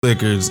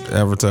liquors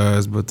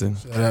advertised, but then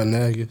shout out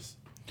Naggis.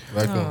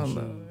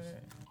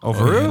 Oh,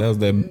 for real? That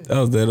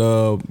was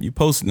that. You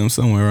posted them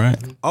somewhere, right?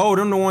 Oh,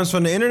 them the ones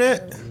from the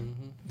internet?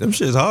 Them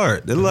shit's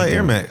hard. They look like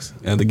Air Max.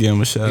 I had to give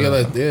them a shout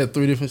out. They had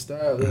 3 different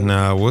styles.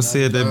 Nah, we'll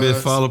see if that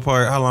bitch fall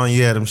apart. How long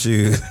you had them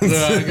shoes?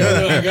 I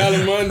got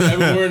them Monday. I've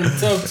been wearing them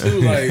tough too.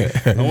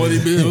 Like, I want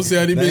to see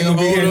how they big hold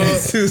up. I want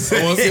to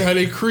see how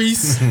they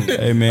crease.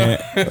 Hey, man.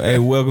 Hey,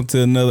 welcome to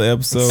another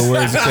episode.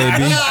 Where's the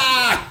KB?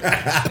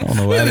 I don't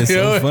know why that's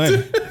so funny.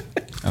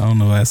 I don't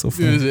know why it's so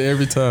funny.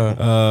 Every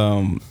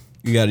time.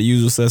 You got the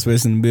usual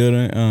suspects in the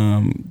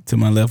building. To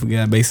my left, we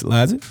got Basic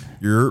Logic.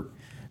 Yerp.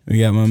 We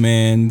got my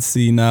man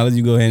C Knowledge.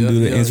 You go ahead and do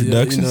the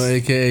introductions. You know,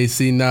 AKA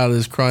C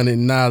Knowledge, Chronic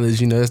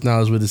Knowledge. You know, that's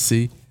knowledge with a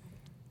C.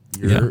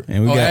 Yeah.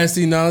 And we got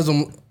C Knowledge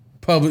on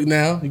public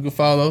now. You can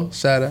follow.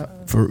 Shout out.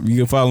 You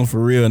can follow him for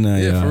real now.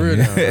 Yeah, y'all. for real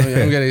now. I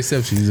don't gotta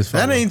accept you. Just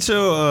follow. That ain't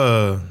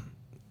your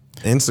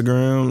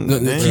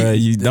Instagram name?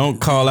 You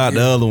don't call out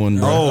the other one,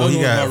 bro. Oh, he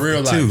got my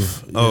real 2.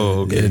 life. Oh,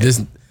 okay. Yeah,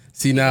 this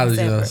C Knowledge.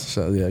 You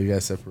know, you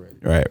got separated.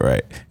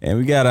 Right. And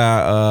we got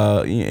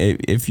our,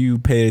 if you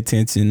paid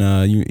attention,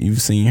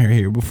 you've seen her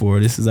here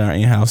before. This is our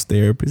in-house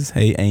therapist.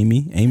 Hey,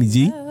 Amie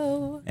G.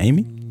 Hello.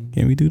 Amie,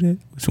 can we do that?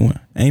 Which one?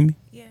 Amie?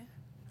 Yeah.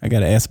 I got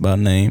to ask about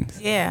names.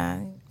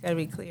 Yeah, gotta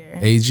be clear.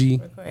 AG.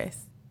 Request.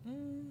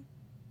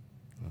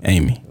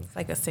 Amie. It's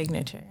like a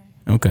signature.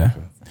 Okay.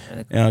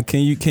 Really cool.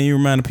 Can you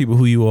remind the people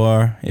who you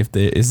are if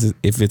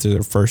it's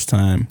their first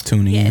time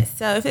tuning in? Yes.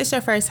 So if it's your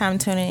first time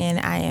tuning in,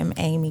 I am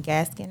Amie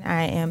Gaskin.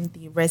 I am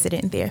the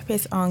resident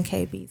therapist on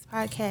KB's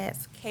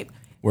podcast.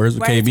 Where's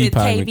the KB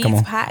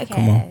podcast?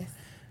 Come on.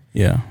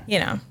 Yeah. You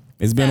know.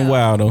 It's been a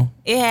while though.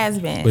 It has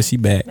been. But she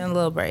back. It's been a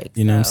little break.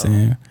 You know what I'm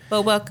saying?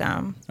 But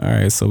welcome. All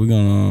right, so we're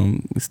gonna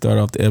start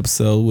off the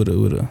episode with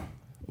a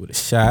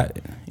shot.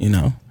 You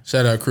know.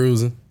 Shout out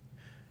Cruising.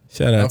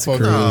 Shout out to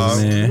Cruz,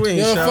 man. We ain't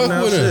You know, shouting fuck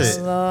out with us.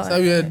 shit. That's how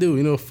we gotta do.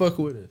 You know, fuck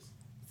with us.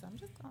 So I'm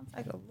just gonna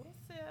take a little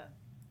sip.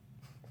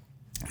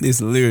 This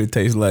literally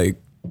tastes like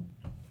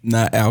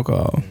not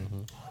alcohol.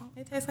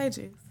 It tastes like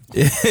juice.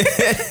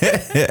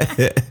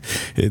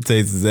 It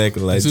tastes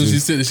exactly like As soon as she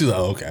juice. said it, she's like,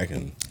 okay, I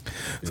can.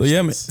 So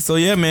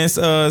yeah, man.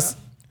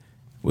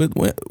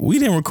 We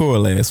didn't record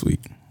last week.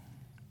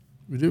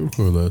 We did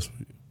record last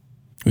week.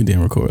 We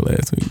didn't record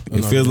last week.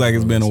 It no, feels like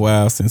it's been a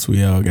while since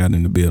we all got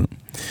in the building.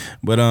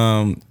 But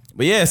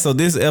yeah, so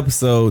this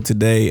episode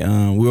today,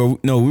 we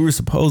were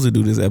supposed to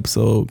do this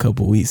episode a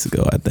couple weeks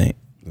ago, I think.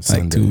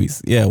 Like 2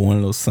 weeks. Yeah, one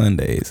of those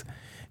Sundays.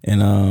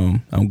 And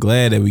I'm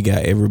glad that we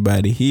got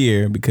everybody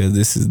here because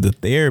this is the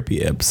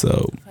therapy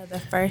episode. For the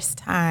first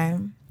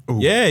time. Ooh.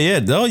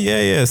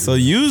 Yeah. So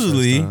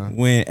usually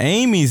when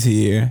Amie's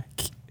here,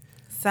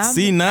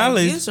 C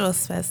Knowledge, usual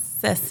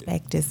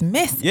suspect is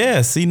missing.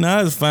 yeah, C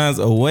Knowledge finds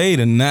a way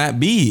to not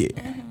be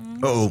here.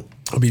 Oh,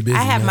 I'll be busy.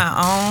 I have man. my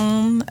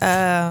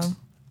own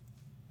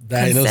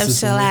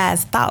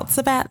conceptualized thoughts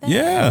about that.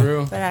 Yeah.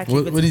 Real. But I keep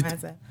it to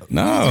myself.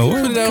 No,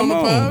 Put it out come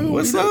on the pod. on.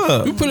 What's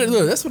up? You put it.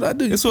 Look, that's what I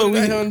do. That's You what put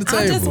it we- right on the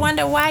table. I just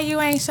wonder why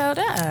you ain't showed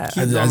up.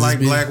 you don't like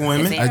black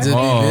women? I just be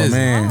Oh busy.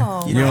 man.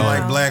 Oh, You don't wow.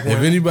 like black If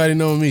women? anybody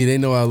know me, they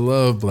know I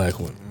love black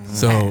women.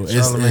 So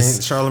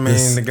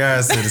Charlamagne, the guy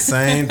said the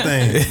same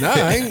thing. Nah,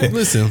 I ain't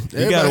listen.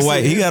 He got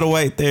a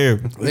white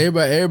therapist.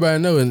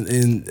 Everybody know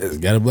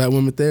and got a black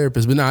woman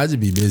therapist. But I just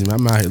be busy. Man.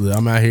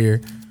 I'm out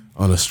here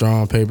on a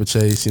strong paper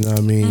chase. You know what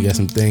I mean? Got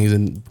some things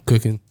in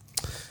cooking.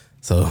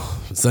 So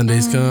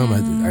Sundays come,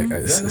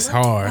 it's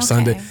hard.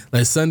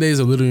 Okay. Sundays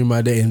are literally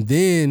my day. And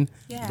then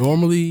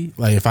normally,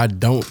 like if I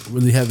don't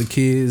really have the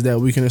kids that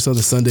weekend or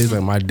something, Sundays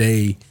like my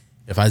day.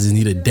 If I just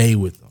need a day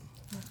with them,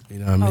 you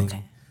know what I mean?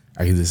 Okay.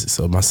 I can just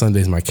my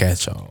Sunday's my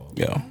catch-all.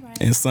 Yeah.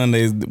 And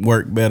Sundays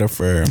work better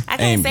for I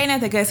can't Amie. say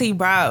nothing because he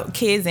brought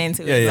kids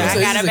into it. Yeah. So So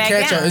I gotta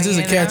back down. It's just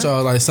a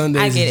catch-all. Like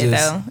Sundays. I get is it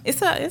just,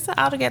 though. It's an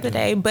altogether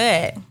day,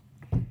 but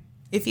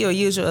if you're a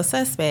usual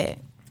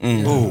suspect,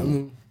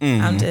 Ooh.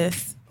 I'm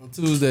just On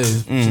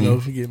Tuesdays, you know,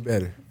 if we get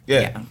better.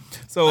 Yeah.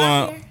 So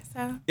I'm here,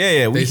 so.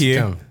 yeah, we Thanks for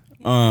here.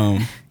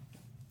 coming.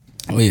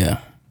 Oh yeah.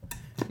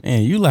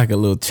 Man, you like a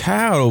little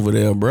child over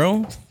there,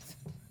 bro.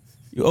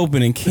 You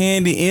opening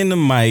candy in the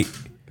mic.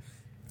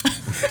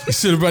 You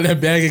should have brought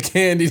that bag of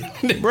candy.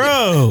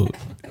 Bro.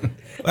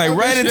 Like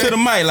right into the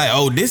mic. Like,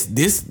 oh,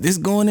 this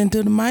going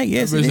into the mic?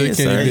 Yes, it is,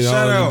 sir. Get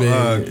Shout all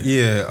out,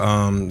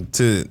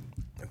 the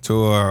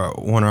to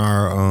one of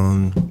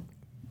our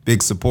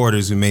big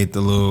supporters who made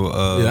the little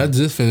I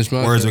just finished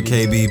my Words with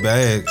KB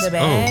bags. The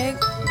bag.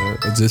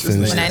 I just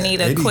finished. When I need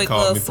a AD quick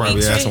called little me, sweet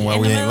probably treat asking why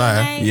in we the ain't middle of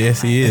the live. night.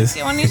 Yes, he is.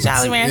 Get one of these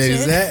Jolly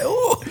Ranchers. Exactly.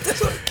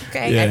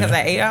 Okay, Yeah. because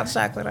I ate all the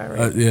chocolate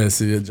already. Yeah,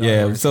 see it.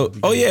 Yeah. So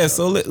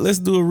let's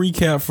do a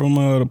recap from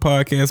the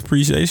podcast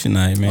appreciation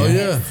night, man. Oh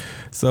yeah.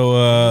 So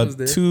was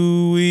there.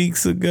 2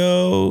 weeks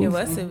ago. It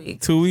was 2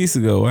 weeks. 2 weeks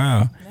ago,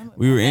 wow.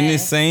 We were in the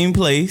same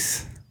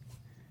place.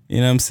 You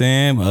know what I'm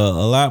saying? A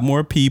lot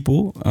more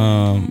people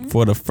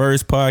for the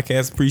first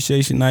podcast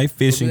appreciation night,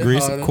 fish and bit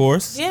grits, harder. of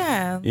course.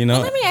 Yeah. You know?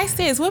 Well, let me ask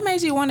this. What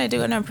made you want to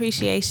do an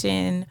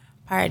appreciation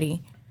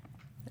party?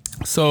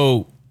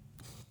 So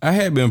I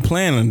had been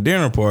planning a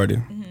dinner party.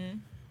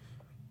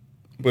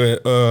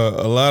 But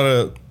a lot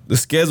of the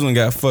scheduling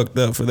got fucked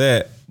up for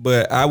that.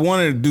 But I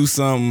wanted to do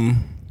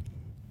something.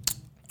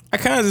 I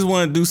kind of just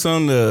want to do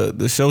something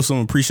to show some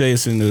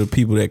appreciation to the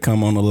people that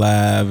come on the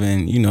live,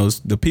 and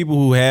the people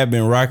who have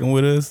been rocking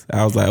with us.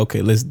 I was like,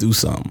 okay, let's do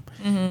something.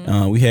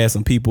 We had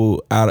some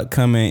people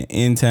coming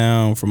in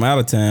town from out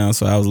of town,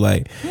 so I was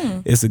like,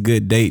 it's a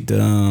good date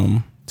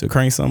to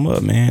crank something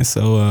up, man.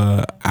 So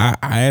I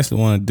actually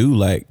want to do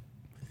like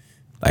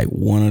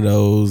one of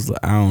those,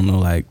 I don't know,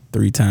 like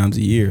 3 times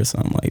a year or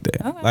something like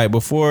that. Okay. Like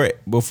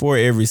before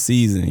every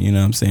season, you know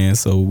what I'm saying?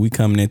 So we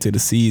coming into the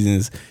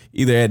seasons,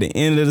 either at the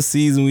end of the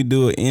season we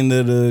do an end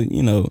of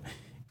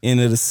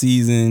the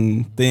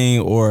season thing,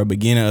 or a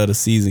beginning of the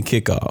season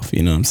kickoff,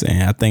 you know what I'm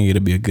saying? I think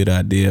it'll be a good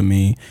idea. I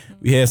mean,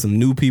 we had some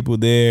new people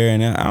there,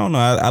 and I don't know,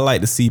 I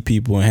like to see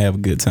people and have a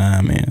good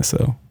time, man.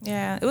 So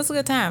yeah, it was a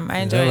good time. I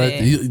enjoyed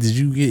it. Did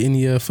you get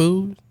any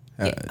food?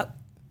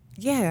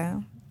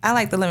 Yeah. I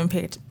like the lemon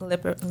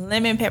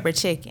pepper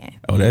chicken.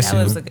 Oh, that shit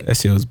was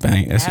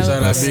bang. That shit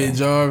was Big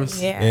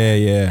Jarvis.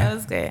 Yeah. That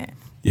was good.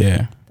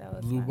 Yeah. That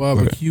was Blue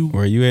barbecue.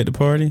 Were you at the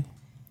party?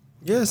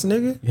 Yes,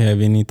 nigga. You have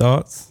any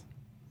thoughts?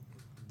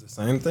 The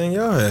same thing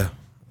y'all have.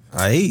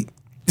 I ate.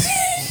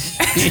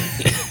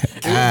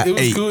 It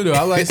was cool though.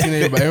 I like seeing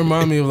everybody. It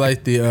reminded me of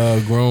like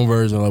the grown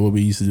version of like what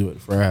we used to do at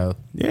the fry house.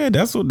 Yeah,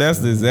 that's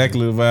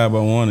exactly the vibe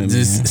I wanted, man.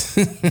 Just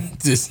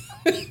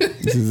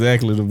It's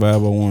exactly the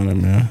vibe I wanted,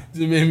 man.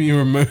 Just made me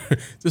remember.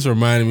 Just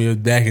reminded me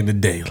of back in the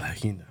day,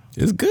 like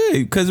It's good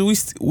because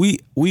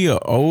we are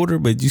older,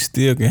 but you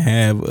still can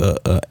have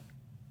a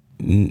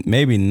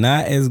maybe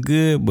not as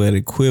good, but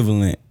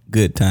equivalent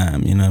good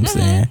time. You know what I'm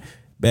saying?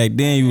 Back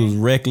then you was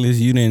reckless.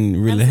 You didn't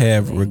really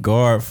have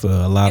regard for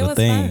a lot of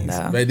things.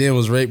 Back then it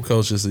was rape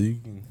culture, so you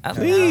can.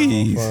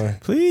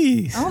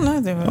 Please. I don't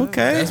know that.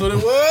 Okay, that's what it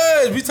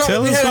was. We talked.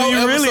 Tell us who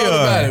you really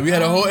are. We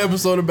had a whole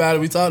episode about it.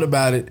 We talked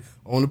about it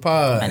on the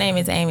pod. My name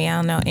is Amie. I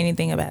don't know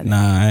anything about it.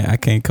 Nah, I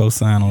can't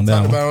co-sign on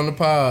that one. Talked about it on the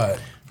pod.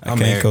 I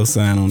can't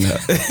co-sign on that.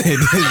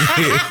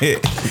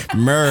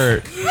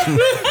 Murd.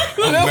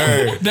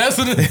 That's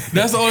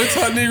the only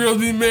time Negroes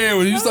be married,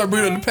 when you start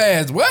bringing up the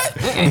past. What?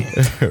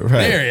 Right.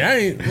 Mary, I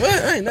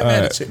ain't never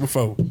had a chick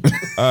before.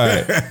 All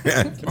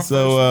right.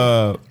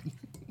 So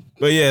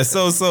but yeah,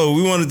 so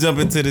we want to jump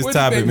into this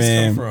topic,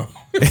 man.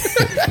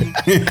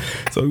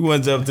 So we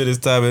want to jump to this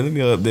topic. Let me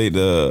update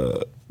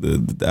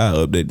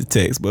I'll update the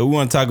text. But we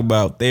want to talk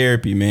about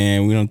therapy,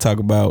 man. We want to talk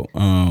about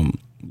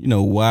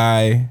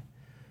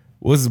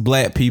what's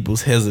black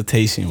people's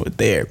hesitation with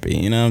therapy.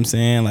 You know what I'm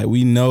saying? Like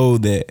we know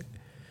that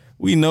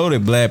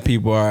black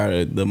people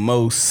are the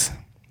most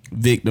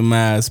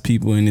victimized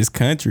people in this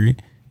country.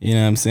 You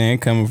know what I'm saying?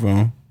 Coming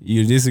from,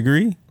 you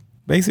disagree?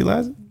 Basically,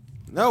 Liza?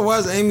 No, why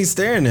is Amie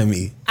staring at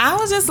me? I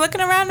was just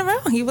looking around the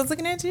room. He was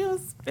looking at you. I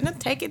was finna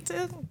take it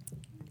to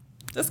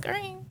the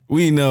screen.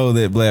 We know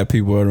that black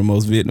people are the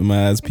most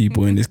victimized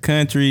people in this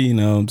country. You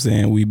know what I'm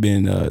saying? We've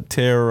been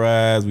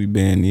terrorized. We've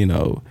been,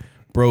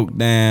 broke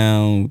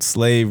down,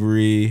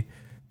 slavery,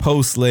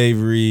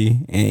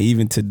 post-slavery, and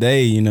even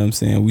today, you know what I'm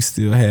saying, we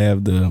still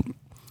have the,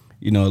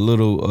 a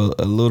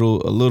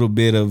little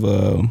bit of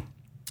the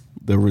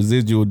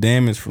residual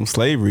damage from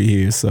slavery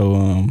here.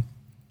 So,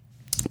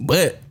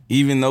 but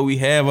even though we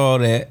have all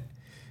that,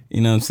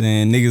 you know what I'm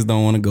saying, niggas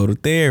don't want to go to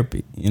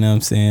therapy, you know what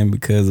I'm saying,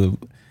 because of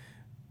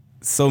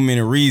so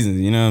many reasons,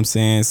 you know what I'm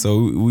saying.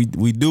 So we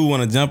do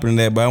want to jump into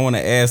that, but I want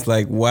to ask,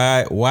 like,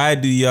 why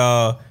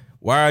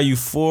are you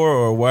for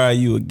or why are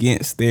you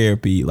against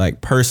therapy,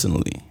 like,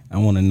 personally? I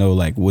want to know,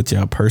 like, what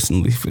y'all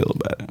personally feel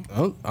about it.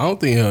 I don't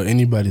think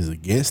anybody's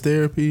against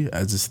therapy.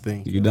 I just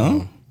think... You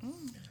don't?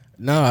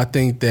 No, I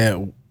think that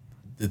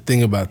the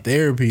thing about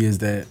therapy is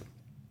that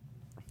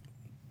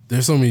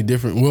there's so many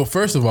different... Well,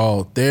 first of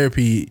all,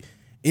 therapy,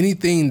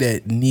 anything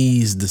that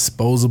needs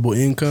disposable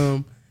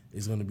income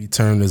is going to be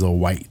termed as a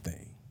white thing.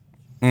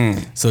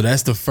 So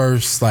that's the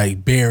first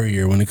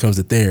barrier when it comes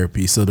to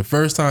therapy. So the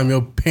first time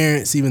your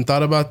parents even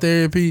thought about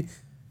therapy,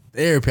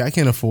 I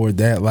can't afford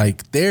that.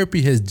 Like,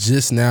 therapy has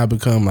just now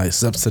become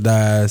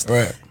subsidized.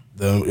 Right.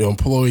 The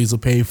employees will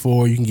pay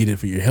for it. You can get it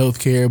for your health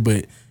care.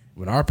 But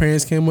when our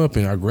parents came up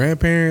and our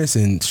grandparents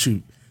and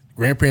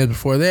grandparents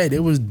before that, it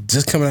was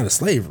just coming out of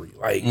slavery.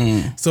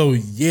 So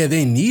yeah,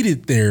 they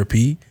needed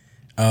therapy.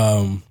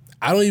 I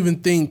don't even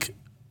think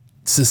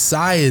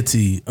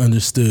society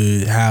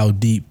understood how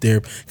deep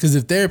therapy, because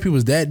if therapy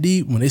was that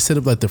deep, when they set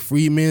up the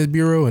Freedmen's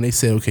Bureau and they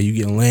said, okay, you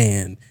get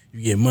land,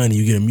 you get money,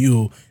 you get a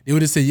mule, they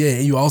would have said, yeah,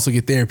 and you also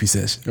get therapy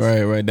sessions.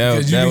 Right. That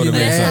would have been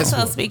That's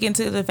also speaking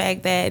to the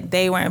fact that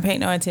they weren't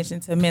paying no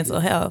attention to mental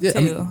health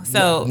too.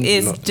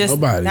 It's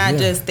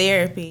just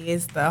therapy,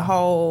 it's the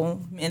whole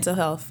mental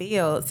health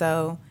field.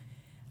 So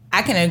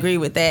I can agree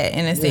with that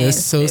in a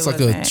sense. So it's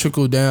a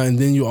trickle down, and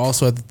then you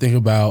also have to think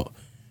about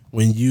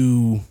when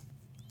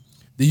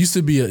there used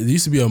to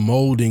be a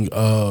molding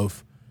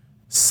of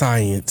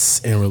science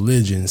and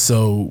religion.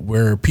 So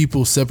where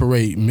people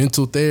separate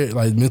mental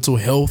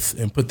health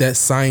and put that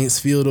science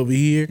field over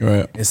here,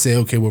 right, and say,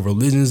 okay, well,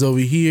 religion's over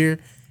here,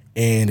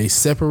 and they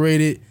separate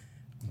it.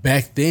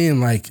 Back then,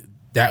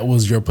 that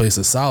was your place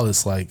of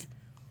solace. Like,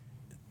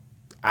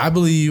 I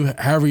believe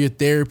however your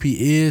therapy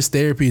is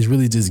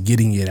really just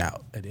getting it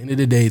out. At the end of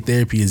the day,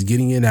 therapy is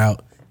getting it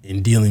out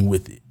and dealing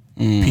with it,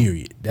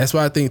 period. That's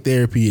what I think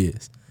therapy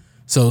is.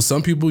 So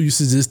some people used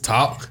to just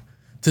talk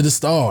to the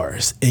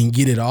stars and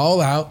get it all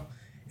out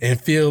and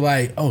feel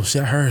like, oh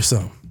shit, I heard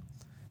something.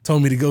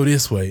 Told me to go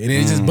this way. And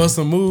then just bust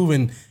a move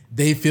and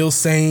they feel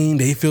sane.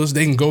 They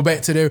can go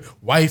back to their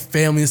wife,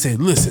 family and say,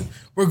 listen,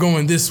 we're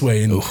going this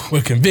way and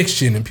with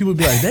conviction. And people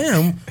be like,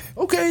 damn,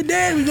 okay,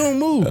 Dad, we gonna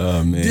move.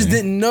 Oh, man. Just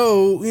didn't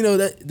know,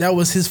 that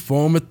was his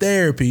form of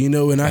therapy,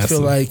 and I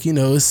feel like,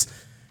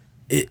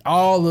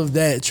 all of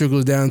that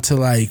trickles down to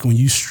like when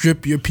you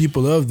strip your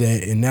people of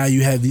that and now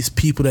you have these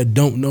people that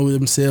don't know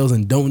themselves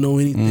and don't know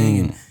anything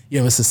and you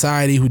have a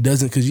society who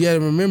doesn't, because you got to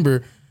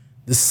remember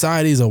the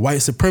society is a white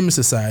supremacist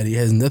society. It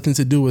has nothing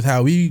to do with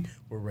how we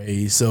were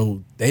raised.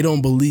 So they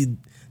don't believe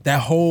that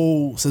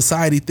whole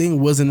society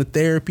thing wasn't a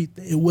therapy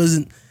thing. It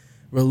wasn't,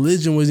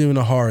 religion wasn't even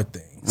a hard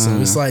thing. So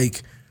it's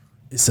like,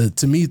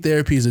 to me,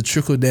 therapy is a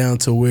trickle down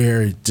to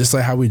where, just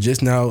like how we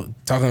just now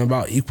talking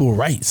about equal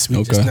rights,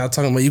 we just now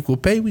talking about equal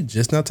pay, we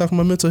just now talking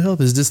about mental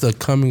health. It's just a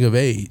coming of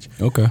age.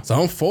 Okay. So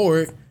I'm for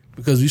it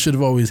because we should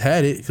have always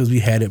had it because we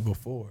had it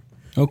before.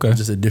 Okay.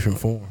 Just a different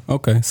form.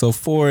 Okay. So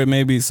for it,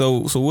 maybe,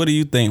 so what do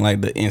you think,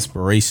 like, the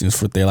inspirations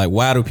for therapy? Like,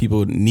 why do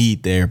people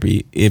need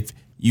therapy if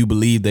you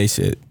believe they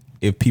should,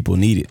 if people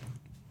need it?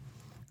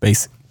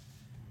 Basic.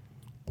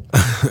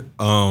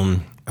 I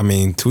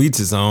mean, to each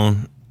his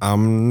own.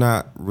 I'm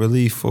not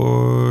really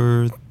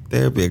for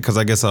therapy because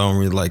I guess I don't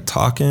really like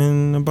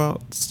talking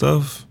about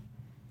stuff.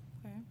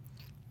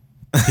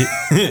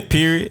 Okay.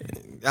 Period.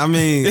 I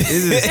mean,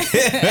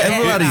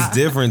 everybody's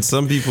different.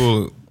 Some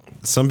people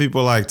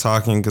like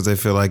talking because they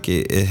feel like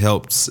it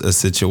helps a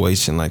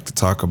situation, like to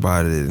talk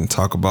about it and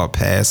talk about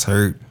past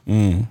hurt.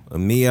 But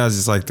me, I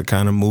just like to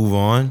kind of move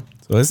on.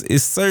 So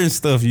it's certain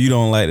stuff you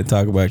don't like to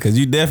talk about because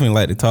you definitely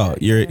like to talk.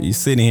 You're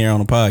sitting here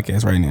on a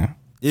podcast right now.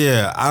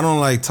 Yeah, I don't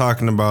like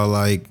talking about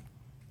like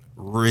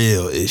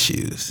real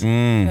issues.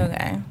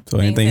 Okay. So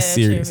anything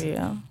serious.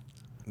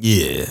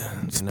 Yeah.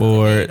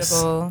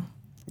 Sports.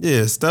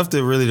 Yeah, stuff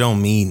that really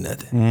don't mean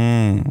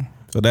nothing.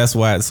 So that's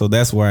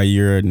why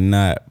you're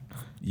not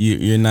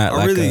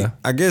like really, a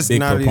I guess big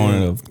not proponent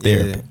even, of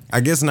therapy. Yeah,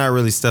 I guess not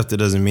really stuff that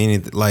doesn't mean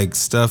anything. Like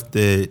stuff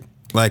that,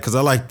 like, because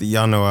I like,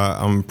 y'all know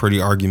I'm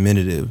pretty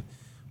argumentative.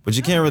 But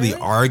you can't really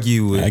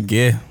argue with. I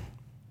get.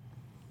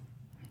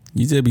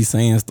 You just be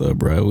saying stuff,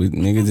 bro. You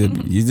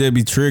just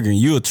be triggering.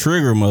 You a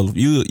trigger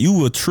you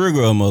will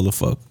trigger a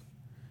motherfucker.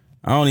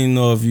 I don't even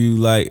know if you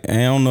like. I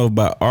don't know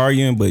about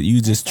arguing, but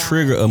you just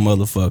trigger a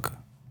motherfucker.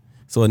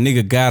 So a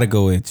nigga gotta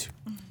go at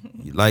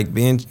you. Like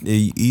being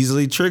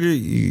easily triggered.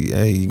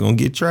 You gonna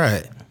get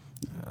tried.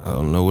 I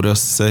don't know what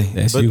else to say.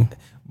 That's you.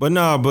 But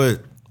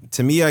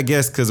to me, I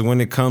guess because when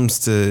it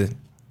comes to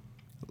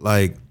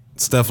like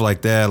stuff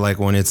like that, like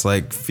when it's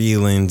like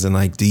feelings and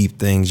like deep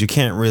things, you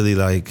can't really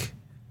like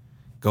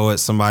go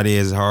at somebody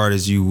as hard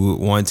as you would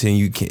want to. And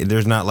you can't,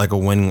 there's not like a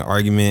winning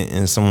argument,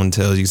 and someone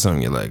tells you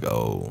something, you're like,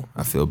 oh,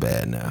 I feel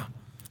bad now.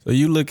 So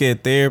you look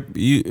at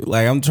therapy,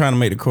 I'm trying to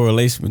make the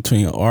correlation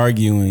between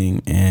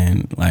arguing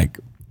and like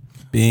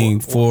being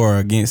for or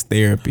against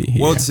therapy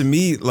here. Well, to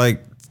me,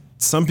 like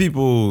some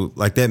people,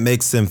 like that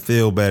makes them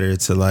feel better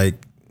to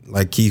like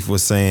Keith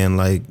was saying,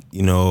 like,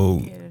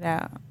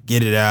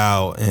 get it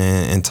out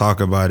and talk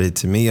about it.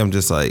 To me, I'm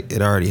just like,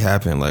 it already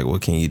happened. Like,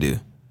 what can you do?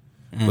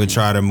 But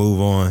try to move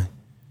on,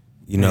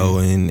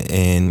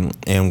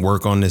 and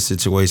work on this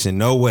situation.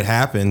 Know what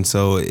happened.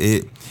 So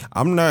a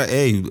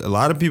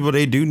lot of people,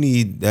 they do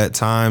need that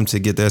time to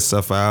get that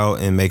stuff out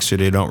and make sure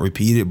they don't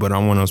repeat it. But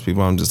I'm one of those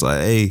people, I'm just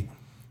like, hey,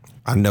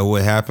 I know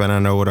what happened. I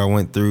know what I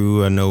went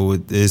through. I know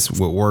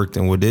what worked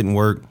and what didn't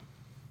work.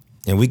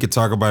 And we could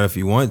talk about it if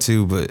you want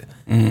to, but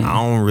I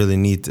don't really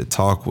need to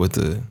talk with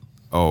a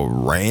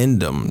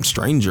random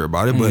stranger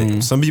about it.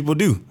 But some people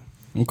do.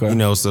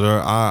 Okay. So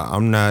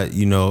I'm not,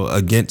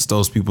 against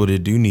those people that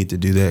do need to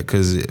do that,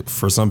 because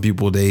for some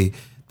people, they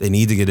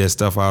need to get that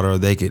stuff out, or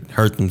they could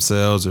hurt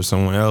themselves or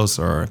someone else,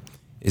 or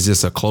it's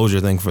just a closure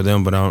thing for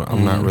them. But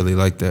I'm not really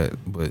like that.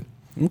 But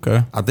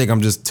okay, I think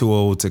I'm just too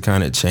old to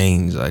kind of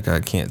change. Like, I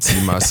can't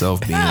see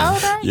myself being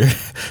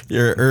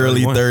your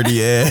early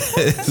 30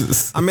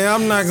 ass. I mean,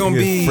 I'm not gonna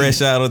be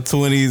fresh out of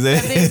 20s.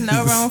 There's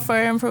no room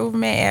for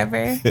improvement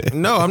ever.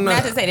 No, I'm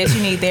not. Not to say that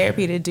you need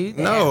therapy to do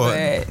that.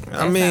 No, but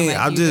I mean,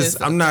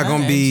 I'm not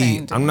gonna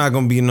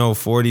be no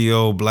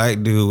 40-year-old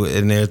black dude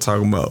in there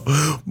talking about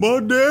my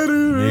daddy.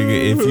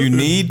 Nigga, if you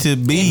need to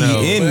be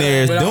in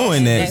there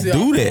doing that,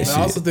 do that shit.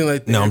 I also think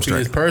like therapy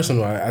is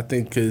personal. I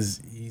think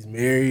because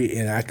married,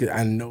 and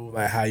I know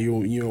like how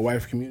you and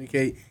wife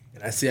communicate,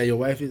 and I see how your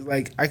wife is.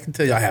 Like, I can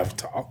tell y'all have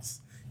talks.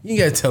 You ain't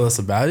gotta tell us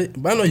about it,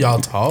 but I know y'all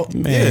talk.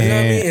 Man. You know what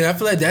I mean? And I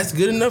feel like that's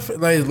good enough.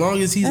 Like, as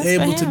long as he's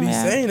able to be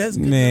sane, that's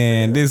good.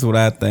 Man, this is what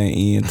I think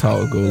Ian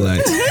talk go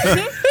like.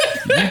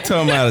 You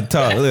talking about a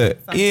talk? Look,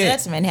 Ian,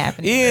 judgment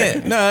happening.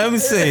 Ian, no, let me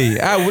see.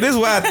 This is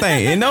what I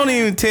think, and don't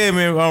even tell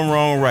me if I'm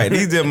wrong or right.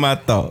 These are my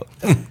thoughts.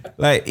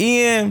 Like,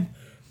 Ian,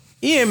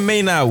 Ian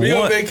may not we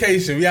want. on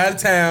vacation. We out of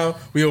town.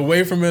 We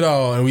away from it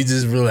all, and we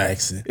just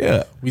relaxing.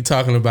 Yeah, we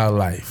talking about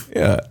life.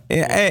 Yeah,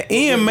 and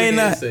Ian may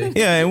not.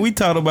 Yeah, and we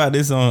talked about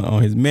this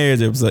on his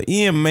marriage episode.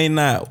 Ian may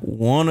not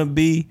want to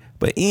be,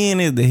 but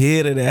Ian is the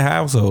head of that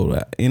household.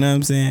 You know what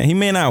I'm saying? He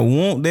may not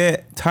want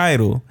that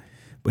title,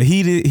 but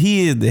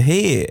he is the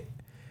head.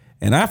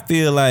 And I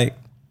feel like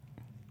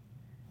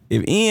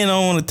if Ian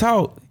don't want to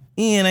talk,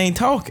 Ian ain't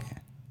talking.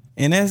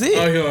 And that's it.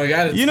 Oh, I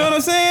got it. You know what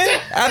I'm saying?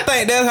 I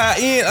think that's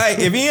how Ian, like,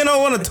 if Ian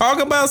don't want to talk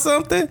about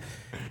something,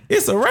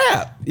 it's a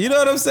wrap. You know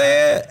what I'm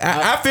saying?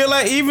 I feel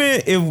like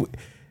even if,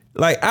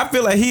 like, I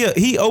feel like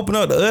he opened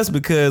up to us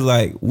because,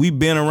 like, we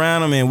been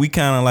around him and we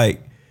kind of,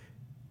 like,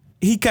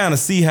 he kind of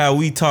see how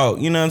we talk.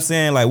 You know what I'm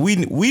saying? Like, we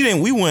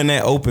weren't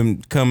that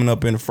open coming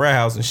up in the frat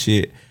house and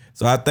shit.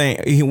 So I think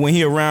when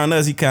he around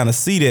us, he kind of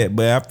see that.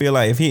 But I feel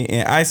like if he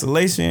in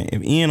isolation,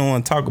 if Ian don't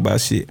want to talk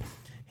about shit,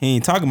 he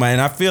ain't talking about it.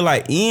 And I feel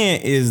like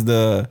Ian is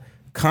the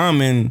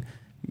common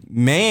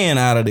man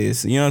out of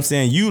this. You know what I'm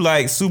saying? You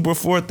like Super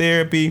 4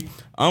 therapy.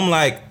 I'm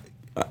like,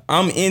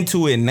 I'm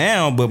into it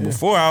now. But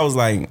before I was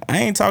like, I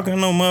ain't talking to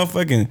no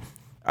motherfucking,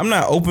 I'm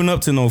not open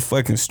up to no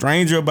fucking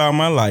stranger about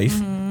my life.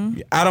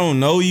 Mm-hmm. I don't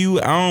know you.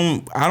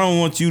 I don't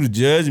want you to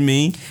judge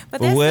me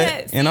for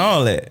what and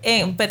all that.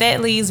 But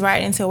that leads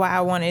right into why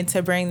I wanted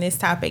to bring this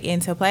topic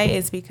into play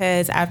is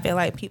because I feel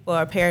like people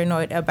are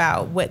paranoid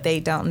about what they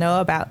don't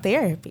know about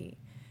therapy.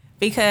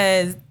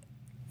 Because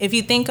if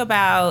you think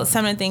about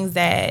some of the things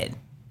that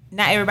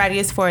not everybody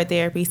is for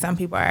therapy, some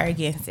people are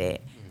against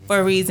it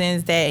for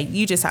reasons that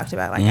you just talked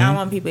about. Like, I don't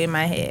want people in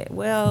my head.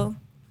 Well,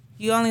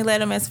 you only let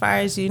them as far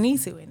as you need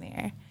to in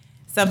there.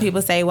 Some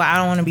people say, well, I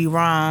don't want to be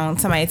wrong.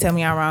 Somebody tell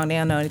me I'm wrong. They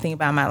don't know anything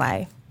about my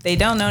life. They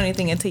don't know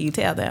anything until you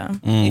tell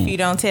them. If you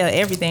don't tell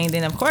everything,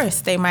 then, of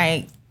course, they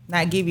might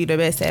not give you the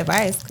best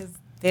advice because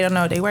they don't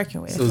know what they're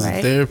working with. So is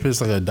a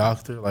therapist like a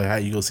doctor? Like how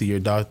you go see your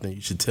doctor and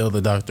you should tell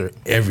the doctor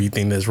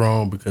everything that's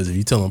wrong because if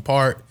you tell them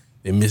part,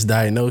 they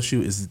misdiagnose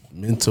you. It's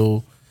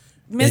mental.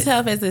 Mental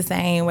health is the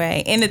same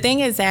way. And the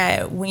thing is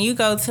that when you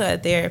go to a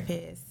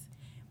therapist,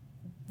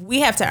 we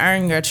have to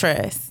earn your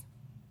trust,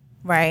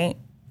 right?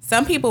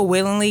 Some people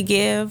willingly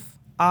give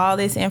all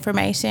this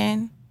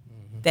information.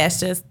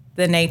 That's just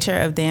the nature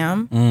of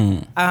them.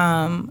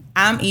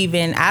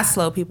 I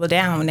slow people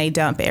down when they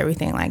dump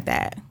everything like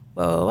that.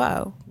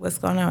 Whoa, what's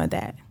going on with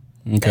that?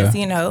 Okay.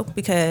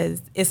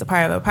 Because it's a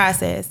part of a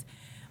process.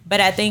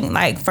 But I think,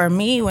 like, for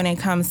me, when it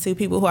comes to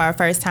people who are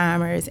first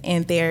timers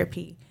in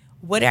therapy,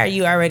 what are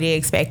you already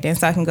expecting?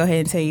 So I can go ahead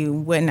and tell you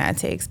what not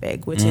to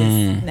expect, which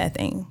is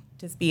nothing.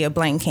 Just be a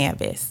blank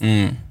canvas.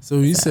 So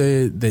you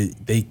said that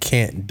they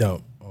can't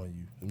dump on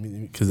you. I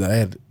mean, because I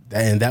had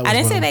that, and that was I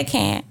didn't say they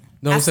can't.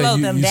 No, I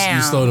slowed them down.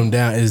 You slowed them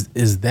down.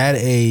 Is that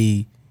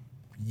a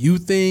you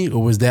thing,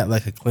 or was that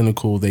like a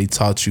clinical? They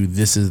taught you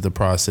this is the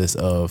process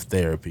of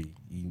therapy.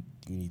 You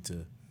need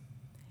to.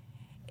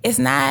 It's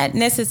not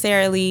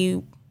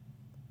necessarily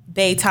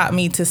they taught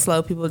me to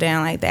slow people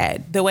down like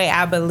that. The way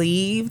I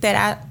believe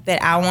that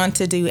I want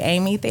to do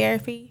Amie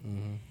therapy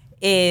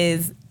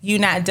is you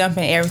not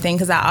dumping everything,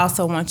 because I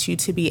also want you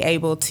to be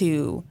able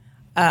to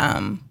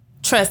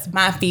trust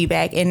my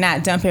feedback and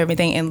not dump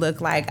everything and look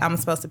like I'm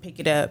supposed to pick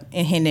it up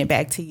and hand it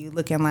back to you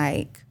looking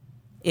like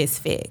it's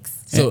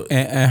fixed. So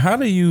and how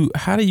do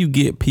you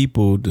get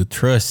people to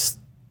trust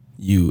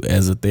you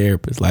as a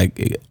therapist?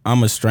 Like,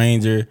 I'm a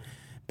stranger,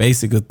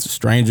 basically a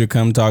stranger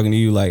come talking to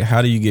you. Like,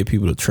 how do you get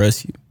people to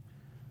trust you?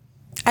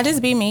 I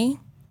just be me.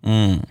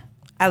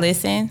 I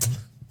listen.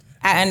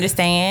 I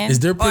understand. Is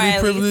there pretty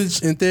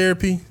privilege in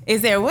therapy?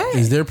 Is there what?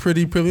 Is there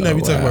pretty privilege? Now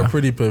we talking about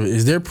pretty privilege.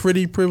 Is there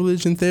pretty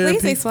privilege in therapy?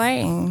 Please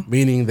explain.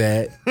 Meaning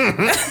that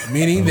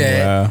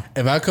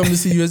if I come to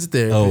see you as a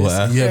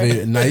therapist, you have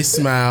a nice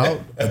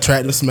smile,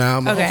 attractive smile.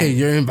 I'm like, okay,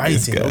 you're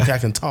inviting. Okay, I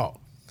can talk.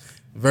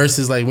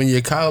 Versus like when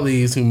your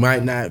colleagues who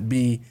might not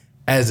be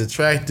as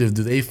attractive,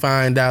 do they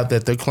find out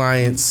that their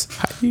clients?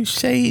 How you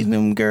shading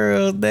them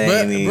girls,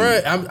 Danny?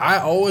 But I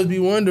always be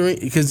wondering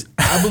because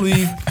I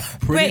believe.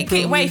 Wait,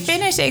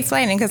 finish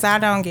explaining because I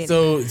don't get it.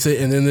 So,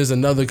 and then there's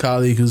another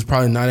colleague who's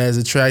probably not as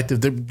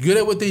attractive. They're good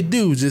at what they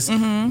do, just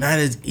not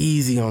as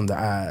easy on the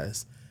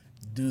eyes.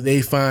 Do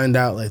they find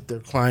out like their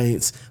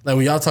clients, like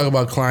when y'all talk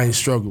about client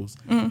struggles,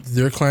 do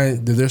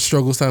their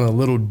struggles sound a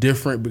little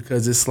different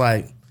because it's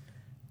like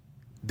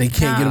they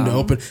can't get them to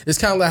open? It's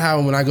kind of like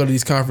how when I go to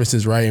these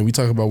conferences, right, and we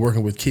talk about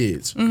working with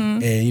kids,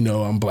 and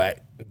I'm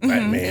black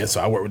man,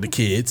 so I work with the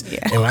kids. Yeah.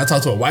 And when I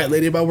talk to a white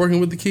lady about working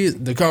with the kids,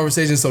 the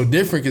conversation is so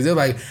different because they're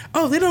like,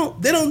 oh, they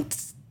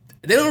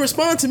don't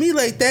respond to me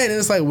like that, and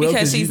it's like, well,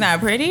 because she's not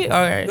pretty,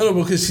 or no,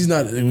 because she's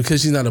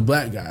not a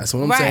black guy. So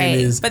what I'm saying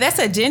is, but that's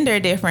a gender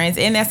difference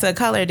and that's a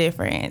color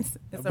difference.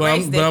 It's a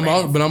race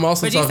difference. But I'm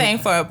also talking. You saying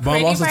for a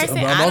pretty person?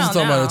 I'm also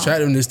talking about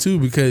attractiveness too,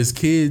 because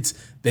kids,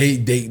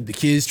 the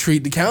kids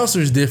treat the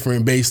counselors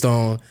different based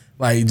on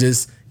like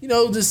just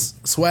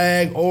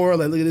swag, or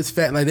like, look at this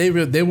fat, like they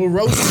will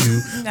roast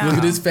you. No. Look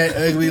at this fat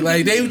ugly,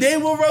 like they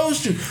will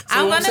roast you. So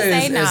I'm gonna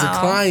say no. As a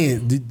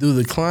client, do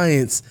the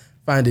clients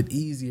find it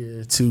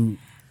easier to?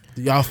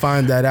 Do y'all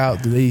find that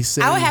out? Do they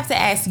say? I would have to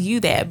ask you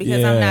that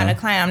because I'm not a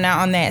client. I'm not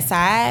on that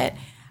side.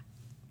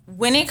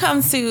 When it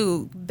comes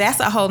to,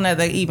 that's a whole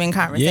nother even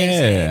conversation.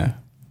 Yeah.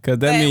 Because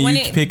that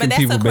means you picking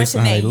people based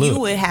on how they look. You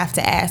would have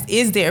to ask,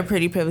 is there a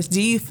pretty privilege?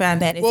 Do you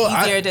find that it's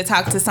easier to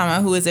talk to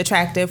someone who is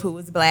attractive, who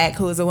is black,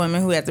 who is a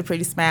woman who has a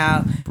pretty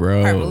smile,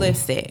 purple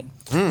lipstick?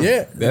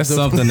 Yeah. That's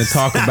something to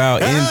talk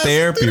about in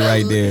therapy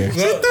right there.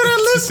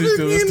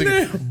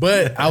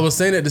 But I was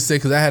saying that to say,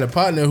 because I had a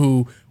partner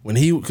who, when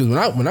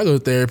I go to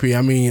therapy,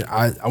 I mean,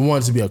 I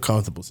want it to be a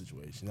comfortable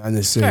situation, not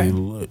necessarily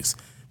looks.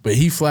 But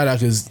he flat out,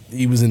 because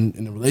he was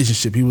in a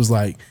relationship, he was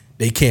like,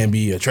 they can't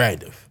be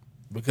attractive.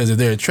 Because if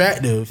they're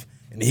attractive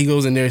and he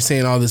goes in there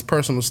saying all this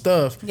personal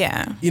stuff, he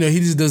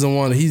just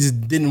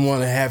didn't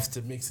want to have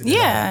to mix it up.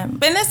 Yeah,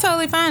 but that's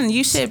totally fine.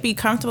 You should be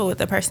comfortable with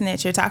the person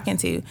that you're talking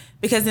to.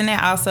 Because then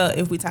that also,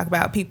 if we talk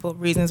about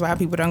reasons why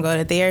people don't go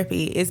to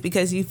therapy, is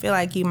because you feel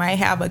like you might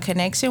have a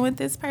connection with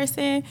this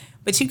person,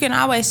 but you can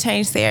always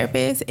change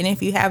therapists. And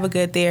if you have a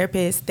good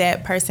therapist,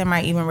 that person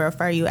might even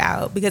refer you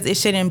out, because it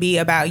shouldn't be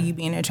about you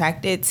being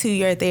attracted to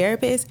your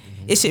therapist.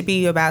 It should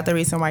be about the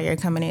reason why you're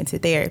coming into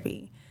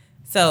therapy.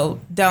 So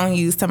don't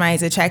use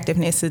somebody's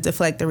attractiveness to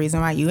deflect the reason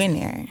why you in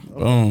there.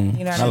 Boom.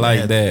 You know what I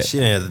like that. She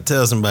didn't have to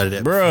tell somebody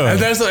that, bro.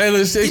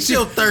 Get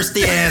your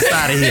thirsty ass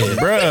out of here,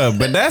 bro.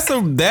 But that's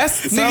something.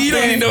 Nigga, you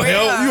don't need no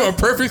help. You are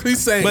perfectly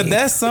sane. But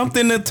that's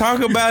something to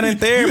talk about in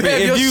therapy. You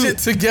have your shit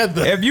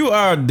together. If you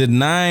are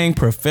denying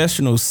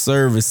professional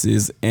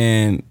services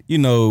and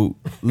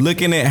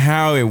looking at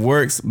how it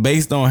works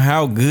based on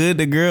how good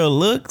the girl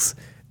looks,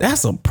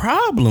 that's a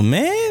problem,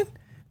 man.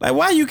 Like,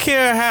 why you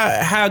care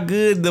how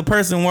good the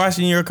person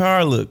washing your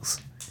car looks?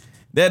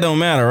 That don't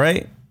matter,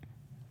 right?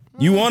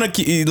 You want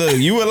to look.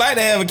 You would like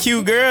to have a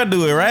cute girl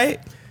do it, right?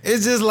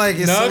 It's just like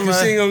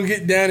because she ain't gonna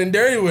get down and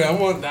dirty with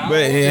it.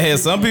 But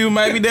some people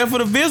might be there for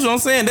the visual. I'm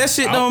saying that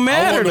shit don't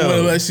matter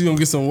though. Like she gonna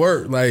get some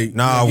work. Like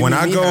when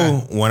I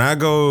go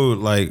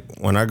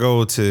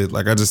to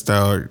I just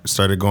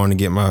started going to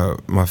get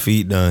my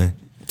feet done.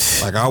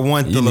 Like I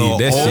want the little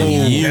old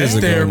years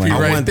ago.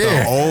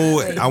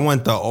 I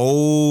want the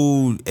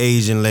old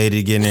Asian lady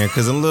to get in there,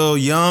 because the little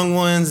young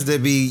ones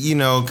that be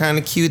kind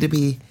of cute they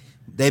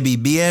be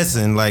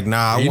BSing. Like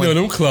I want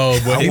them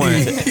clothes, but he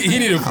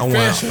need a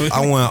professional.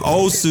 I want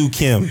Osu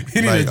Kim.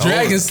 He need a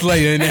dragon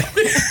slayer in there.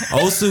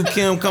 Osu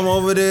Kim come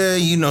over there.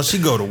 She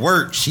go to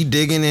work. She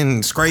digging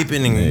and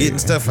scraping and getting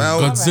stuff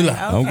out. Godzilla.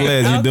 I'm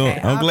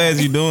glad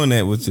you're doing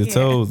that with your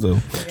toes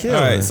though.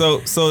 All right, so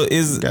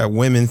is got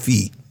women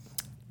feet.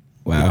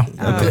 Wow.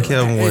 Okay.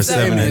 Kelvin wore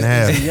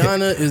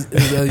 7.5. Is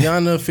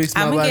Ayana Fix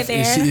My Life?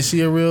 Is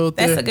she a real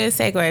That's a good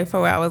segue for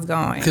where I was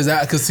going.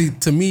 Because see,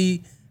 to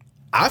me,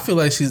 I feel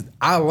like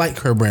I like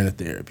her brand of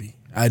therapy.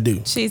 I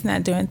do. She's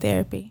not doing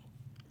therapy.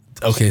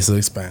 Okay, so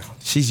expound.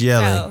 She's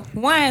yelling. So,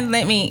 one,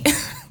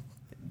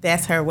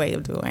 that's her way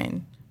of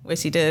doing what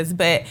she does.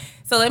 But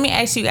so let me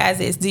ask you guys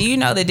this. Do you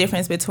know the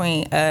difference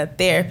between a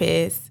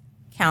therapist,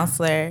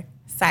 counselor,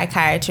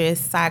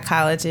 psychiatrist,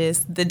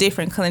 psychologist, the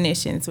different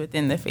clinicians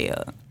within the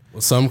field? Well,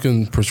 some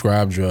can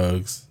prescribe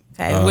drugs.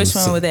 Okay, which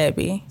one would that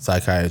be?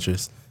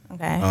 Psychiatrist.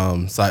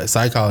 Okay.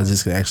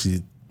 Psychologists can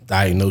actually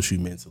diagnose you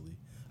mentally.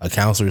 A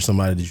counselor is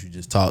somebody that you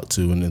just talk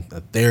to, and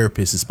a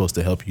therapist is supposed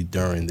to help you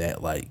during that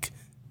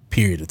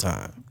period of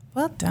time.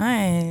 Well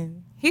done.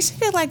 He should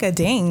get a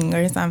ding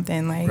or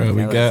something. Bro,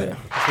 we got. That's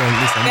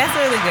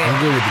really good.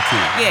 I'm good with the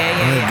kid.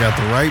 Yeah. Got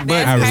the right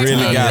button. I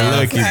really got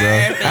lucky, bro.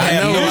 I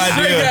have no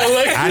idea.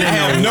 I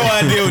have no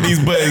idea what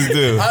these buttons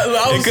do.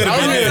 It could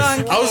have been this.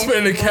 I was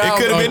spinning a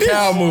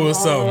cow moo or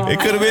something. It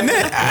could have been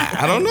that.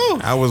 I don't know.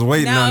 I was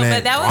waiting on that.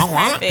 But that was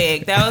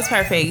perfect. That was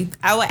perfect.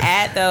 I would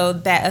add though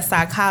that a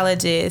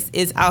psychologist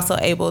is also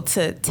able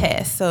to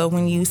test. So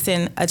when you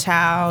send a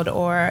child,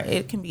 or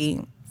it can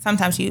be.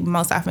 Sometimes you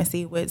most often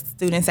see with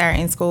students that are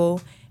in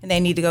school and they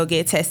need to go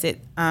get tested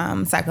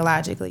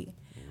psychologically.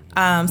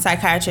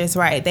 Psychiatrists,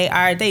 right?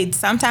 They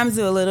sometimes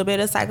do a little bit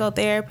of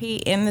psychotherapy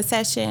in the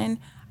session,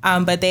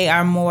 but they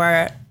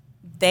are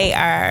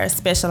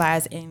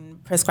specialized in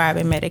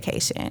prescribing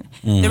medication.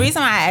 The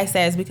reason why I ask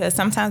that is because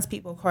sometimes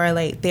people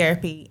correlate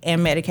therapy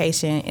and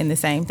medication in the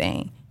same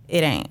thing.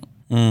 It ain't.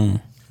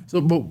 So,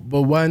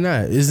 but why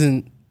not?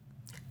 Isn't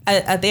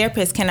a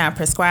therapist cannot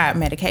prescribe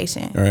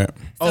medication. Right.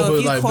 So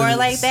if you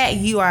correlate that,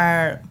 you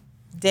are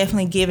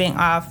definitely giving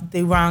off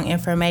the wrong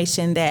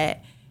information.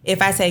 That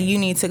if I say you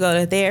need to go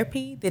to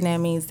therapy, then that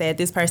means that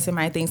this person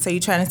might think, so you're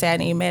trying to say I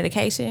need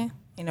medication?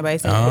 Ain't nobody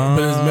saying that.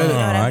 But it's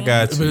I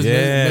got you. But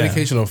it's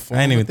medication a form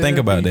I didn't even of think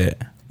about that.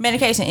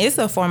 Medication is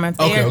a form of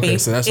therapy. Okay,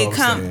 so that's what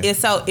I'm saying.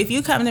 So if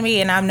you come to me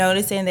and I'm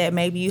noticing that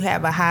maybe you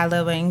have a high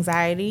level of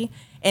anxiety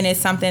and it's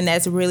something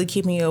that's really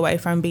keeping you away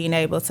from being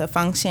able to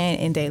function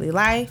in daily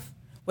life,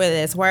 whether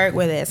it's work,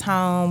 whether it's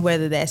home,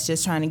 whether that's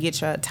just trying to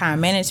get your time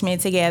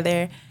management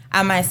together,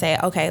 I might say,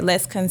 okay,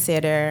 let's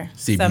consider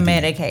CBD. Some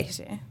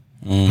medication.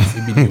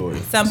 CBD oil.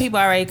 Some people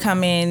already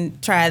come in,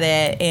 try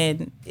that,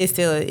 and it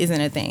still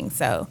isn't a thing.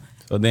 So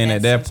then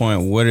at that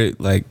point,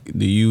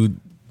 do you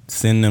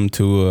send them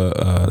to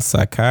a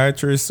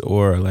psychiatrist,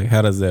 or like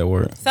how does that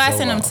work? So I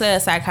send them to a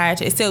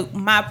psychiatrist. So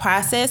my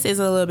process is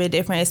a little bit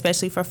different,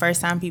 especially for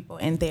first time people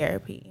in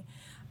therapy.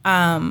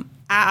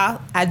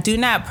 I do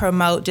not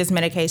promote just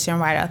medication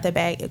right off the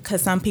bat,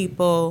 because some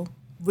people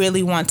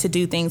really want to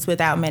do things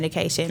without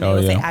medication. They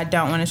will say, I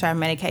don't want to try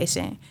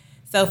medication.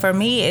 So for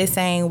me, it's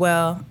saying,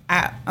 well,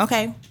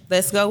 okay,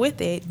 let's go with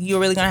it.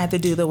 You're really going to have to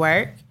do the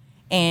work.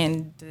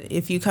 And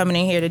if you're coming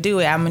in here to do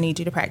it, I'm going to need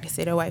you to practice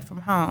it away from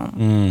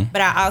home.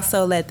 But I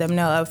also let them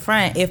know up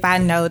front, if I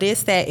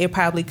notice that it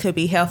probably could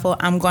be helpful,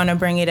 I'm going to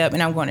bring it up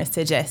and I'm going to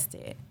suggest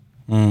it.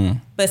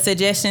 But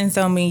suggestions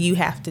don't mean you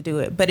have to do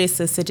it, but it's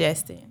a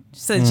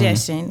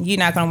suggestion. You're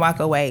not going to walk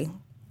away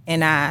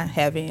and I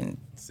haven't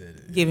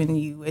given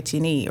you what you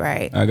need,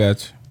 right? I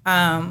got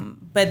you.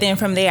 But then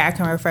from there, I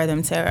can refer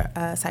them to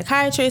a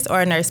psychiatrist or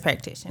a nurse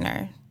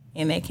practitioner,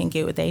 and they can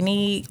get what they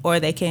need,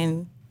 or they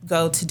can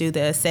go to do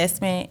the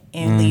assessment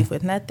and leave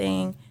with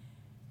nothing.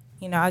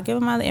 I'll give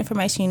them all the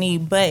information you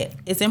need, but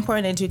it's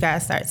important that you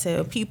guys start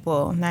to,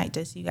 people, not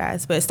just you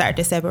guys, but start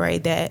to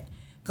separate that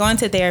going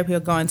to therapy or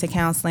going to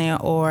counseling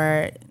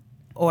or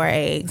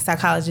a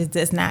psychologist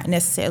does not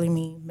necessarily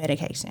mean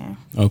medication.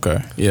 Okay.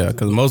 Yeah,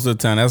 because most of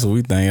the time that's what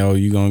we think. Oh,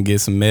 you're going to get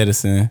some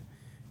medicine,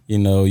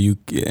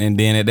 and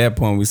then at that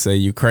point we say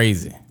you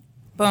crazy.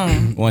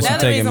 Boom. Once you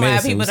take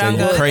medicine, we say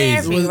you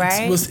crazy.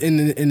 Right?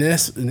 And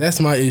that's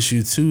my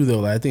issue too,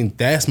 though. Like, I think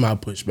that's my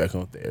pushback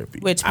on therapy.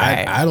 Which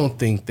part? I don't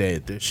think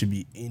that there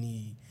shouldn't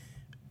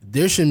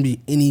be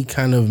any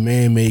kind of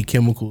man-made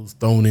chemicals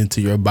thrown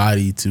into your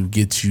body to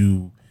get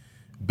you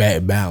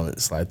back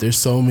balanced. Like, there's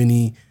so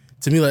many.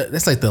 To me, like,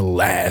 that's like the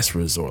last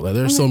resort. Like,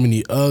 there's so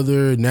many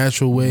other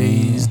natural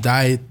ways,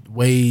 diet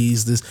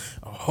ways. There's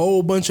a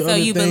whole bunch of other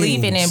things. So you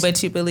believe in it,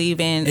 but you believe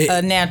in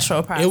a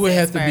natural process. It would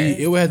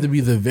have to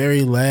be the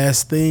very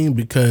last thing,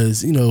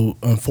 because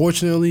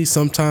unfortunately,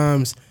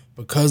 sometimes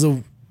because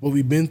of what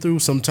we've been through,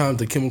 sometimes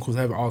the chemicals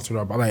have altered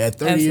our body. Like, at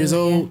 30 years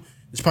old,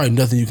 there's probably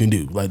nothing you can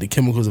do. Like, the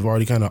chemicals have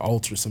already kind of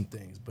altered some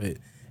things. But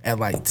at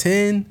like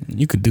 10,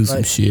 you could do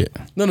some shit.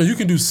 No, you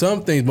can do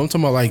some things. But I'm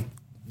talking about, like,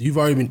 you've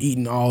already been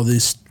eating all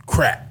this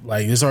crap.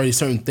 Like, there's already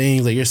certain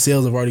things, like your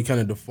cells have already kind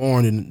of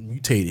deformed and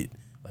mutated.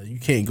 Like, you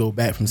can't go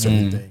back from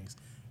certain things.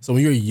 So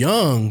when you're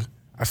young,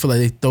 I feel like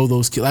they throw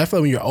those kids. I feel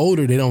like when you're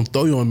older, they don't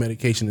throw you on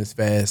medication as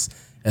fast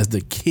as the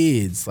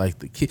kids. Like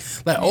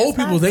old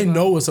people, they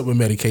know what's up with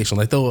medication.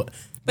 Like they'll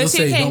But you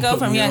say, can't go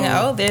from young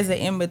to old. There's an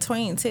in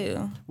between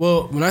too.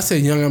 Well, when I say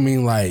young, I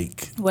mean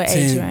like what 10,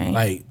 age range?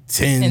 Like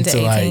 10 to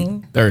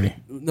 18? like 30.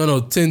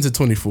 No, 10 to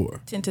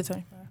 24. 10 to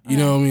 24. You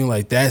know what I mean?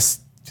 Like, that's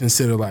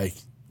considered like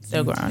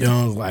still growing.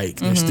 Young, like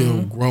they're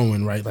still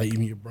growing, right? Like,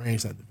 even your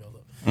brain's not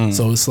developed.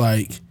 So it's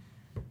like,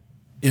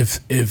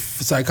 if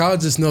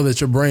psychologists know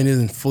that your brain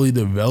isn't fully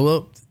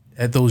developed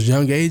at those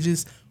young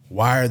ages,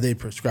 why are they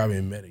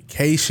prescribing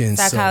medications?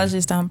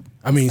 Psychologists don't.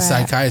 I mean,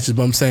 psychiatrists,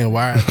 but I'm saying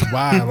why? Like,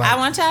 I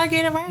want y'all to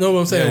get it right. No, but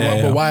I'm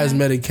saying, but why is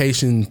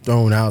medication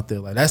thrown out there?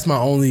 Like, that's my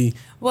only.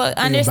 Well,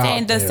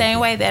 understand the same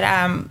way that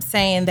I'm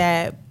saying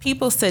that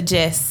people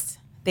suggest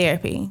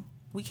therapy.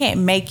 We can't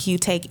make you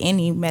take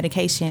any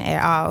medication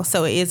at all,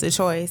 so it is a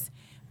choice.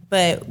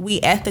 But we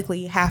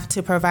ethically have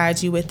to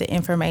provide you with the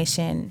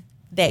information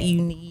that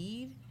you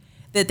need.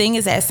 The thing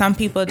is that some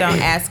people don't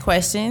ask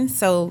questions.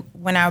 So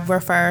when I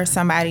refer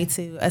somebody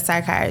to a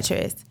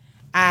psychiatrist,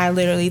 I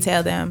literally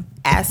tell them,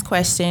 ask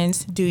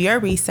questions, do your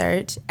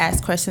research,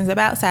 ask questions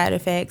about side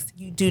effects.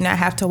 You do not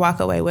have to walk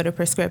away with a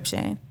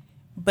prescription.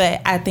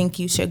 But I think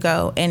you should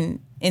go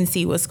and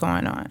see what's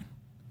going on.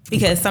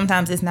 Because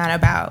sometimes it's not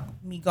about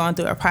me going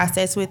through a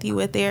process with you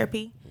with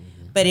therapy,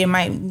 but you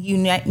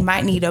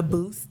might need a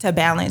boost to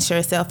balance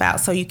yourself out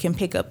so you can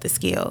pick up the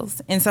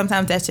skills. And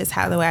sometimes that's just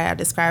how the way I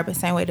describe it,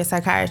 same way the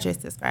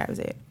psychiatrist describes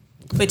it.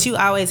 But you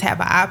always have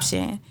an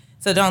option.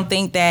 So don't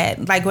think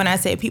that, like when I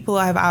said people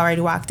have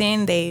already walked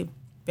in, they've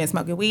been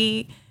smoking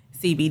weed,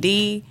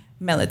 CBD,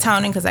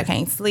 melatonin because I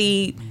can't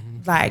sleep,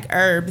 like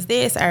herbs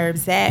this,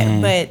 herbs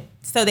that. But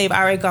so they've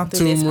already gone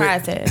through this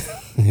process.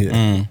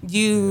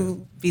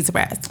 You be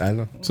surprised. I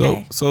know.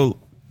 So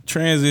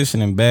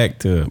transitioning back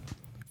to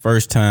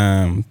first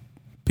time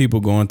people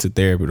going to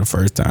therapy the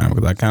first time,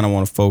 because I kind of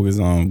want to focus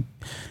on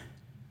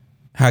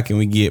how can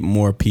we get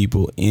more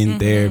people in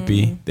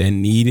therapy that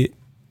need it.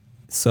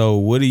 So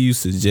what do you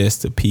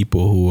suggest to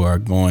people who are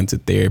going to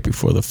therapy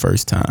for the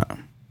first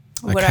time?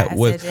 Like what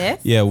I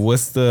suggest? Yeah,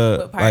 what's the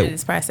what part of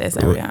this process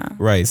are we on?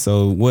 Right.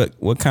 So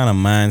what kind of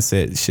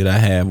mindset should I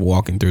have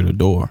walking through the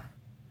door?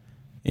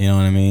 You know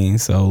what I mean?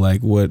 So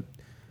like what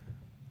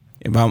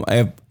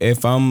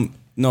if I'm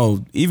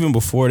no, even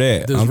before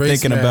that, I'm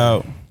thinking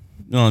about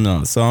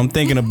no. So I'm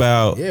thinking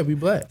about we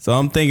black. So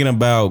I'm thinking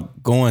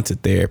about going to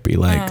therapy.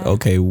 Like,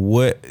 okay,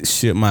 what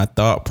should my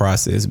thought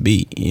process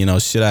be? You know,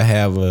 should I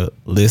have a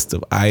list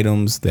of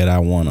items that I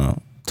want to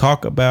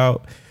talk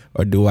about,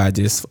 or do I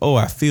just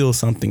I feel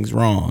something's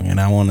wrong and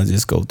I want to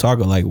just go talk?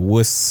 Like,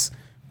 what's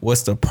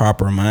the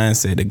proper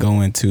mindset to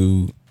go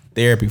into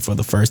therapy for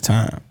the first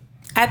time?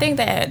 I think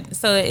that,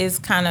 so it's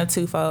kind of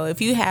twofold.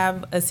 If you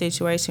have a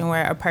situation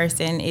where a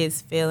person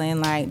is feeling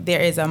like there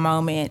is a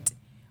moment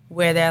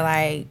where they're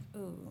like,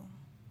 ooh,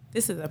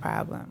 this is a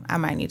problem, I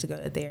might need to go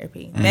to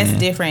therapy. That's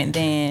different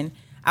than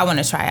I want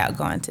to try out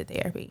going to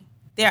therapy.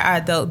 There are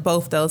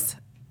both those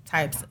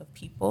types of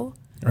people.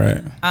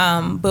 Right.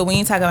 But when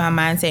you talk about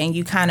mindset and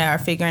you kind of are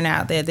figuring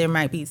out that there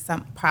might be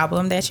some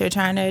problem that you're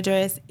trying to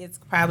address, it's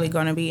probably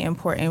going to be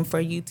important for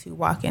you to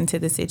walk into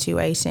the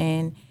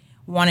situation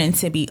wanting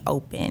to be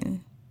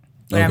open.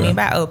 What I mean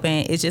by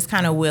open is just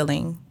kind of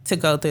willing to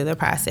go through the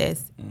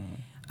process.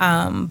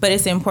 But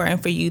it's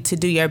important for you to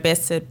do your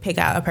best to pick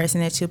out a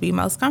person that you'll be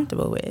most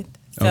comfortable with.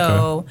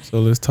 So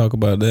let's talk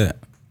about that.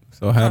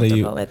 So how do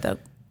you with the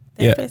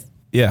therapist?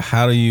 Yeah,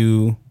 how do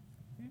you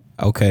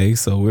Okay,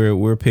 so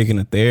we're picking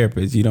a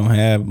therapist. You don't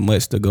have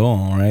much to go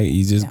on, right?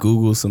 You just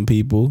Google some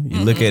people. You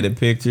look at the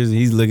pictures.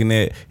 He's looking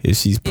at if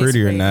she's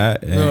pretty or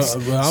not.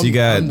 She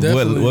got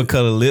what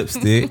color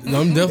lipstick.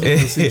 I'm definitely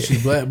gonna see if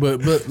she's black.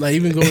 But like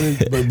even going in,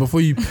 but before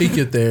you pick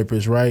your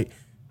therapist, right?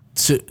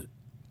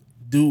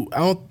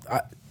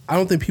 I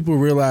don't think people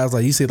realize,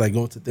 like you said, like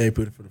going to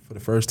therapy for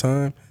the first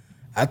time.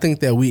 I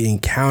think that we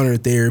encounter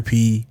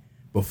therapy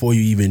before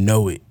you even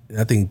know it. And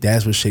I think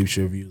that's what shapes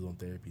your views on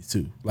therapy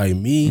too. Like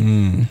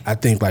me, I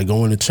think like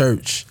going to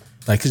church,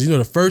 like, cause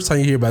the first time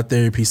you hear about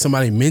therapy,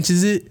 somebody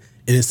mentions it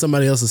and then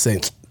somebody else is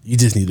saying, you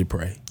just need to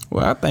pray.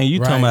 Well, I think you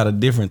talking about a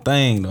different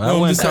thing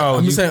though. I'm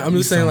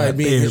just saying like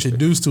being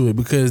introduced to it,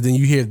 because then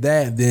you hear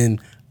that, then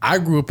I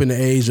grew up in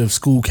the age of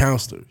school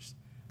counselors.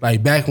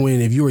 Like back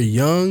when, if you were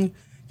young,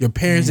 your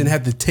parents didn't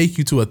have to take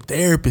you to a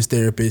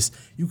therapist.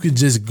 You could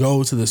just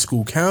go to the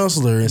school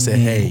counselor and say,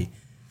 hey,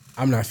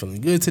 I'm not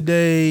feeling good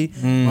today.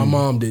 My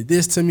mom did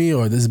this to me,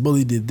 or this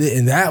bully did this.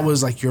 And that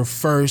was like your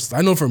first,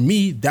 I know for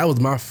me, that was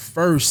my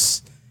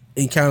first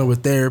encounter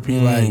with therapy.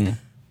 Like,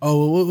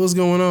 oh, what's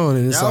going on?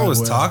 And it's y'all like,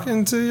 was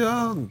talking to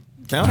y'all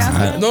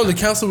counselor? No, the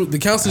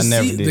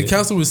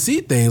counselor would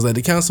see things. Like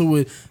the counselor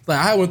would, like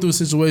I went through a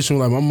situation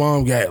where like my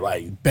mom got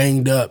like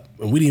banged up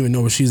and we didn't even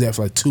know where she's at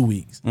for like 2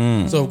 weeks.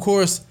 So of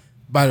course,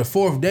 by the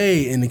fourth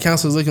day, and the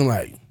counselor's looking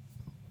like,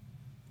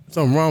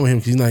 something wrong with him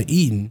because he's not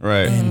eating.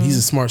 Right. And he's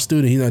a smart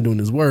student. He's not doing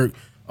his work.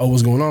 Oh,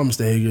 what's going on,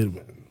 Mr. Hager?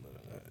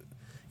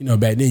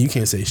 Back then you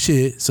can't say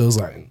shit. So it's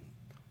like,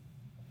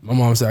 my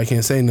mom said, I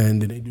can't say nothing.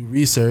 Then they do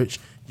research.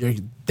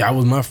 That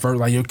was my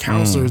first, like your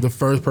counselor is the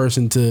first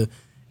person to,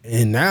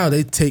 and now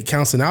they take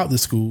counseling out the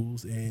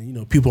schools,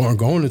 and people aren't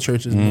going to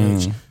church as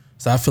much.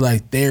 So I feel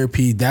like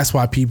therapy, that's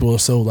why people are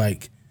so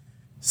like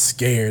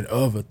scared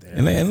of a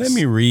therapist. And let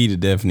me read the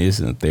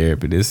definition of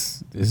therapy.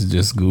 This is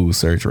just Google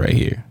search right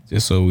here,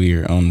 just so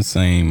we're on the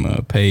same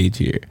page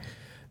here.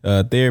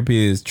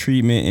 Therapy is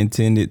treatment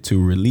intended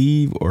to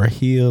relieve or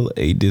heal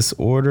a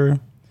disorder.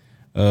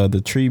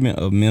 The treatment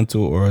of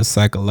mental or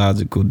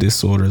psychological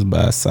disorders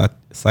by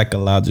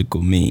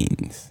psychological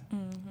means.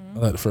 I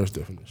like the first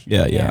definition.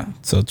 Yeah.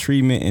 So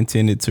treatment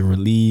intended to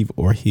relieve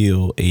or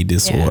heal a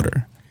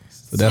disorder.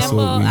 So that's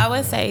simple, I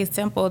would say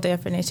simple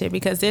definition,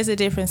 because there's a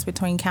difference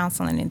between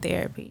counseling and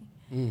therapy.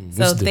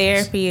 So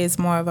therapy is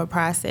more of a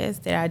process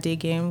that I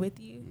dig in with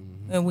you,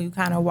 and we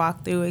kind of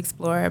walk through,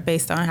 explore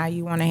based on how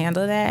you want to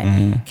handle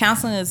that.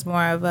 Counseling is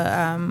more of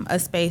a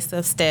space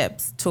of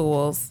steps,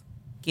 tools,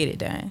 get it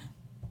done.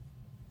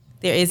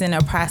 There isn't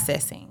a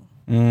processing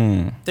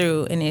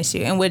through an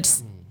issue in which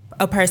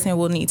a person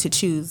will need to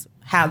choose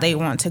how they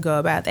want to go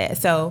about that.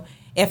 So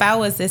if I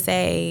was to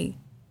say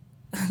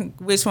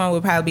which one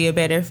would probably be a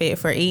better fit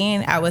for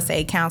Ian, I would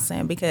say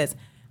counseling, because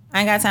I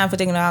ain't got time for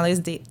doing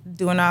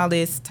all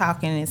this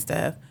talking and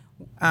stuff.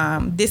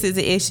 This is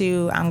the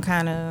issue.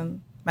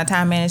 My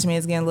time management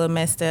is getting a little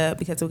messed up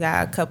because we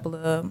got a couple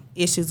of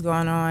issues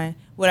going on.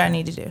 What do I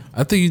need to do?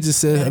 I think you just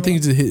said,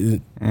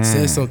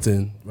 said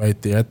something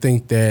right there. I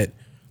think that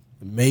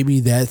maybe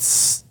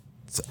that's,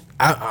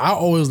 I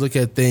always look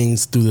at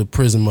things through the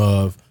prism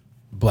of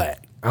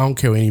black. I don't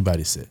care what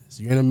anybody says.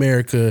 You're in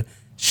America,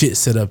 shit's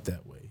set up that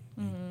way.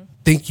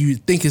 Think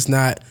it's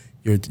not,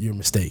 you're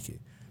mistaken.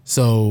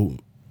 So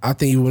I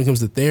think when it comes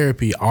to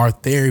therapy, our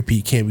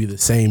therapy can't be the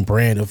same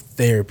brand of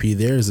therapy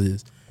theirs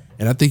is.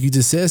 And I think you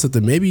just said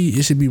something. Maybe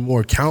it should be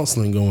more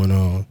counseling going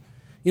on.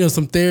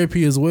 Some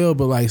therapy as well,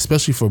 but like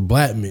especially for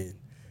black men,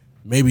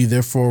 maybe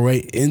their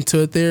foray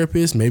into a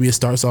therapist, maybe it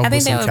starts off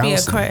with some counseling. I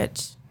think that would be a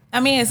crutch. I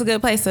mean, it's a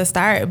good place to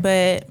start,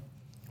 but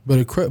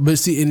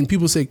see, and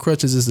people say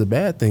crutches is a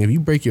bad thing. If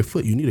you break your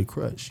foot, you need a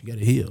crutch. You got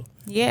to heal.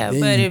 Yeah, then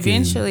but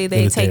eventually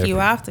they take you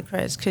off the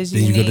crutch because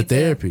you go to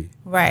therapy.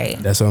 Right.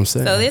 That's what I'm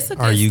saying. So this is a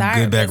good Are you start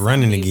good back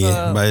running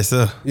again by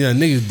yourself? Yeah,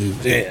 niggas do.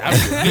 Yeah, I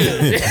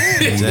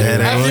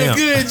feel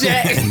good,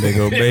 Jack. They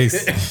go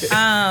base.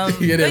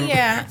 But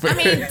yeah, I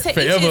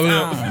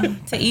mean,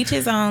 to each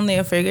his own.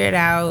 They'll figure it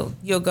out.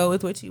 You'll go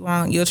with what you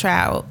want. You'll try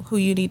out who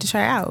you need to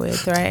try out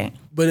with, right?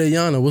 But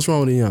Iyanna, what's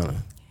wrong with Iyanna?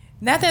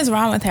 Nothing's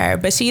wrong with her,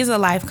 but she is a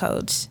life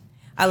coach.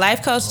 A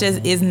life coach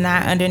just is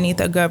not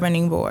underneath a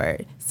governing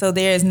board. So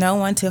there is no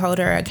one to hold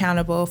her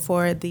accountable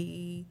for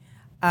the,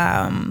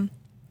 on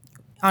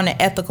an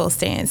ethical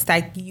stance,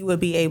 like you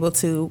would be able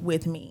to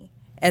with me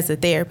as a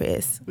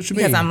therapist What you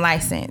because mean? I'm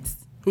licensed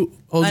Who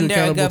holds you under a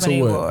accountable to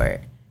governing what?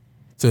 board.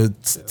 To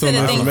To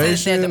the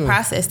things that the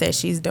process that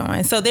she's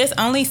doing. So there's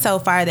only so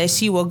far that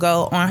she will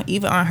go on,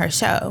 even on her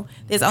show.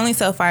 There's only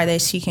so far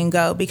that she can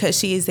go because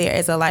she is there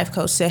as a life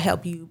coach to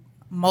help you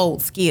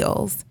mold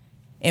skills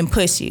and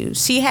push you.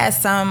 She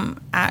has some,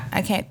 I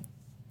don't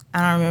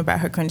remember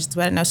about her credentials,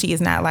 but I know she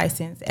is not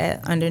licensed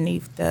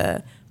underneath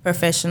the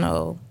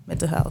professional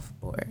mental health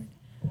board.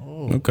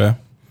 Okay. All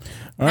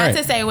not right.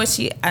 to say I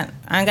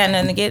ain't got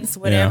nothing against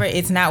whatever. Yeah.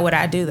 It's not what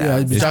I do though. Yeah,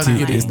 but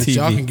TV.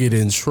 y'all can get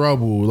in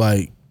trouble.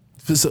 Like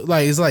it's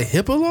like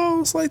HIPAA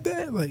laws like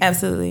that. Like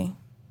absolutely.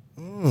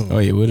 Oh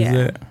yeah, what is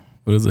that?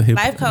 What is a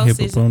life coach?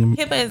 HIPAA is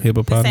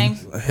the same.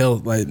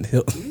 Health,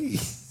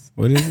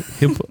 What is it?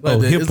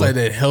 HIPAA. It's like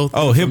that health.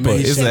 HIPAA.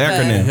 It's an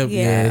acronym. Yeah.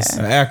 Yes.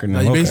 An acronym.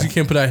 Like, you basically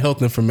can't put out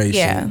health information.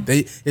 Yeah.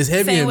 It's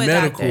heavy Same in with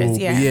medical. doctors,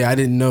 yeah. But yeah, I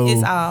didn't know.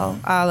 It's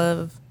all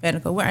of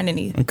medical. We're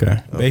underneath.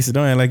 Okay. Basically,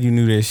 don't act like you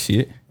knew that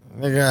shit.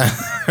 Nigga, I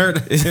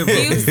heard it.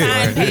 You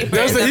signed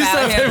papers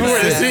about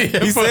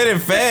HIPAA. He said it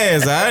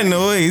fast. I didn't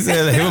know it. He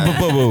said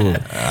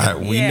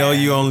HIPAA. We know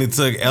you only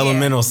took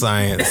elemental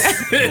science.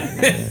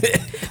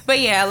 But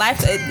yeah, life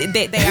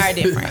they are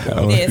different. I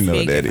don't There's know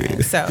big what that difference.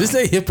 is. So This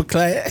ain't HIPAA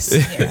class.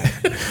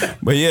 yeah.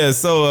 But yeah,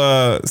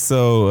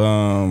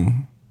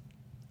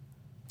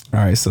 all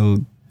right,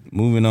 so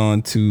moving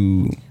on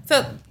to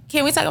So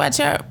can we talk about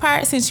your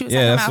part since you were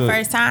talking about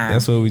first time?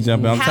 That's what we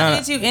jump in. How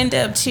did you end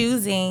up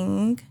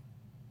choosing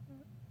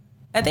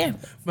a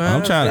therapist?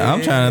 I'm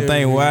trying to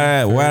think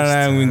why did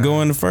I even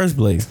go in the first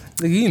place?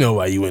 Nigga, you know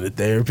why you went to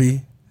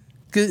therapy.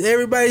 Because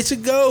everybody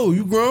should go.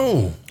 You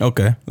grown.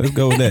 Okay, let's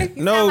go with that.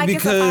 No, like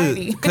it's a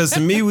party. because to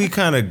me, we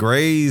kind of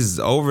grazed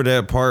over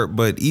that part.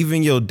 But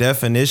even your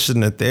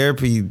definition of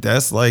therapy,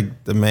 that's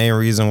like the main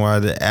reason why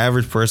the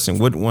average person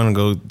wouldn't want to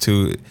go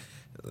to it.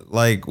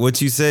 Like what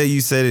you said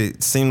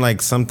it seemed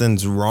like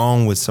something's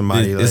wrong with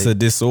somebody. It's a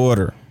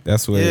disorder.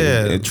 That's what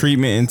a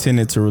treatment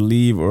intended to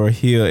relieve or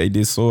heal a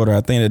disorder. I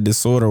think the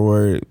disorder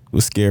word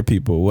would scare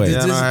people away.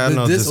 Yeah, I have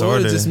no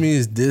disorder. Just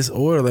means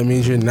disorder. That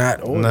means you're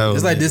not ordered. No,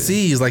 it's like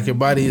disease, like your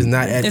body is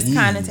not at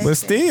ease. But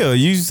still,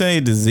 you say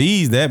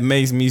disease, that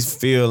makes me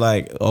feel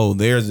like, oh,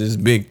 there's this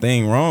big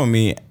thing wrong with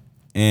me.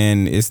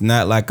 And it's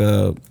not like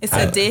it's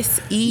a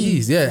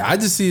dis-ease. Yeah, I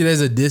just see it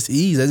as a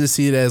dis-ease. I just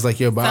see it as like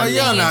your body.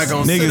 Y'all not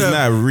gonna niggas sit up,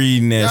 not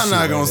reading that. Y'all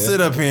not gonna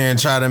sit up here and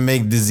try to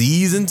make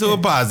disease into a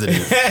positive.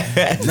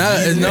 Not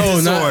a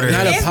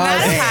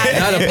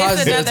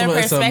positive. It's another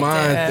It's a mind.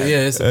 perspective.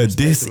 It's a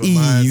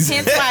dis-ease.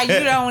 Hence why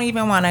you don't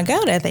even want to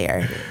go to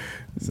therapy.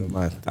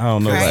 I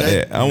don't know about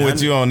that. I'm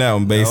with you on that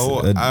one,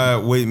 basically.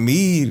 With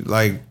me,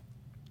 like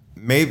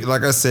maybe,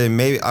 like I said,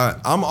 maybe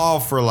I'm all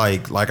for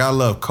like I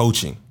love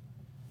coaching.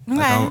 Okay.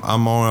 Like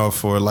I'm on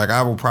for like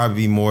I will probably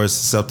be more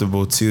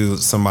susceptible to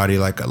somebody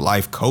like a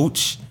life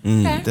coach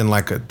than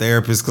like a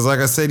therapist, because like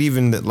I said,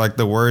 even like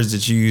the words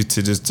that you use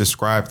to just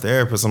describe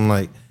therapists, I'm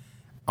like,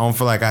 I don't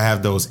feel like I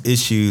have those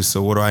issues,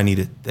 so what do I need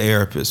a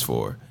therapist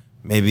for?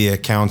 Maybe a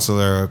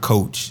counselor or a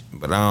coach,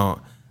 but I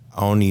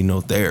don't need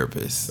no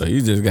therapist. So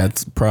you just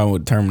got a problem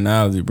with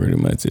terminology pretty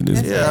much.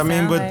 Yeah, I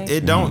mean, but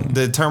it don't.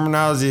 The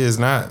terminology is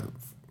not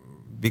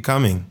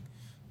becoming.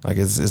 Like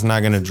it's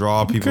not gonna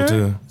draw people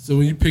to. So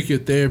when you pick your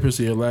therapist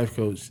or your life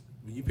coach,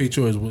 when you pick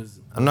yours,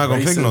 I'm not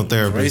gonna pick no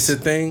therapist. Was race a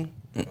thing?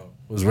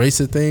 Was race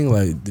a thing?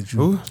 Like did you?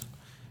 Who?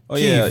 Oh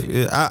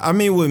yeah. I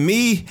mean, with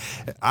me,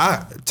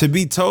 to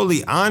be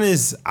totally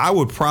honest, I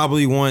would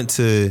probably want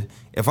to,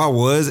 if I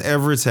was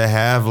ever to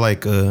have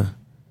like a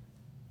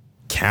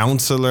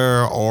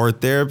counselor or a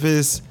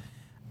therapist,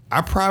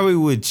 I probably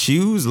would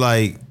choose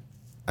like.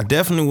 I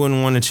definitely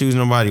wouldn't want to choose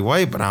nobody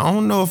white, but I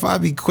don't know if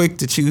I'd be quick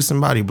to choose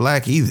somebody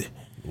black either.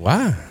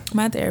 Why?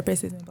 My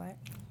therapist isn't black.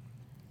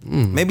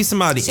 Maybe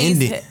somebody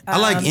Indian. I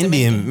like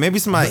Indian. Dominican. Maybe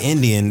somebody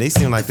Indian. They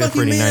seem like they're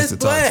pretty nice to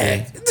talk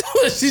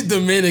to. She's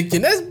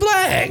Dominican. That's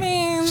black. I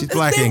mean, She's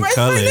black in right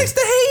color. Right next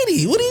to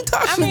Haiti. What are you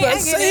talking about? I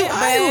get Same it,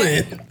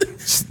 island.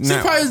 She's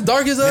Now- probably as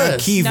dark as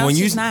us. Keith, No, when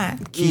she's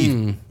not.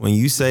 Keith, when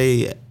you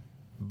say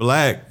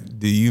black,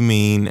 do you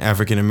mean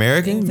African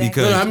American? Exactly.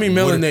 Because No, I mean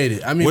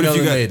melanated. what if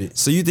you got?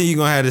 So you think you're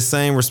gonna have the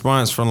same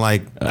response from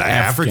like an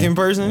African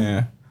person?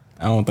 Yeah.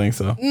 I don't think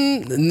so.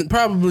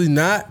 Probably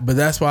not, but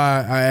that's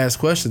why I ask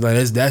questions. Like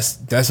that's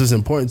what's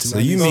important to me. So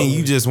you mean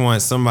you just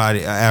want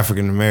somebody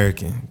African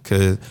American?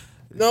 Because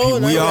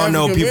we all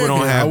know people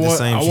don't have the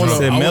same struggle.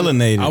 Said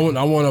melanated.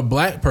 I want a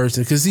black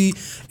person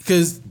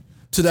because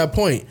to that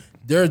point,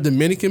 there are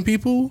Dominican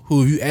people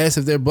who, if you ask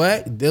if they're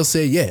black, they'll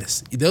say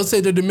yes. They'll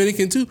say they're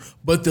Dominican too,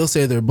 but they'll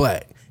say they're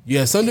black. You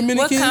have some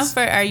Dominicans. What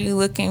comfort are you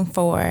looking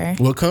for?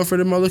 What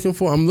comfort am I looking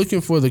for? I'm looking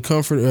for the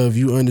comfort of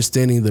you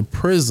understanding the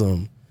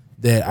prism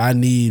that I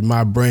need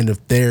my brand of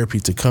therapy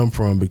to come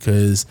from,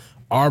 because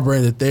our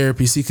brand of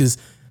therapy, because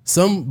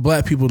some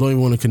black people don't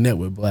even want to connect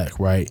with black,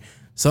 right?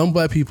 Some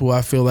black people,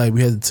 I feel like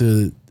we had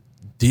to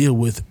deal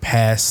with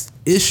past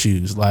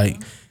issues. Like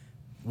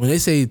when they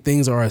say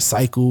things are a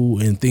cycle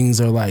and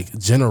things are like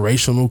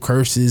generational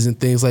curses and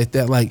things like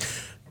that, like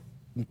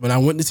when I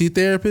went to see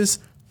therapists,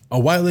 A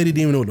white lady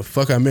didn't even know what the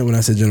fuck I meant when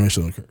I said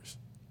generational curse.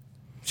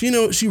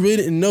 She really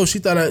didn't know. She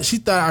thought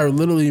I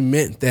literally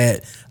meant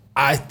that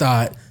I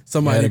thought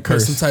somebody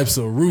put some types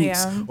of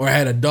roots or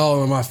had a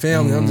doll in my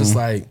family. I'm just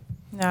like,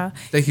 no.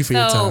 Thank you for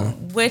your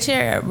time. So what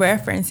you're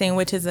referencing,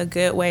 which is a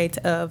good way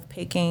of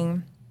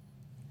picking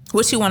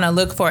what you want to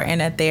look for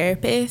in a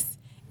therapist,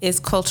 is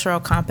cultural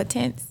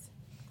competence.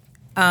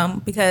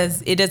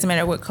 Because it doesn't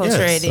matter what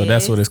culture it is. So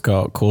that's what it's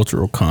called,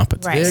 cultural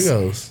competence. Right. There it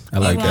goes. I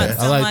like that.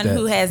 Someone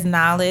who has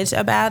knowledge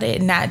about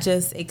it, not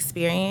just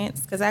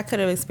experience. Because I could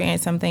have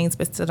experienced some things,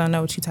 but still don't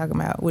know what you're talking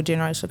about with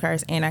generational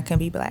curse, and I can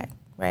be black,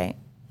 right?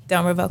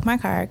 Don't revoke my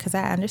card because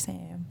I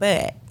understand.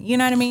 But you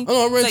know what I mean?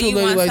 Oh, so you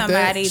want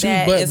somebody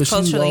that is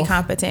culturally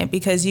competent,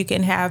 because you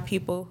can have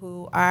people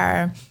who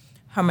are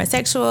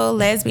homosexual,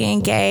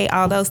 lesbian, gay,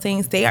 all those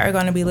things. They are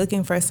going to be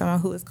looking for someone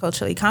who is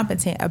culturally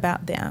competent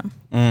about them.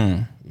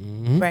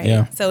 Right.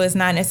 Yeah. So it's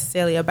not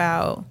necessarily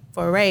about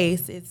for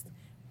race. It's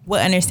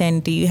what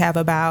understanding do you have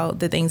about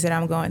the things that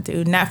I'm going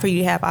through? Not for you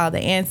to have all the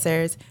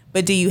answers,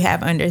 but do you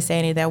have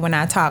understanding that when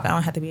I talk, I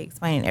don't have to be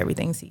explaining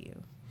everything to you.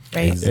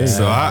 Right. Exactly.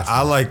 So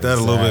I like that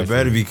a little bit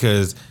better,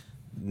 because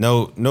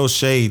no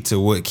shade to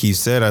what Keith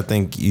said. I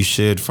think you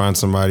should find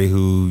somebody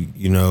who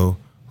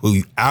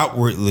who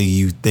outwardly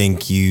you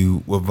think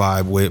you would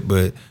vibe with,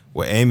 but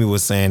what Amie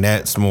was saying,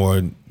 that's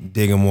more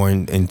digging more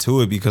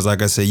into it, because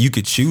like I said, you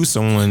could choose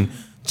someone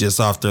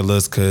just off their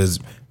list, because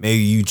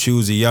maybe you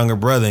choose a younger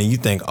brother and you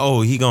think,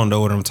 oh, he gonna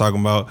know what I'm talking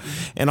about.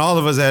 And all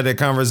of us had that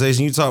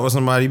conversation. You talk with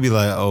somebody, you be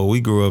like, oh,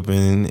 we grew up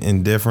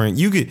in different.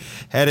 You could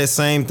have that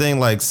same thing,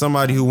 like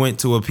somebody who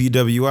went to a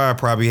PWI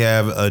probably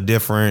have a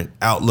different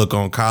outlook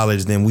on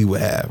college than we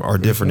would have, or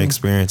different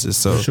experiences.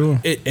 So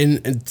sure.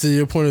 And to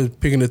your point of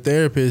picking a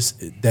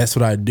therapist, that's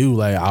what I do.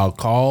 Like I'll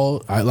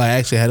call. I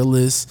actually had a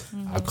list.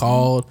 I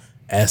called,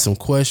 asked some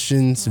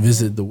questions,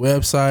 visit the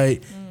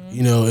website.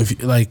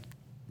 If like.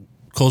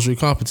 Culturally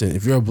competent.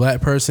 If you're a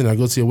black person, I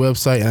go to your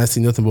website and I see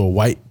nothing but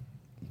white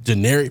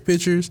generic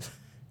pictures,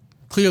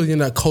 clearly you're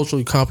not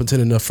culturally competent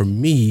enough for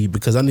me,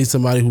 because I need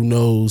somebody who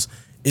knows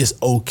it's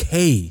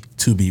okay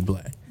to be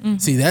black.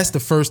 See, that's the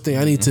first thing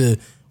I need to.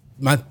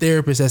 My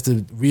therapist has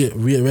to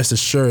rest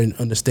assured and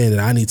understand that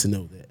I need to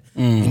know that.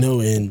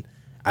 And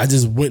I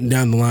just went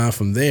down the line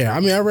from there. I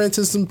mean, I ran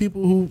into some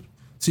people who,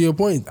 to your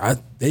point,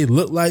 they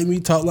look like me,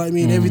 talk like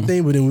me, and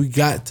everything. But then we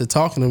got to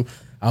talking to them.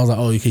 I was like,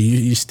 oh, okay,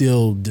 you're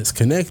still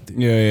disconnected.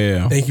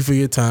 Yeah. Thank you for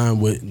your time.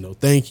 With no,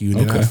 thank you.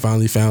 And then I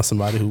finally found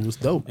somebody who was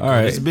dope. All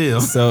right, Bill.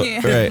 So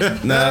right,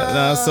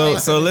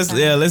 so let's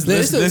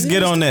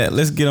get on that.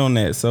 Let's get on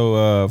that.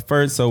 So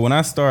first, so when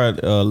I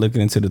started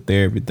looking into the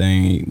therapy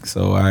thing,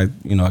 so I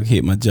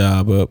hit my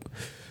job up,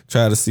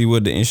 try to see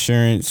what the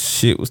insurance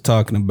shit was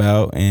talking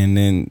about, and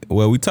then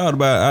we talked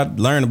about. I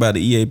learned about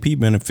the EAP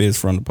benefits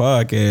from the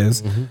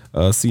podcast.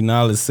 C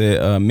Knowledge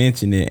said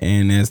mentioned it,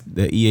 and as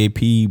the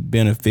EAP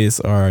benefits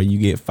are, you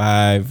get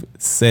 5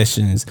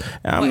 sessions.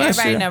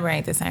 Everybody number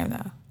ain't the same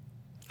though.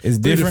 It's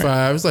different. 3 to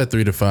 5. It's like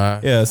 3 to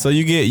 5. Yeah, so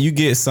you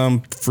get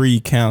some free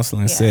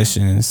counseling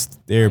sessions,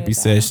 therapy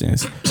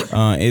sessions.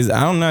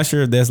 I'm not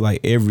sure if that's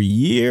like every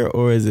year,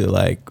 or is it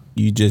like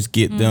you just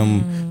get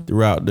them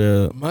throughout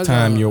the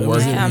time you're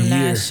working? I'm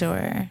not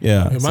sure.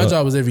 Yeah, my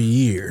job was every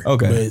year.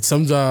 Okay, but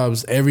some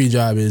jobs, every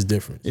job is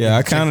different. Yeah,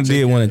 I kind of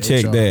did want to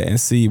check that and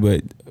see,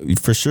 but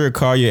for sure,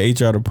 call your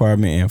HR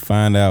department and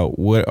find out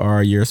what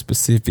are your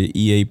specific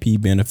EAP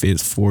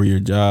benefits for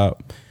your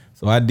job.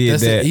 So I did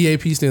that.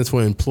 EAP stands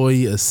for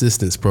Employee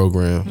Assistance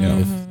Program.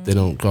 If they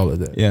don't call it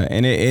that. Yeah,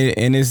 and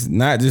it's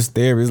not just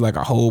therapy. It's like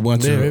a whole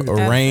bunch of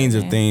a range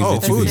of things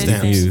that you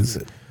can use.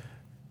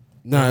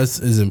 No, it's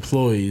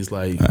employees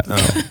they can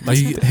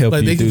help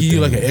give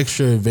you like things. an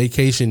extra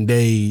vacation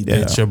day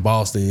that your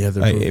boss then you have to.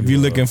 Like if you're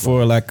looking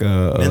for like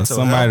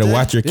somebody to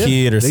watch your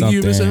kid or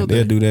something,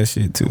 they'll do that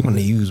shit too. I want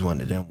to use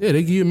one of them. Yeah,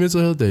 they give you a mental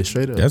health day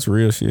straight up. That's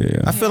real shit.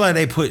 Yeah. I feel like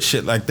they put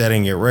shit like that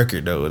in your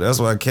record though. That's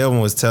why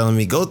Kelvin was telling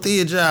me go through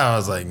your job. I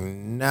was like,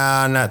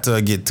 nah, not till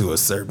I get to a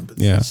certain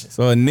position. Yeah.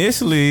 So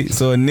initially,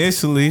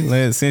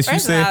 since First you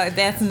said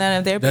that's none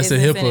of their that's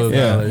business. a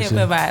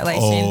HIPAA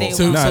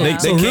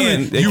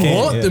violation. They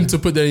want them to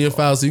put that in your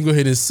file, so you can go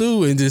ahead and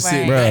sue and just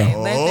sit, bro.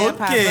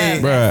 Okay,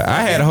 bro.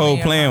 I had a whole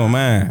plan with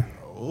mine.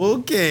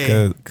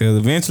 Okay, because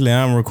eventually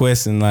I'm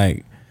requesting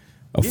like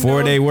a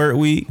 4-day work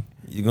week.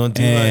 You're gonna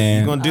do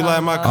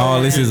like my car.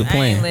 All this is a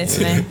plan. You're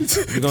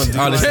gonna do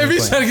all this.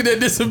 He's trying to get that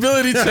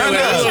disability check.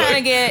 He's trying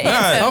to get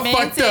I'm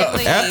fucked up.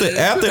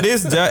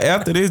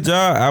 After this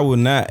job, I will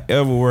not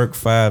ever work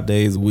 5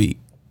 days a week.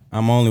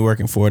 I'm only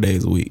working 4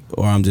 days a week,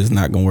 or I'm just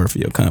not gonna work for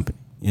your company.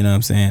 You know what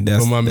I'm saying?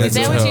 Is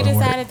that what you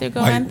decided to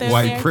go on through?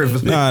 White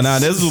privilege. Nah,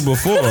 this was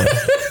before.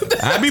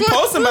 I be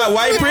posting about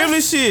white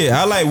privilege shit.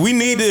 I like we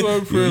need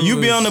to. You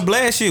be on the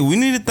black shit. We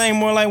need to think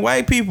more like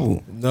white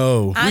people.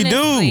 No, honestly, we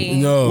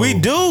do. No, we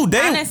do.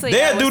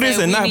 They'll do this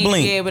and not blink. We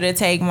need to be able to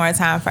take more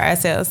time for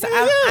ourselves. So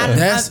I'm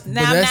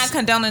not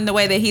condoning the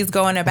way that he's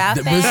going about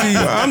that. But see,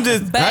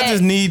 I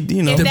just need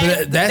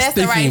that's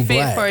the right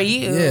black. fit for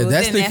you. Yeah,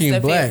 that's thinking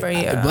black. For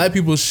you. Black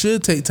people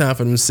should take time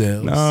for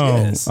themselves. No,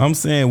 yes. I'm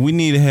saying we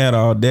need to have the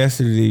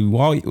audacity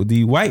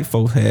the white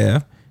folks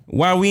have.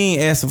 Why we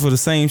ain't asking for the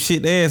same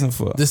shit they asking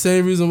for? The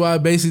same reason why I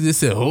basically just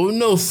said, "Oh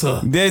no, sir."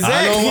 Exactly.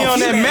 I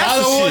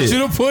don't want you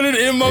to put it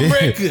in my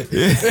breaker.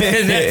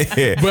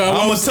 But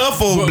I'm a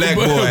tough old black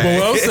boy. But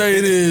what I'm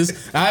saying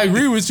is, I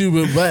agree with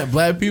you. But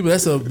black people,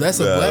 that's a black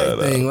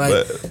thing.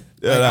 Like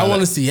I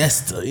want a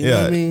siesta. You know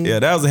what I mean? Yeah,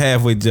 that was a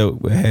halfway joke,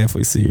 but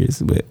halfway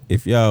serious. But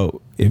if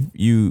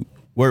you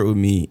work with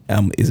me,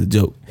 it's a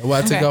joke. That's why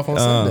I take off on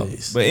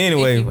Sundays. But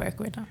anyway, you work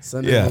with them.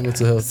 Sundays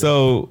mental health.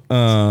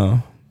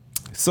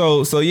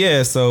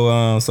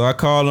 So I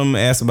called them,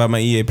 asked about my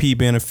EAP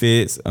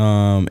benefits,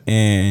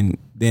 and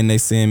then they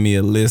send me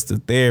a list of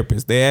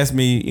therapists. They asked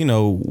me,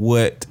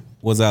 what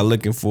was I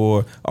looking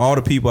for? All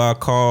the people I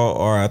call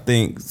are, I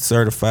think,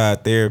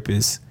 certified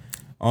therapists.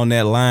 On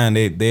that line,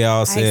 they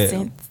all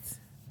said,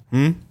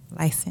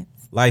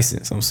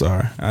 License. I'm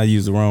sorry, I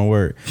used the wrong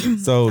word.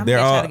 So they're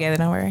all together.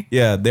 Don't worry.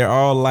 Yeah, they're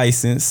all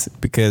licensed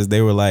because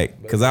they were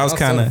like, because I was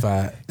kind of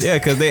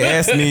because they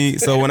asked me.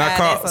 So when I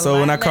call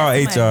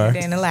HR,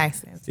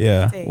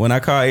 when I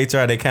call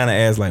HR, they kind of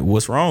ask like,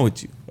 what's wrong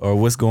with you or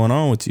what's going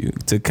on with you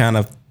to kind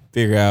of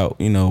figure out,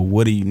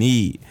 what do you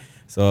need.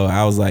 So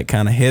I was like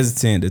kind of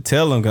hesitant to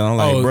tell them because I'm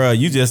like, bro,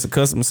 you just a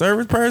customer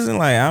service person.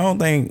 Like, I don't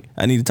think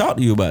I need to talk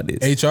to you about this.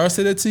 HR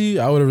said that to you.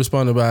 I would have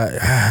responded by,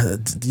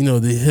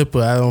 the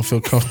HIPAA. I don't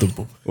feel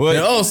comfortable.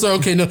 Sir,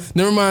 okay, no,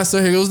 never mind,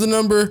 sir. Here goes the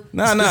number.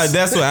 No,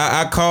 that's what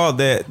I called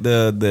that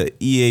the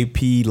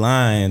EAP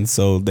line.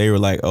 So they were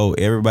like, oh,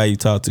 everybody you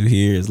talk to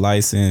here is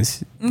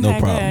licensed, no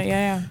problem.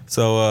 Yeah.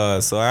 So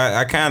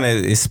I kind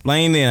of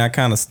explained it and I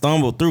kind of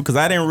stumbled through because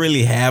I didn't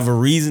really have a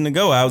reason to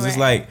go. I was just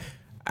like,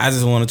 I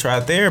just want to try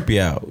therapy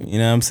out. You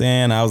know what I'm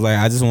saying? I was like,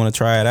 I just want to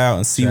try it out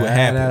and see what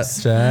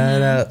happens. Try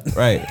it out.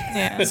 Right.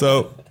 Yeah.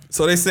 So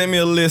they sent me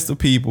a list of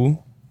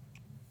people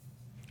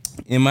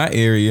in my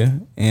area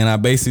and I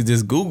basically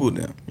just Googled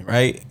them,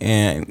 right?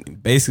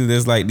 And basically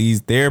there's like these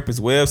therapist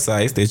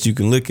websites that you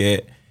can look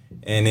at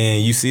and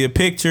then you see a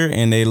picture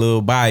and their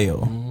little bio.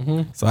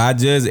 Mm-hmm. So I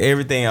judged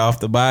everything off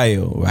the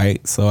bio,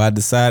 right? So I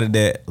decided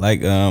that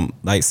like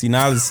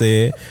Sinali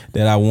said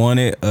that I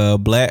wanted a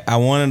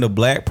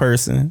black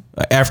person,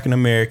 an African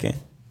American,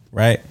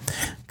 right?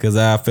 Because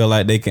I feel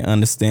like they can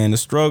understand the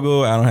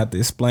struggle. I don't have to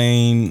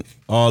explain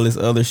all this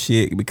other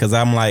shit because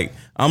I'm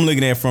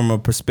looking at it from a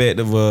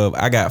perspective of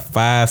I got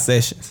 5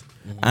 sessions.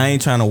 Mm-hmm. I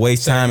ain't trying to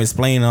waste time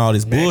explaining all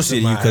this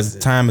bullshit to you because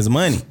time is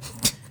money.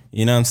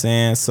 You know what I'm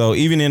saying? So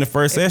even in the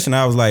first session,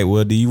 I was like,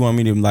 well, do you want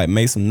me to like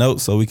make some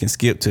notes so we can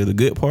skip to the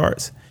good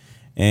parts?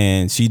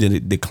 And she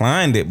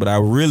declined it, but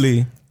I'm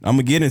going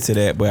to get into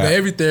that. But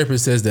every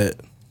therapist says that.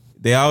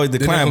 They always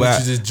decline,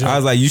 but I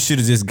was like, you should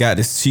have just got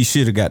this. She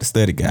should have got the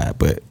study guide.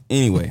 But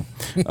anyway,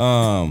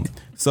 so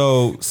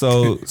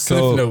notes,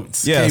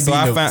 yeah.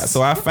 KB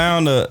So I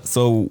found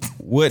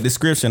what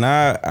description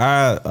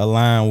I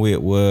aligned with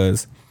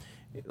was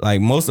like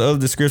most of the other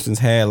descriptions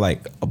had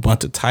like a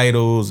bunch of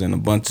titles and a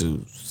bunch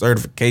of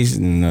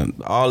certification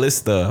and all this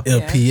stuff.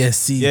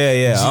 LPSC.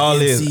 Yeah, all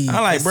this.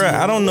 I'm like, bro,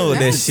 I don't know what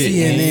that shit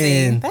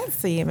means.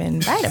 That's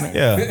even vitamin.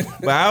 Yeah,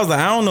 but I was like,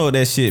 I don't know what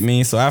that shit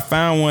means. So I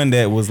found one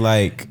that was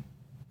like,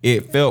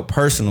 it felt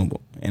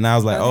personable. And I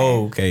was like,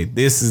 okay,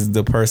 this is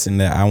the person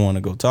that I want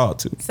to go talk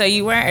to. So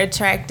you weren't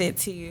attracted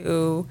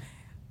to,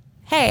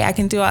 hey, I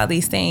can do all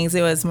these things.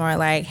 It was more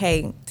like,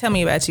 hey, tell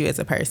me about you as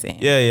a person.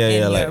 Yeah. And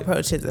your like,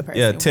 approach as a person.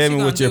 Yeah, tell me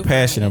what you're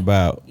passionate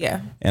about.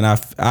 Yeah. And I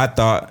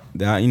thought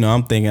that,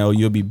 I'm thinking,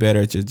 you'll be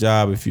better at your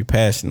job if you're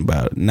passionate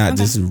about it, not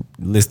just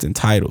listing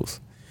titles.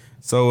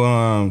 So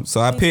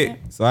I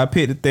picked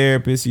the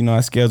therapist.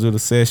 I scheduled a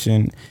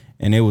session,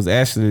 and it was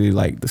actually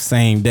like the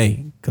same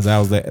day because I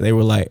was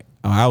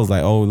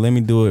like, oh, let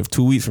me do it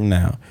 2 weeks from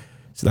now.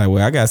 She's like,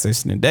 well, I got a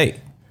session today.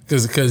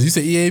 Because you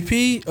said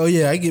EAP, oh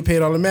yeah, I get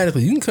paid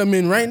automatically. You can come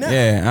in right now.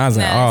 Yeah, I was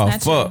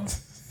like, fuck. True.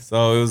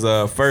 So it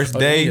was first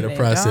day. You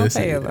process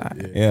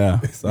Yeah.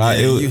 So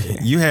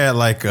you had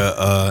like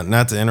a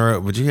not to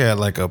interrupt, but you had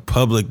like a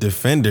public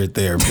defender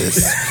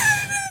therapist.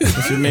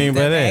 What you mean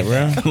by that,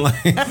 bro?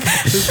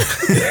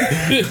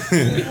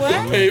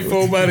 What? Paid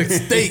for by the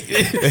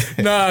state.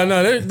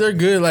 No, they're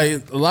good.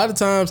 Like a lot of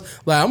times,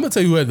 like I'm gonna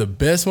tell you who had the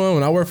best one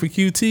when I worked for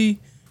QT.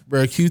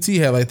 Bro, QT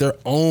had like their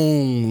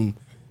own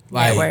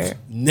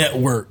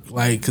network,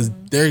 like because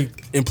their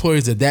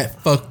employees are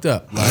that fucked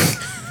up, like.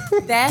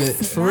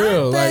 That's for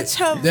real, like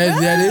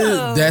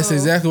that's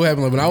exactly what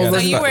happened. Like, when I was so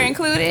you were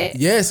included.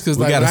 Yes, because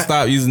we gotta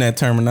stop using that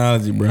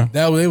terminology, bro.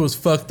 It was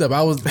fucked up.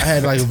 I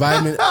had like a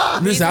vitamin.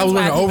 Listen, I was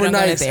working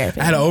overnights.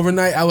 I had an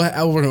overnight. I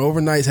was working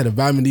overnights. Had a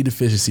vitamin D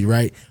deficiency.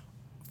 Right,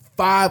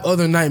 5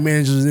 other night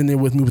managers was in there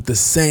with me with the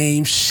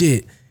same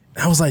shit.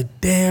 I was like,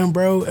 damn,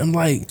 bro. I'm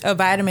like a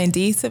vitamin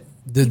D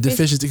the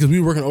deficiency because we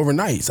were working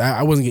overnights.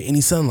 I wasn't getting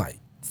any sunlight.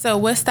 So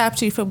what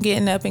stopped you from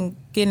getting up and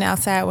getting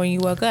outside when you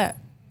woke up?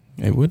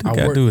 Hey, what did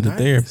that do with the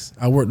therapist?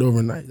 I worked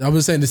overnight. I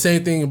was saying the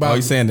same thing about. Oh,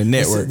 you saying the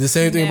network? The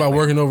same thing about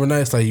working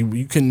overnight. It's like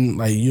you couldn't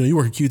you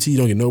work at QT, you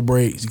don't get no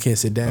breaks, you can't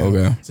sit down.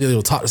 Okay. So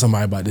you'll talk to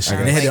somebody about this shit.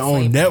 And they had their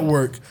own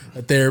network,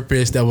 a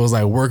therapist that was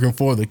like working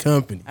for the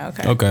company.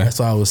 Okay. That's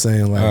why I was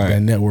saying like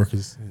that network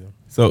is.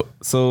 So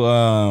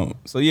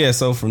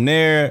from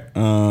there,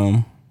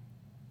 I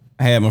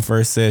had my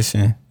first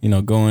session.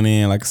 Going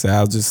in, like I said, I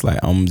was just like,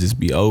 I'm gonna just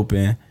be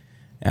open.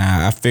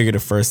 I figured the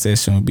first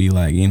session would be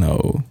like,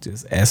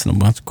 just asking a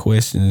bunch of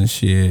questions and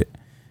shit.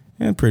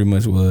 And it pretty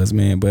much was,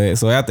 man. But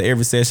so after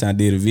every session, I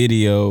did a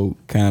video,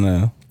 kind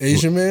of.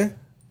 Asian man?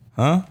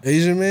 Huh?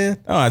 Asian man?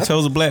 Oh, I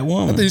chose a black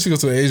woman. I think you should go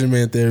to an Asian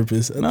man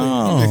therapist.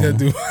 I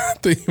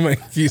think you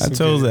might keep. I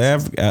chose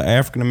an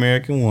African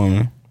American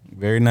woman,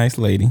 very nice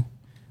lady.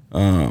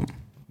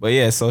 But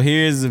yeah, so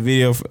here's the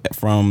video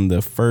from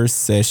the first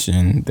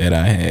session that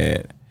I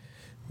had.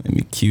 Let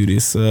me cue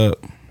this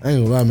up. I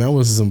ain't gonna lie, man. I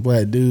was some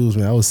black dudes,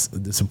 man. I was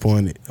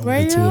disappointed.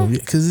 Right?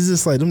 Because it's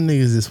just like them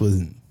niggas just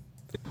wasn't.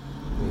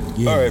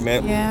 Yeah. All right,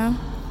 man. Yeah.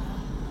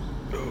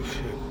 Oh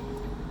shit.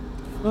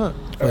 All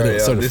right,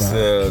 y'all, this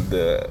is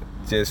the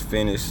just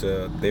finished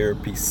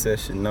therapy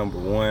session number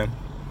 1.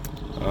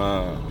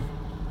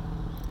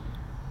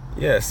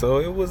 Yeah, so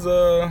it was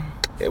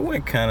it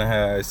went kind of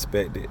how I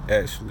expected.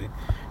 Actually,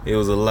 it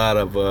was a lot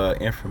of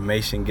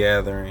information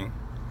gathering.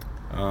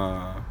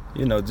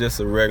 Just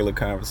a regular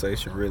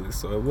conversation, really.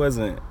 So it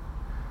wasn't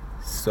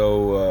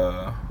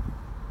so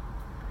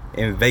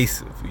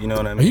invasive. You know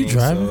what I mean? Are you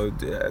driving?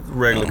 So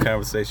regular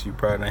conversation you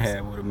probably done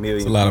had with a million.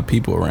 There's a lot of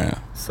people around.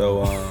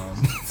 So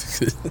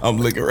I'm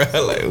looking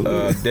around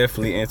like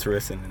definitely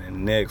interested in the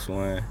next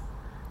one,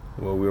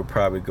 where we'll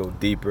probably go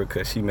deeper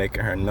because she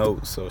making her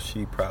notes, so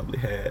she probably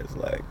has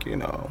like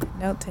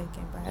note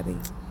taking, buddy.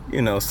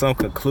 Some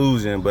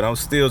conclusion, but I'm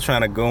still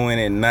trying to go in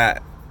and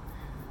not.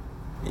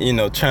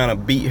 Trying to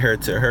beat her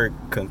to her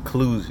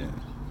conclusion.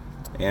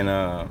 And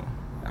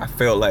I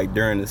felt like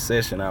during the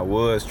session I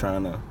was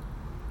trying to,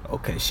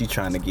 she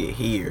trying to get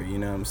here, you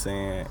know what I'm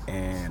saying?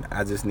 And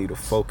I just need to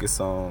focus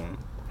on,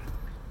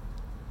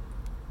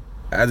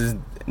 I just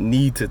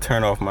need to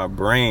turn off my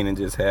brain and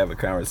just have a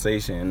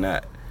conversation and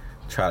not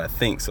try to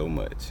think so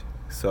much.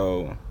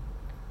 So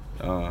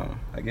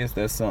I guess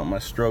that's something I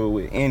struggle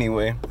with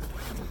anyway.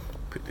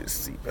 Put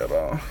this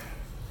seatbelt on.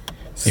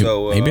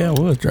 So maybe I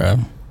was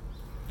driving.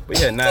 But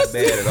yeah, not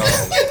bad at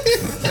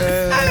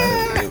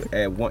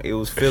all. It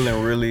was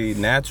feeling really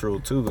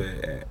natural too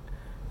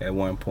at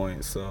one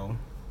point. So,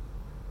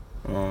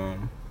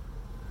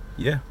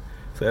 yeah.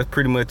 So that's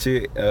pretty much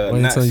it. Not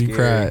until you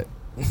cried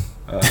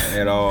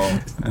at all.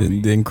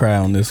 Didn't cry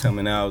on this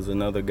coming out was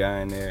another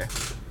guy in there,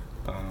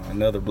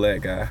 another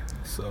black guy.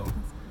 So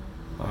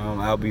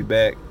I'll be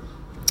back.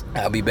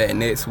 I'll be back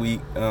next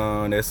week.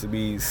 This will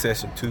be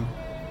session 2,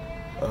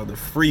 the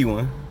free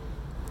one.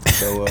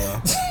 So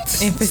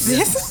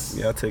emphasis.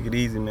 Yeah, take it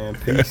easy, man.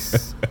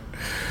 Peace.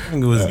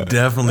 It was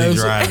definitely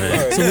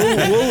driving.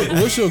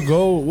 So what's your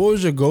goal? What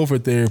was your goal for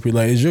therapy?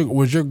 Like,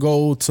 was your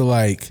goal to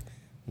like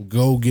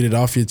go get it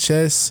off your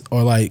chest,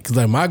 or like, cause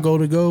like my goal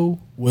to go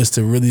was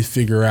to really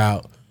figure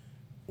out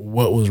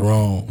what was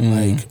wrong.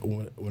 Like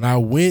when I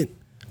went,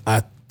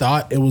 I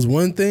thought it was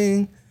one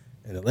thing,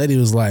 and the lady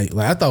was like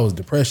I thought it was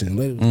depression.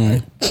 The lady was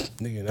like,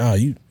 nigga, nah,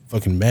 you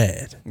fucking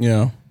mad.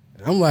 Yeah.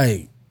 And I'm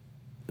like,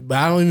 but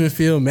I don't even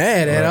feel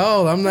mad at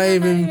all. I'm not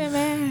even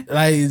mad.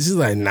 Like, she's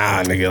like,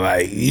 nah, nigga,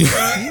 like, you know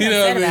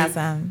what I mean? About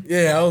something.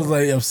 Yeah, I was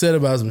like upset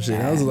about some shit.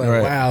 I was like,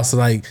 wow. So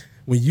like,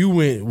 when you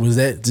went, was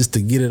that just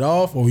to get it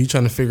off, or were you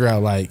trying to figure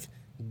out like,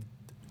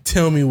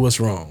 tell me what's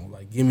wrong?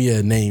 Like, give me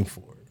a name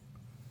for it.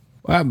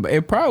 Well,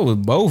 it probably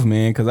was both,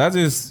 man, because I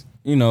just,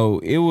 it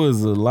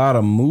was a lot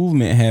of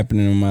movement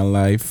happening in my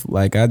life.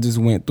 Like, I just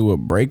went through a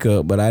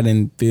breakup, but I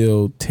didn't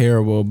feel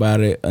terrible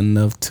about it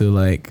enough to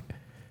like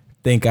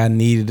think I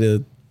needed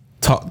to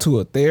talk to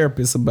a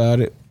therapist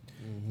about it.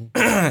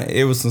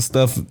 It was some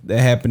stuff that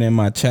happened in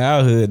my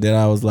childhood that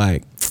I was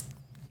like,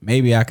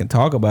 maybe I can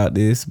talk about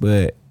this,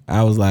 but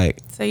I was like.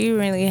 So you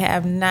really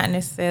have not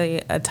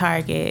necessarily a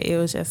target. It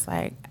was just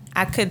like,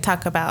 I could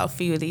talk about a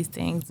few of these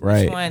things.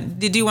 Right. Which one,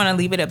 did you want to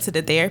leave it up to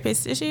the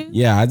therapist issue?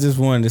 Yeah, I just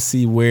wanted to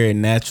see where it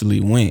naturally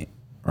went.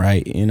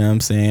 Right. You know what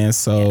I'm saying?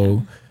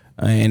 So,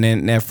 and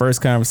then that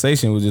first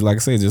conversation was just, like I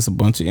said, just a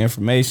bunch of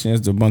information,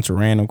 just a bunch of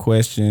random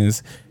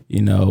questions.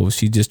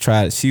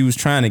 She was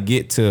trying to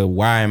get to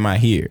why am I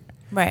here?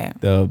 Right.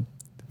 The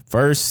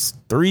first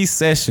 3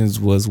 sessions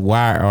was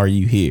why are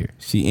you here?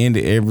 She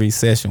ended every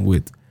session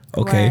with,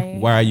 okay,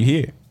 why are you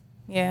here?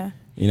 Yeah.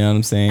 You know what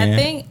I'm saying? I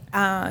think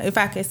if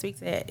I could speak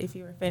to that, if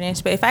you were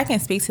finished, but if I can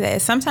speak to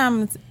that,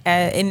 sometimes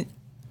in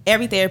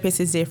every therapist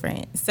is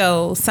different.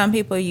 So some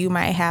people, you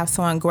might have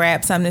someone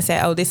grab something and say,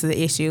 oh, this is an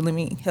issue. Let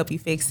me help you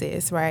fix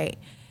this, right?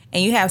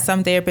 And you have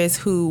some therapists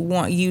who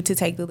want you to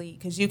take the lead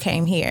because you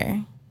came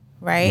here,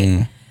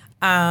 right?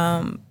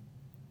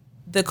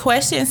 the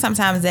question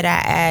sometimes that I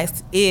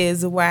ask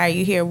is, why are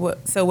you here?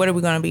 What are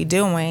we going to be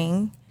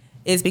doing?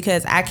 Is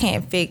because I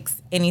can't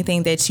fix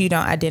anything that you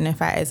don't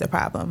identify as a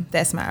problem.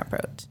 That's my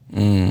approach.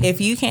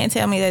 If you can't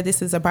tell me that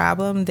this is a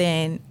problem,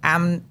 then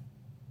I'm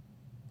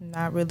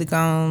not really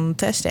going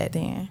to touch that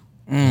then.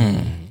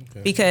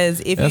 Okay. Because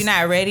if you're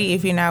not ready,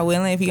 if you're not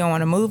willing, if you don't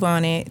want to move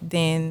on it,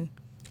 then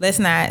let's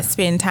not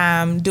spend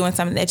time doing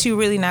something that you're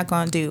really not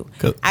going to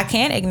do. I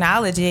can't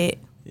acknowledge it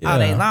all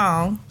day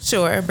long.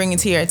 Sure, bring it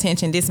to your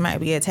attention. This might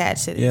be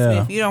attached to this.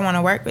 But if you don't want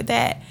to work with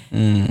that,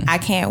 I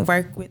can't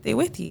work with it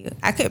with you.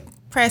 I could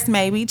press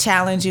maybe,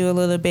 challenge you a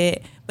little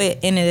bit, but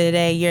end of the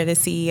day, you're the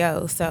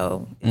CEO.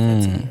 So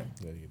it's up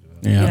to you.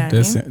 Yeah,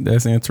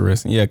 that's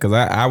interesting. Yeah, because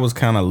I was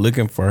kind of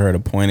looking for her to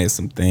point at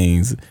some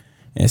things,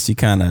 and she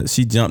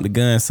jumped the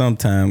gun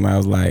sometime. I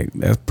was like,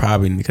 that's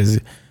probably because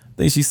I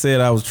think she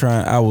said I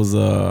was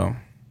a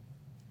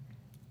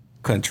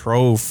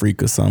control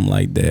freak or something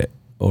like that.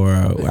 Or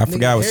I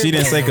forgot what she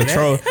didn't say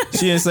control.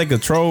 She didn't say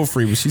control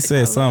freak, but she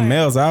said something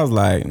else. I was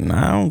like,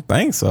 nah, I don't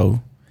think so.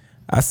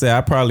 I said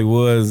I probably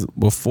was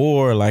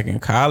before, like in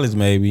college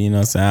maybe, you know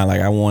what I'm saying?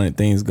 Like I wanted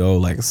things to go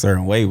like a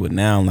certain way, but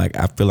now I'm like,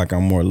 I feel like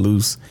I'm more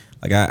loose.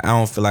 Like I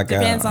don't feel like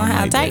Depends on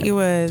how like tight that. you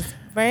was,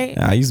 right?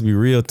 I used to be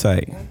real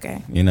tight.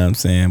 Okay. You know what I'm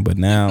saying? But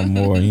now I'm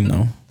more,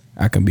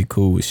 I can be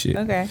cool with shit.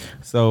 Okay.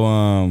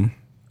 So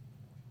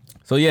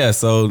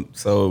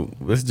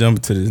let's jump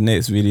into this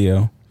next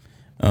video.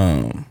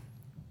 And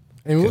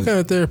what kind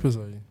of therapist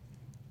are you?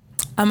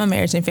 I'm a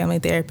marriage and family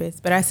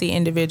therapist, but I see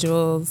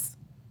individuals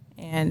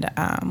and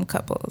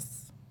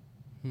couples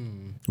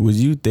Would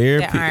you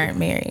therapy that aren't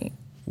married.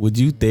 Would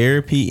you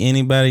therapy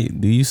anybody?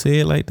 Do you say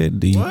it like that?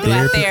 Do you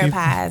therapy? I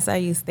therapize. I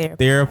use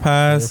therapy.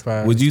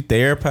 Therapize? Would you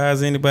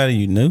therapize anybody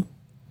you knew?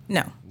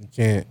 No. You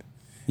can't.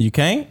 You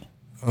can't?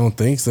 I don't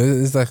think so.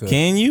 It's like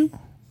Can you?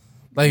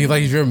 Like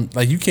if you're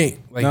like you can't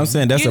like. No, I'm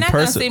saying that's you're a not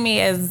person.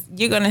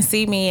 You're gonna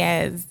see me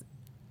as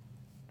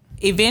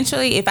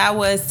eventually, if I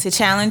was to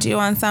challenge you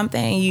on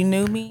something and you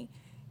knew me,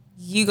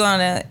 you're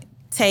gonna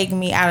take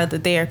me out of the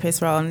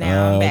therapist role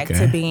now back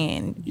to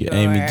being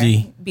Amie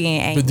G.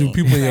 Being Amie. But do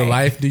people in your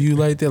life do you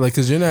like that? Like,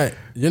 cause you're not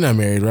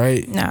married,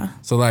 right? No.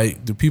 So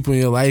like, do people in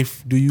your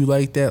life do you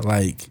like that?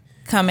 Like,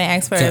 come and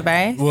ask for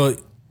advice. Well,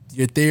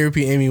 your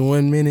therapy, Amie,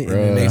 1 minute,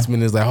 and the next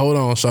minute is like, hold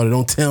on, shawty,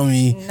 don't tell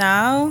me.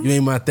 No. You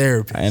ain't my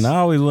therapist. And I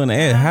always want to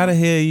ask, how the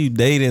hell you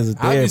date as a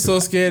therapist? I'd be so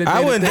scared.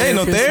 I wouldn't date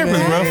no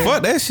therapist, bro.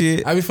 Fuck that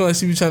shit. I be feeling like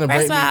she be trying to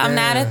break me down. I'm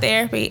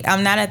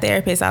not a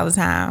therapist all the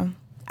time.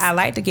 I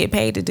like to get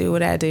paid to do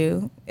what I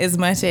do as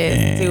much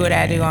as do what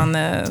I do on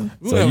the.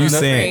 So you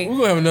saying we're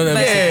gonna have another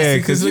episode? Yeah,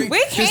 because we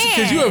can.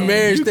 Because you a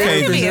marriage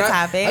therapist. Be a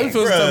topic. I be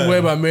feeling some way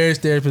about marriage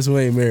therapists who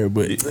ain't married,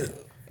 but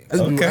I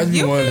just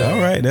be wondering. All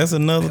right, that's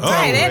another topic.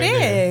 Right, that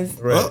is.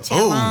 Right.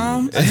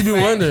 I just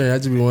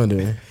be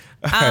wondering.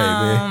 All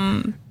right,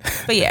 man.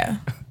 But yeah.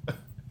 All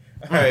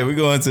right, we're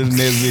going to the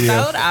next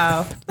video. Sold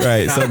off.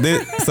 Right.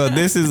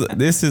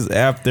 This is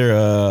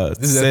after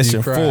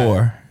session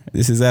 4.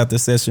 This is after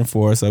session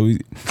 4. So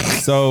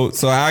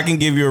I can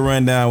give you a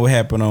rundown what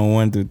happened on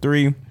 1 through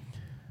 3.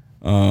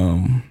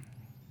 So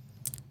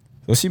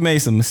she made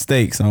some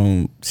mistakes.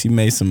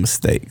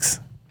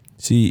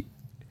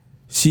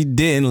 She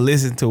didn't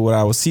listen to what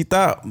I was. She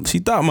thought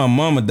my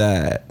mama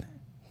died.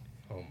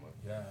 Oh my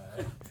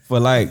god. For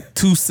like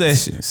 2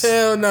 sessions.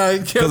 Hell no.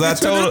 Because I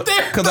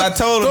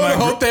told her my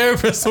whole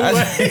therapist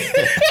away.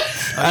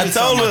 I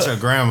told her your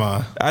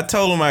grandma. I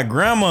told her my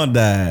grandma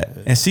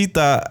died, and she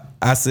thought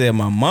I said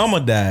my mama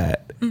died.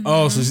 Mm-hmm.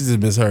 Oh, so she just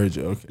misheard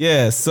you. Okay.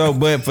 Yeah. So,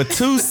 but for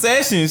 2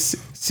 sessions,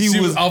 she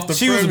was off the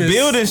she was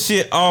building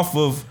shit off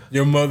of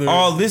your mother.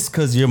 All this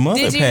because your mother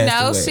passed away. Did you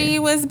know she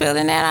was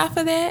building that off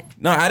of that?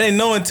 No, I didn't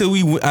know until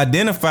we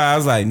identified. I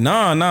was like,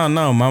 no.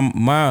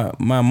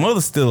 My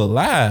mother's still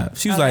alive.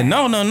 She was like,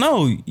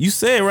 no. You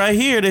said right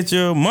here that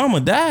your mama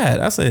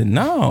died. I said,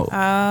 no.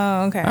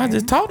 Oh, okay. I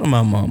just talked to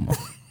my mama.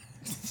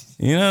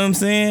 You know what I'm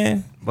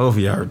saying? Both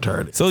of y'all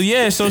retarded. So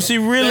yeah, so she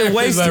really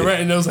wasted. Like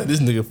right now, it's like this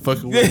nigga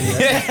fucking with me.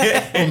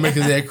 Gonna make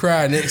his ass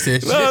cry next to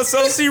that shit. No,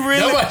 so she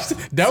really.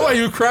 That's why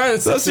you crying.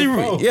 So she,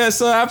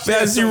 so I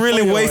felt she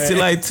really wasted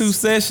like 2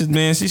 sessions,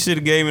 man. She should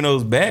have gave me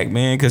those back,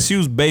 man, because she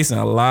was basing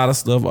a lot of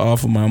stuff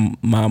off of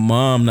my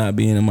mom not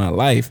being in my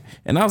life,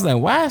 and I was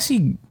like, why is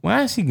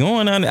she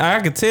going on? I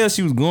could tell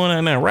she was going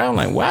on that route.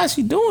 Like, why is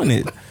she doing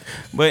it?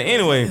 But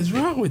anyway, what's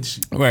wrong with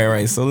you?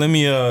 Right. So let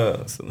me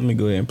go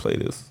ahead and play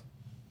this.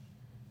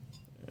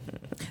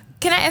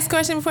 Can I ask a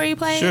question before you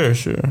play?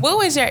 Sure. What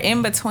was your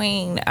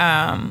in-between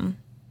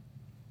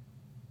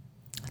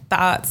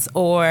thoughts,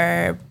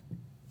 or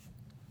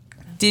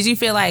did you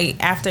feel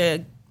like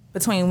after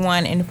between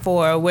 1 and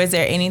 4, was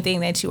there anything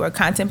that you were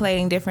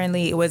contemplating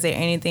differently? Was there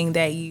anything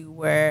that you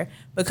were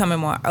becoming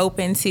more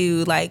open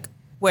to? Like,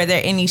 were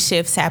there any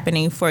shifts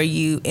happening for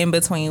you in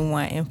between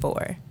 1 and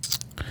 4?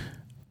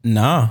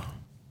 Nah.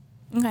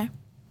 Okay.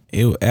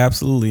 It was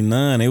absolutely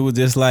none. It was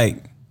just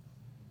like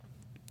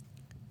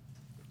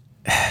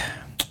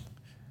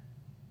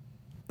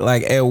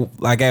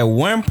at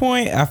one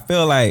point I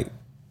felt like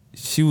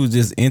she was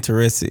just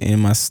interested in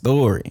my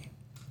story.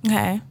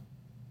 Okay.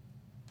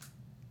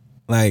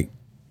 Like,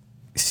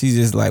 she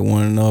just like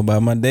wanted to know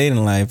about my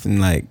dating life,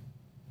 and like,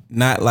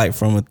 not like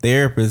from a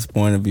therapist's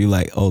point of view,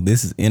 like, oh,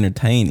 this is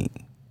entertaining.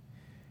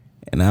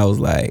 And I was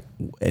like,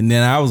 and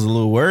then I was a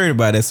little worried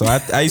about it. So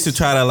I used to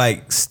try to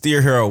like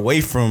steer her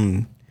away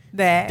from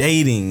that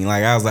dating.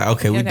 Like, I was like,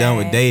 okay, we're done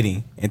with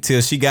dating,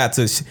 until she got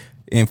to,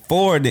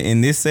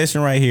 in this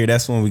session right here,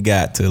 that's when we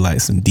got to like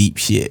some deep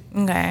shit.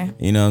 Okay.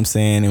 You know what I'm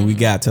saying? And we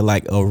got to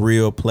like a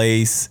real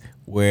place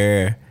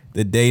where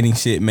the dating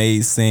shit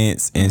made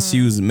sense, and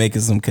she was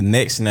making some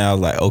connection. I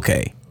was like,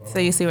 okay. So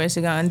you see where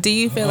she's going. Do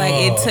you feel like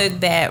it took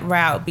that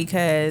route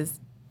because,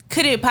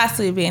 could it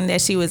possibly have been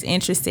that she was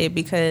interested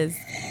because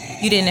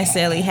you didn't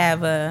necessarily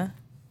have a...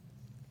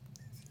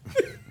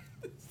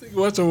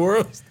 Watch the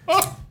world.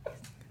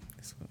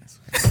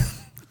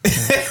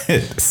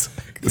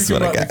 That's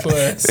what I got.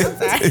 Class. I'm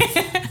sorry.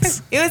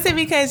 It was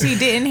because you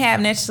didn't have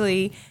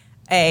naturally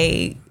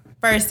a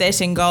first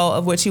session goal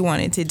of what you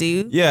wanted to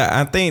do. Yeah,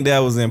 I think that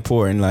was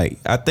important. Like,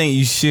 I think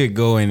you should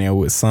go in there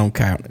with some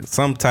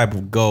type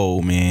of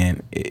goal,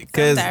 man.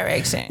 Some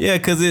direction. Yeah,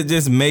 because it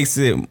just makes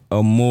it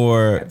a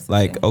more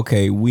Absolutely. like,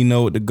 okay, we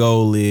know what the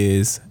goal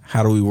is.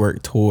 How do we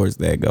work towards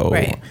that goal?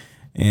 Right.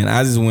 And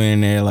I just went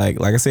in there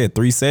like I said,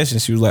 3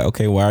 sessions. She was like,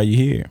 okay, why are you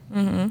here?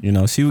 Mm-hmm. You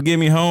know, she would give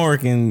me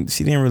homework, and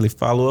she didn't really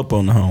follow up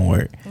on the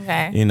homework.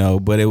 Okay. You know,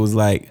 but it was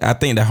like, I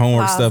think the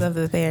homework Laws stuff of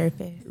the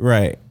therapist.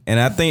 right. And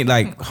I think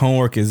like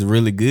homework is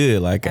really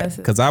good. Like,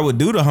 because I would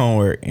do the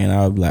homework, and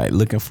I would be like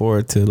looking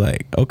forward to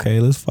like, okay,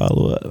 let's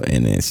follow up.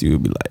 And then she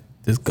would be like,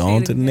 just go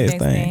on to the next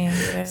thing.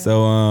 Yeah.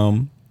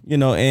 So, you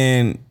know,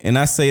 and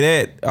I say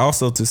that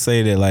also to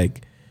say that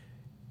like,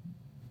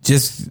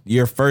 just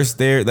your first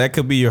that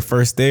could be your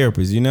first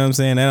therapist. You know what I'm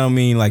saying? That don't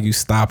mean like you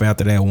stop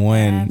after that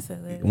one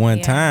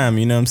time.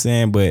 You know what I'm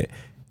saying? But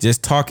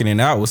just talking it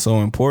out was so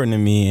important to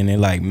me, and it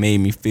like made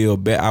me feel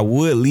better. I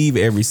would leave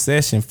every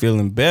session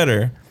feeling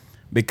better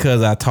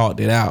because I talked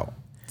it out.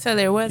 So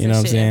there was You know a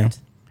what I'm saying?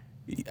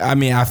 I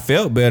mean, I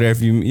felt better if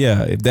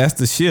that's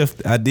the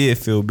shift. I did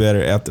feel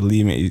better after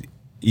leaving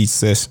each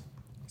session.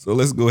 So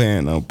let's go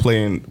ahead and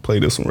play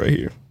this one right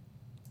here.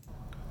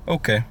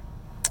 Okay.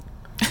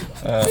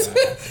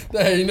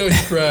 Hey, you know you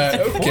cried.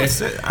 Okay.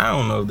 I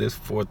don't know this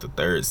 4th or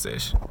 3rd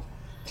session.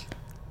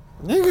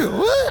 Nigga,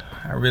 what?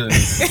 I really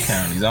need to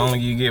count these. Only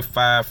you get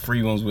 5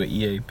 free ones with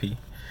EAP.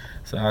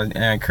 So I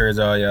encourage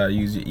all y'all to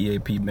use your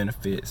EAP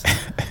benefits.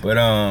 But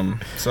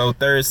so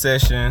 3rd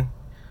session,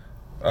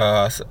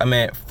 I'm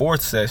at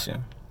 4th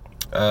session.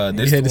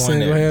 This you had the one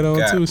single head on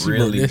got too. She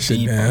really broke that shit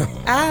deep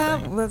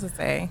down. What was it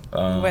say?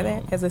 What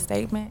that as a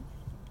statement?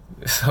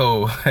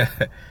 So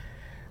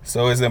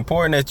it's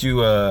important that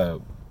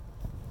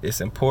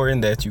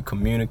you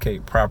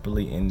communicate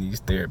properly in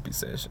these therapy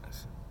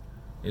sessions.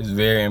 It's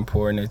very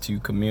important that you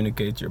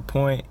communicate your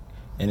point,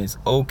 and it's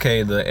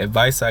okay. The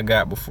advice I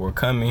got before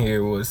coming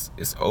here was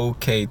it's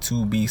okay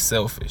to be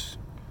selfish.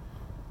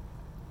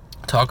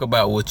 Talk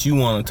about what you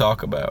want to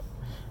talk about.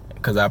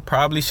 Because I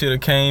probably should have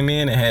came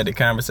in and had the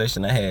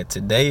conversation I had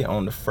today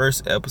on the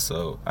first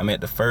episode. I meant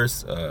the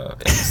first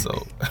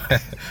episode.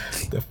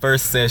 The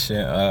first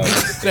session.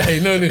 Hey,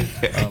 no need.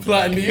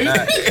 Plotting to you.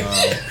 But we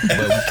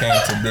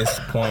came to this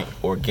point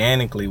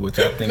organically, which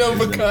I think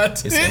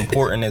is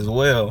important as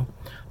well.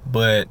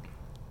 But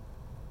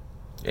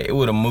it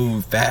would have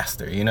moved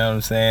faster, you know what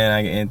I'm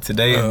saying? In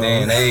today's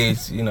day and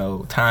age, you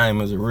know,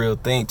 time is a real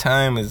thing.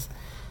 Time is,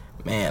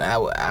 man, I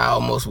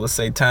almost would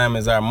say time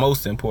is our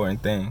most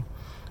important thing.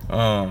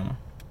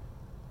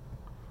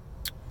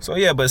 So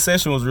yeah, but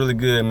session was really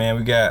good, man.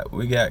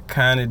 We got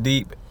kind of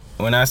deep.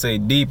 When I say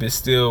deep,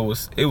 it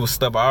was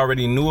stuff I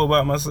already knew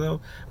about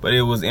myself, but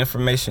it was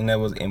information that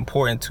was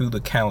important to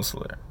the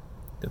counselor,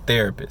 the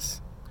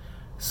therapist.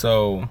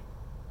 So,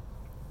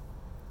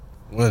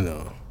 well,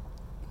 no.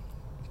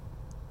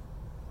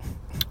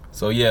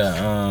 So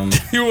yeah,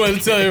 you want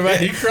to tell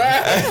everybody he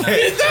cried?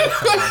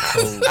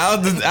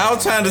 I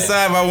was trying to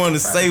decide if I wanted to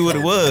say what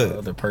it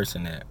was. The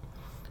person that,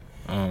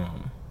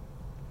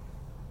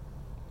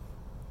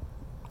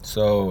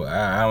 so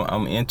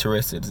I'm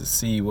interested to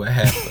see what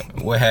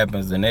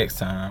happens the next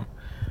time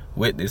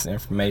with this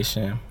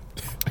information.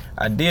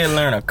 I did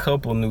learn a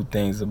couple new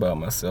things about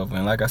myself,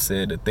 and like I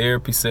said, the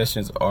therapy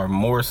sessions are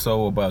more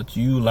so about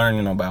you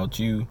learning about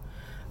you,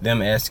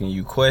 them asking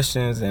you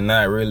questions, and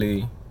not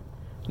really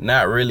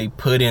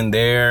putting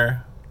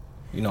their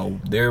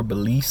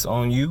beliefs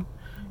on you.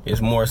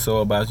 It's more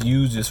so about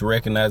you just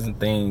recognizing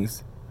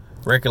things,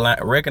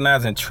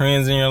 recognizing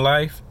trends in your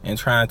life, and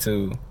trying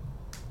to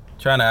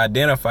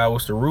identify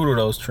what's the root of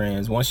those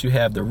trends. Once you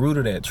have the root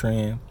of that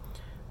trend,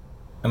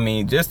 I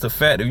mean, just the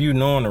fact of you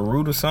knowing the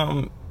root of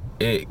something,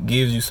 it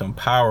gives you some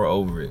power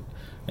over it.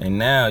 And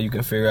now you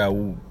can figure out,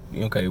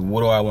 okay,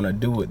 what do I want to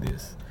do with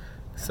this?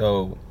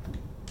 So,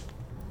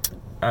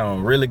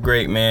 really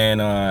great, man.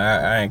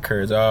 I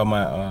encourage all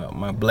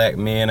my black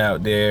men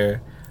out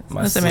there.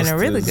 Must have been a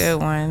really good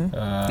one.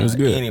 It was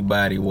good.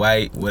 Anybody,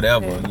 white,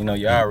 whatever. You know,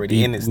 you're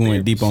already in this. We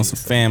went deep on some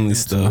family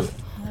stuff.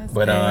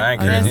 But I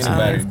encourage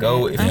anybody to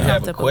go. If you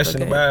have a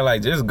question about it,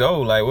 like, just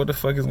go. Like, what the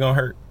fuck is gonna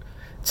hurt?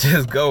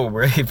 Just go,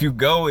 bro. If you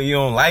go and you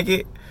don't like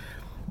it,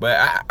 but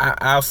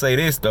I'll say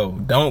this though: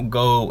 don't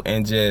go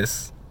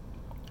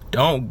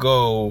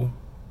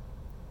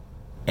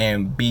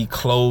and be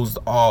closed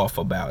off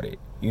about it.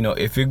 You know,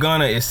 if you're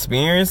gonna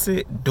experience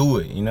it, do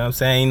it. You know what I'm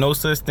saying? Ain't no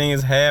such thing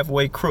as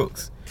halfway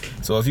crooks.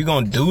 So if you're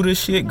gonna do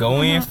this shit,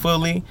 go in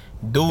fully,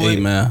 do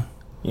it. Man.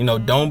 You know,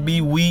 don't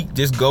be weak.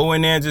 Just go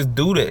in there and just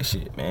do that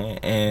shit, man.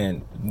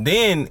 And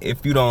then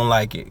if you don't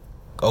like it,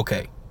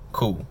 okay,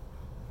 cool.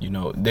 You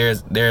know,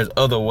 there's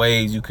other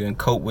ways you can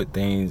cope with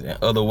things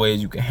and other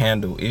ways you can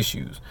handle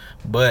issues.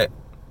 But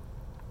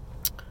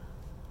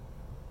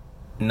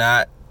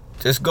not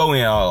just go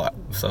in all out.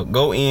 So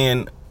go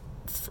in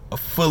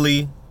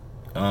fully,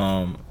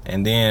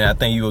 and then I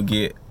think you will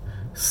get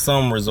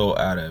some result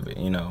out of it,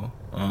 you know.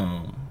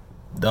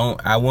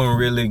 I wouldn't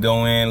really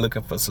go in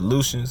looking for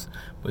solutions,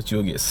 but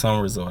you'll get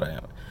some result out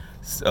of it.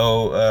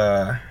 So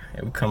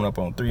we're coming up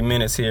on 3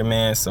 minutes here,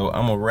 man. So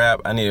I'm gonna wrap.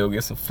 I need to go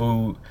get some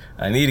food.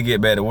 I need to get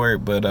back to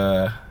work, but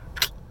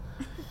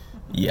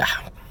yeah.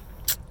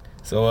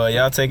 So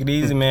y'all take it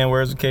easy, man.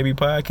 Words with KB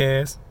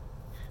podcast.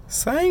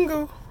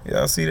 Single.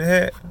 Y'all see the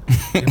hat?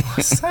 It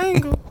was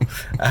single.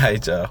 All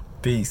right, y'all.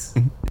 Peace.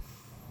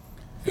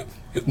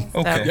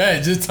 Okay. Yeah,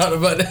 just talked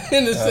about that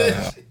in the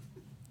session.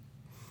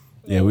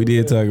 Yeah, we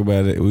did talk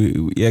about it.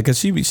 Cause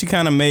she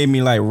kind of made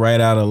me like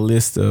write out a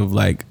list of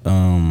like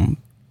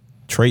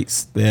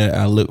traits that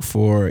I look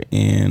for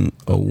in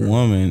a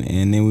woman,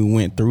 and then we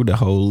went through the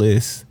whole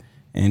list,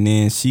 and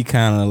then she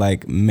kind of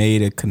like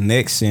made a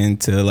connection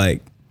to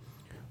like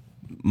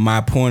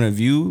my point of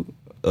view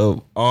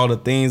of all the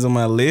things on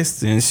my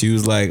list, and she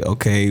was like,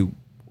 okay,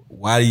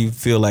 why do you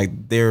feel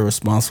like they're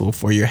responsible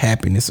for your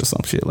happiness or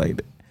some shit like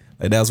that?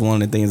 Like that's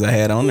one of the things I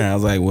had on there. I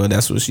was like, well,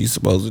 that's what she's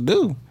supposed to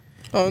do.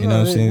 Oh, you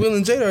know Will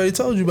and Jada already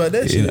told you about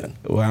that shit.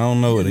 Well, I don't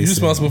know what they said.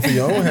 You're responsible for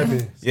your own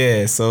happiness.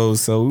 Yeah, so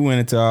we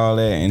went into all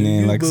that, and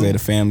then like I said, the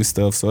family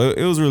stuff. So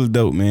it was really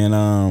dope,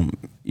 man.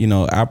 You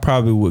know, I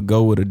probably would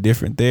go with a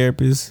different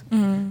therapist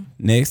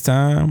next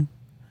time.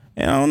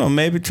 And I don't know,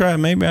 maybe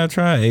I'll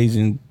try an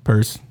Asian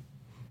person.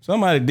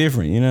 Somebody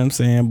different, you know what I'm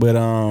saying? But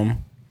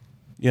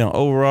you know,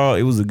 overall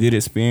it was a good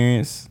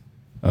experience.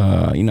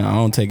 You know, I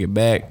don't take it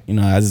back. You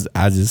know,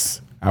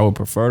 I would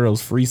prefer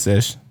those free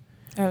sessions.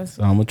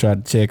 So I'm gonna try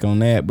to check on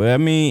that. But I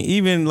mean,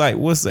 even like,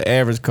 what's the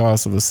average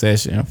cost of a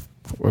session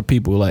for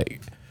people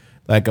like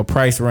a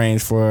price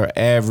range for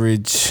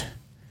average,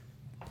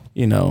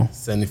 you know,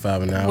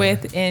 $75 an hour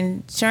with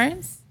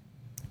insurance?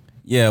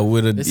 Yeah,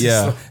 with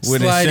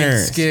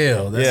insurance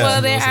scale.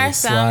 Well, there are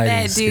some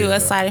that do a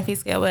sliding fee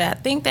scale, but I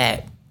think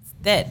that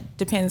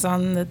depends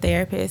on the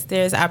therapist.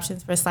 There's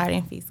options for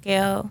sliding fee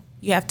scale.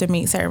 You have to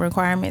meet certain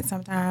requirements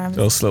sometimes.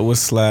 So what's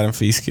sliding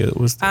fee scale?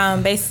 What's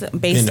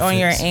based on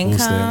your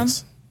income.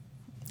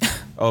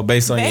 Oh,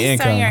 based on your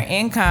income. Based on your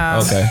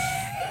income. Okay.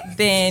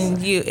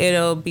 Then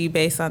it'll be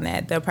based on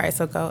that. The price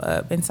will go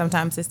up, and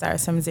sometimes it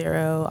starts from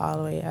zero all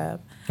the way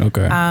up.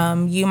 Okay.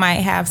 You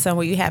might have some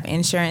where you have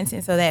insurance,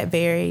 and so that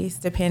varies.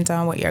 Depends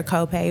on what your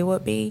copay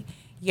would be.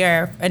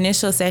 Your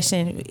initial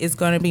session is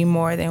going to be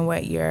more than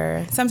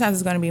sometimes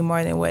it's going to be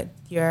more than what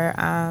your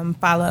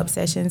follow-up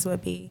sessions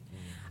would be.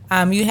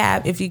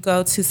 If you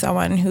go to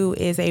someone who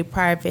is in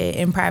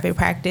private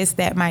practice,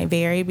 that might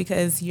vary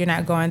because you're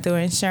not going through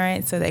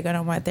insurance, so they're going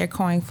to want their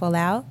coin full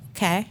out.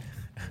 Okay.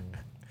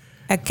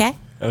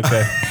 So what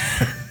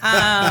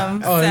are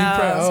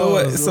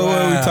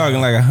we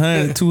talking, like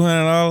 $100,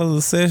 $200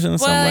 a session or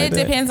something like that? Well,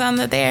 it depends on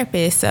the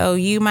therapist. So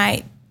you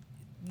might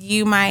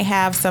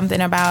have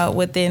something about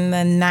within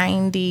the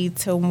 90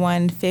 to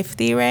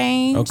 150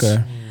 range.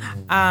 Okay.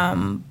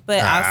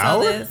 But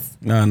also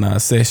a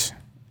session.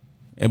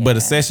 But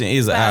a session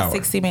is an hour.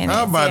 60 minutes.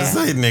 I'm about to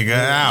say, nigga,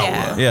 an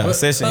hour. Yeah, a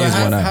session is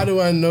 1 hour. How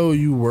do I know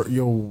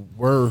your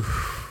worth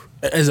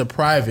as a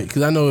private?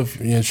 Because I know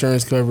if your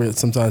insurance covers,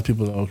 sometimes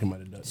people don't okay, my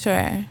deduction.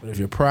 Sure. But if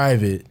you're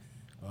private,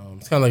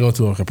 it's kind of like going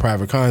to like a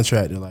private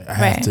contractor. Like I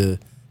have to.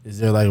 Is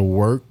there like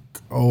work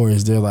or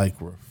is there like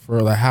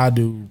referral? Like how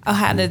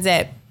does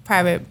that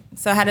private?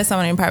 So how does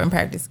someone in private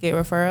practice get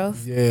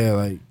referrals? Yeah,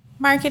 like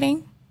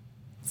marketing.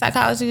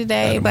 Psychology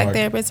Today, Black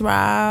Therapist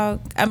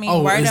Rock. I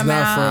mean, word of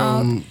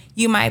mouth.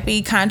 You might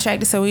be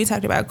contracted. So we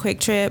talked about Quick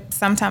Trip.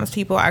 Sometimes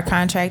people are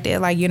contracted,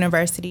 like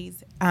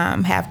universities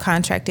have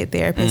contracted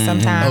therapists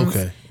sometimes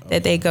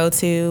that they go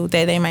to,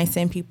 that they might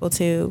send people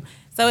to.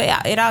 So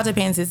it all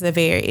depends. It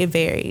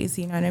varies.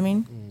 You know what I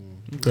mean?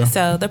 Okay.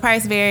 So the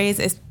price varies.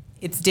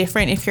 It's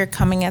different if you're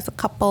coming as a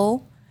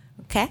couple.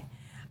 Okay.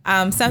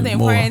 Something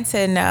important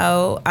to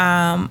know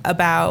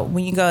about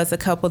when you go as a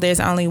couple, there's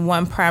only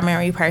one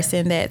primary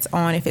person that's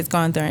on if it's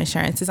going through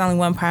insurance. There's only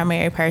one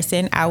primary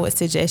person. I would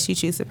suggest you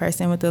choose the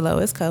person with the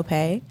lowest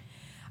copay.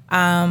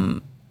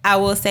 I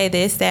will say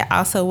this, that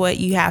also what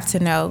you have to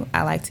know,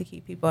 I like to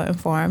keep people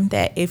informed,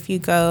 that if you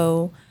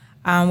go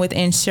with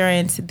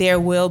insurance, there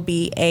will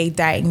be a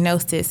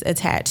diagnosis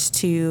attached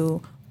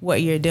to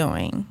what you're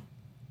doing.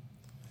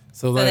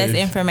 So that's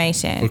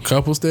information. For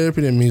couples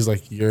therapy, that means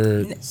like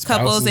your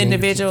couples,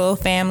 individual,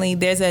 family.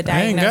 There's a diagnosis.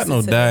 I ain't got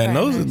no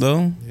diagnosis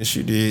though. Yes,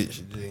 she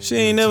did. She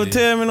ain't never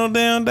tell me no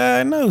damn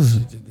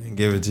diagnosis. She didn't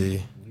give it to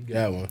you. You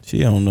got one. She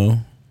don't know.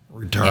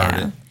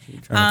 Retarded. She trying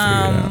to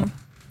figure it out.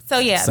 So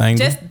yeah,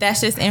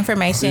 that's just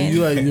information.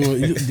 So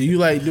do you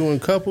like doing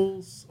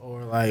couples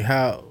or like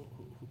how?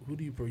 Who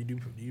do you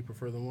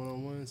prefer the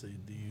one-on-ones? Or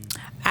do you?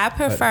 I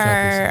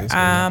prefer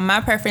my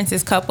preference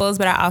is couples,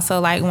 but I also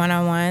like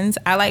one-on-ones.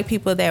 I like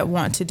people that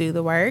want to do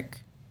the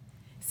work,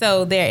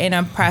 so they're in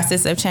a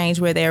process of change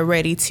where they're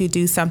ready to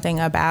do something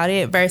about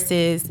it.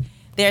 Versus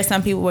there are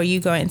some people where you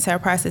go into a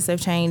process of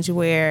change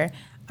where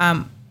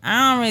I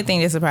don't really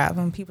think it's a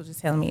problem. People just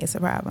telling me it's a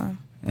problem.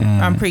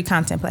 I'm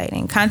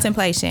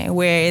contemplation,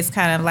 where it's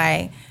kind of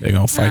like they're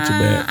gonna fight you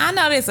back. I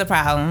know there's a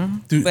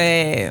problem, but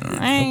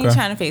I ain't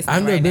trying to face it.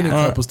 I've never been in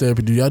couples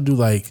therapy. Do y'all do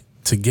like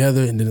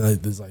together and then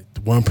like there's like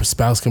one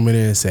spouse coming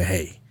in and say,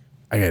 "Hey,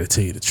 I got to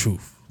tell you the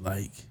truth."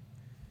 Like,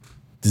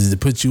 does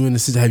it put you in the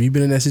situation? Have you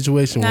been in that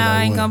situation? No,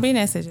 I ain't gonna be in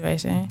that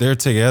situation. They're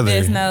together.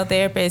 There's no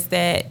therapist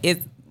that is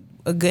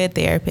a good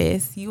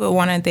therapist. You would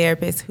want a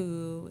therapist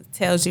who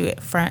tells you up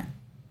front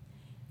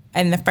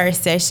in the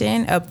first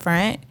session up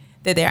front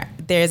that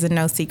there's a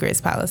no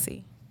secrets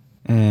policy.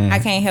 I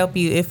can't help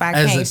you if I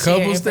can't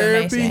share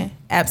information. Therapy?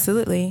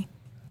 Absolutely.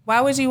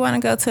 Why would you want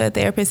to go to a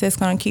therapist that's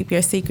going to keep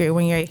your secret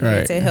when you're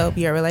here to help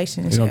your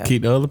relationship? You're going to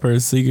keep the other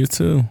person's secret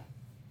too.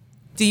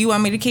 Do you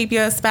want me to keep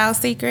your spouse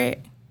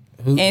secret?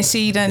 And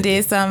she done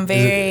did something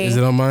very... Is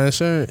it on my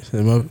insurance?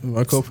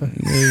 My copay?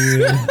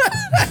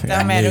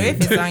 Don't matter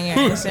if it's on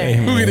your insurance.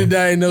 Who get a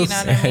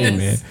diagnosis? You know what I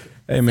mean?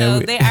 Hey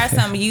man.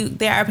 So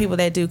there are people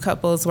that do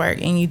couples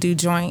work and you do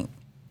joint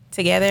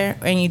together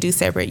and you do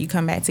separate, you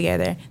come back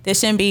together. There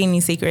shouldn't be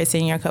any secrets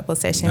in your couple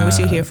session. What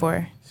you here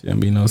for? Shouldn't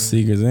be no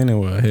secrets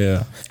anywhere.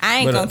 Yeah. I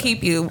ain't gonna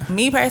keep you.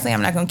 Me personally,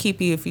 I'm not gonna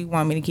keep you if you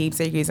want me to keep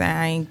secrets.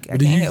 I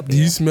can't help you. Do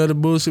you smell the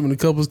bullshit when the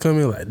couples come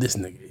in like this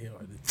nigga here,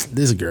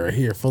 this girl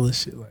here full of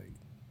shit? Like,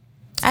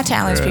 I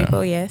challenge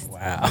people. Yes.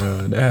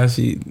 Wow. That's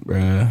how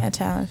bruh. I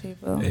challenge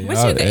people.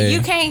 Hey, you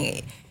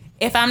can't.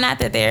 If I'm not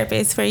the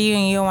therapist for you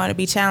and you don't want to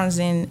be challenged,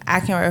 then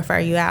I can refer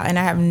you out. And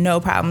I have no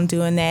problem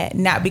doing that.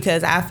 Not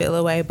because I feel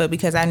away, but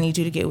because I need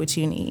you to get what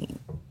you need.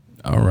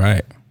 All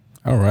right.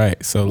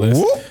 So let's,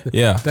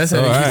 yeah. That's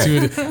how they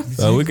get you.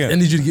 So I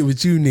need you to get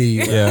what you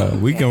need. Yeah,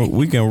 we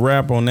can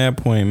wrap on that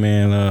point,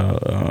 man.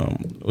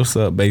 What's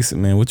up, Basic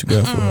Man? What you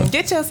got for us?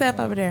 Get yourself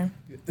over there.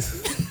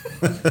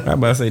 I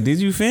about to say, did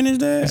you finish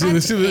that? She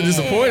was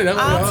disappointed.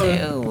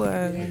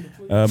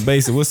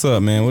 Basic, what's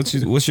up, man?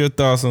 What's your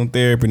thoughts on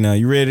therapy now?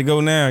 You ready to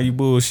go now? You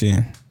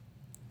bullshitting?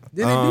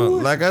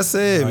 Like I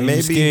said,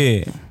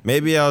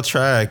 maybe I'll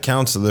try a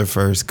counselor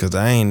first because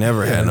I ain't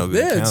never had no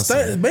good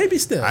counselor. Baby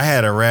steps. I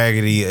had a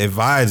raggedy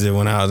advisor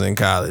when I was in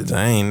college.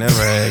 I ain't never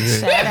had good.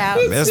 Shout out.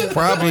 That's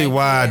probably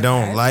why I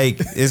don't like.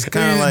 It's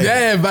kind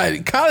of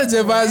like college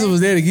advisor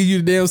was there to give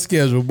you the damn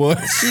schedule, boy.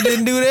 She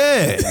didn't do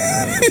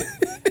that.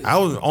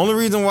 Only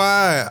reason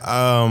why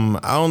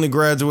I only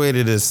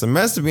graduated a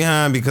semester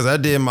behind because I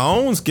did my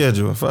own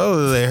schedule. If I was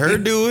to let her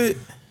do it,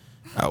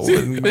 I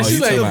wouldn't. I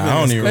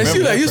don't even remember. She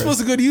like, you're supposed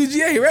to go to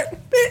UGA, right?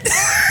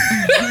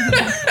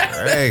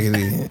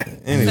 Raggedy.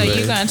 Anyway, so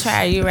you're gonna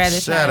try? You rather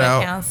try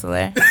a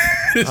counselor?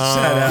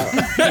 Shout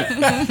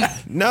out.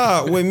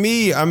 No, with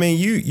me, I mean,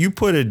 you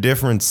put a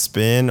different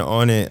spin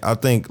on it. I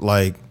think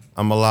like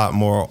I'm a lot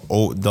more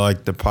old.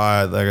 Like the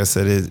pod, like I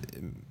said, it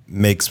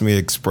makes me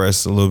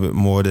express a little bit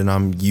more than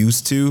I'm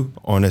used to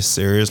on a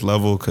serious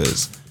level.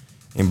 Because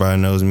anybody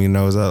knows me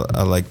knows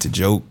I like to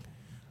joke.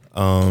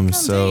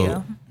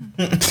 So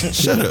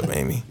shut up,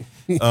 Amie.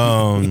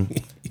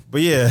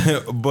 But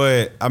yeah,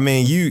 but I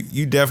mean,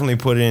 you definitely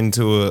put it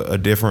into a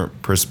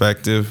different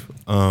perspective.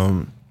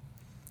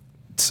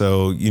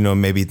 So,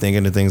 maybe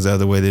thinking of things the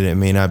other way that it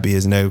may not be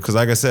as negative. Because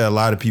like I said, a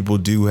lot of people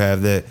do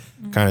have that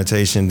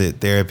connotation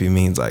that therapy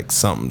means like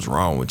something's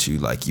wrong with you.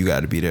 Like you got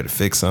to be there to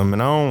fix something.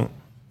 And I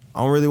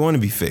don't really want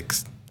to be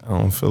fixed. I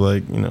don't feel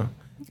like,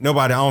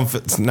 nobody,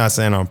 not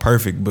saying I'm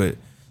perfect, but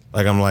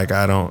like,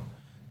 I don't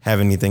have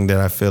anything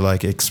that I feel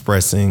like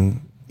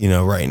expressing,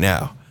 right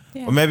now.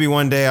 Yeah. Or maybe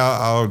one day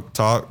I'll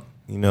talk,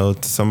 to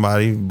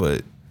somebody,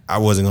 but I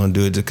wasn't going to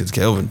do it just because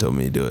Kelvin told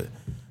me to do it.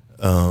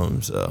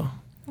 So...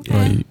 Yeah.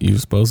 Well, you were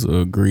supposed to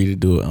agree to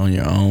do it on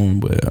your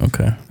own, but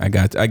okay. I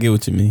got you. I get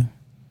what you mean.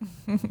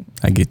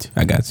 I get you.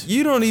 I got you.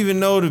 You don't even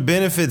know the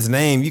benefits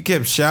name. You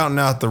kept shouting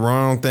out the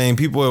wrong thing.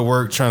 People at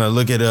work trying to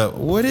look it up.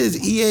 What is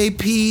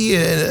EAP?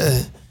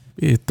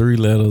 It's 3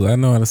 letters. I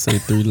know how to say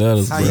 3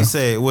 letters, How bro. You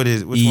say it?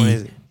 Which one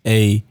is it?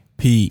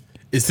 EAP.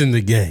 It's in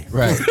the game.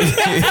 Right.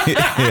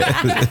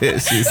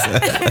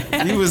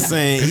 You was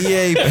saying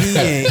EAP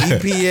and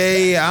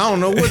EPA. I don't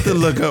know what to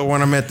look up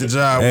when I'm at the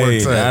job. Hey,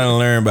 I don't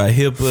learn about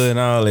HIPAA and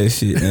all that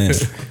shit, man.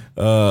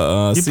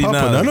 See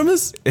now,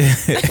 Anonymous? Damn,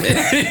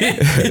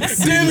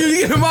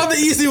 you get him all the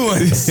easy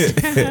ones.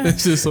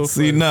 That's just so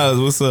funny. See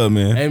now, what's up,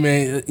 man? Hey,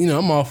 man,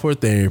 I'm all for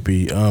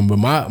therapy. But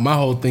my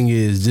whole thing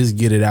is just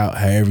get it out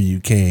however you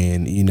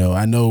can.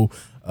 I know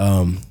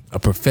a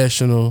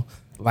professional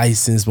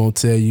license won't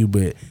tell you,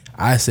 but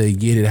I say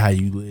get it how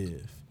you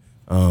live.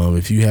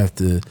 If you have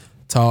to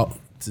talk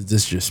to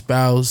just your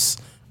spouse,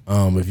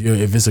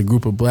 if it's a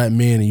group of black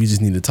men and you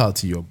just need to talk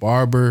to your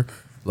barber,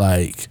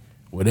 like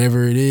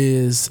whatever it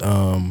is,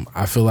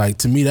 I feel like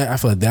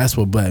that's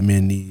what black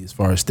men need as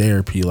far as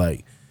therapy.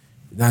 Like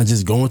not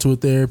just going to a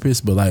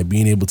therapist, but like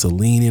being able to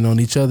lean in on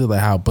each other,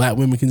 like how black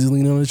women can just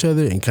lean on each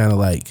other and kind of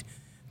like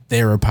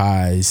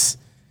therapize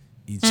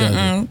each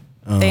other.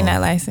 They not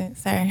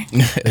licensed, sorry.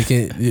 They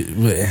can't.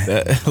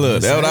 That's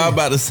what I was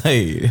about to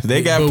say. If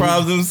they got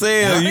problems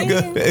themselves, you go.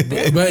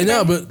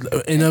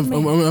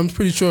 I'm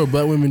pretty sure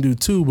black women do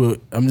too. But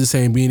I'm just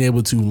saying, being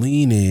able to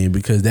lean in,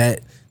 because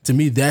that, to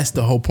me, that's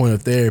the whole point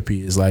of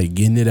therapy, is like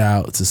getting it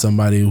out to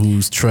somebody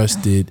who's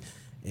trusted,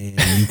 and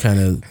you kind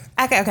of.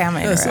 Okay, I'm gonna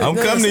interrupt. I'm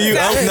coming to you.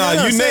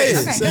 You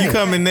next. Okay. You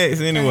coming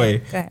next anyway.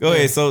 Go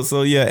ahead.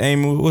 So yeah,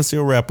 Amy, what's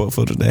your wrap up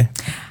for today?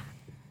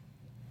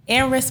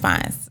 In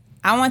response,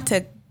 I want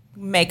to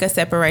make a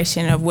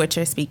separation of what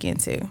you're speaking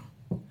to.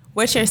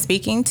 What you're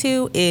speaking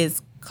to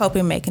is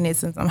coping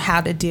mechanisms on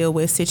how to deal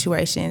with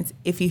situations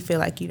if you feel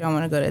like you don't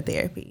want to go to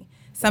therapy.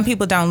 Some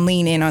people don't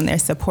lean in on their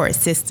support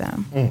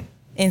system.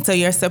 And so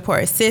your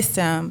support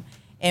system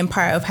and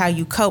part of how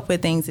you cope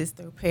with things is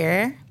through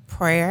prayer,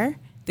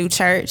 through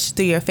church,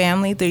 through your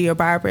family, through your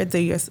barber,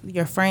 through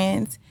your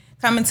friends.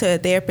 Coming to a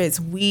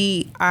therapist,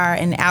 we are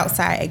an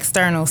outside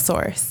external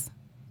source.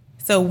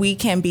 So we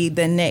can be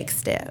the next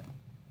step.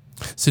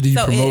 So do you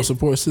promote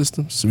support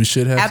systems? So we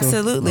should have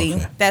absolutely.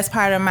 Okay. That's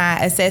part of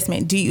my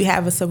assessment. Do you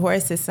have a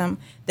support system?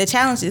 The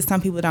challenge is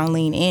some people don't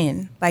lean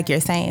in, like you're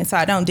saying. So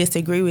I don't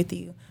disagree with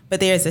you, but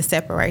there's a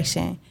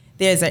separation.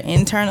 There's an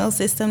internal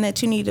system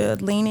that you need to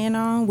lean in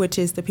on, which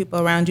is the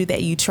people around you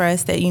that you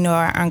trust, that you know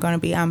aren't going to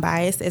be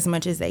unbiased as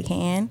much as they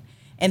can.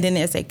 And then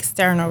there's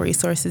external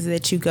resources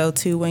that you go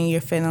to when you're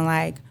feeling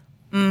like,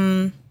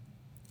 I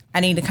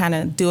need to kind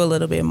of do a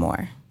little bit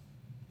more.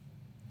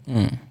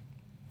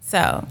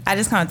 So I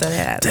just kind of throw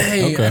that out there.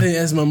 Dang, okay. I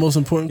didn't ask my most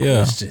important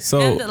question. So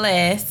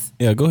nonetheless,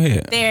 go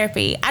ahead.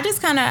 Therapy.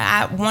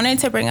 I wanted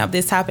to bring up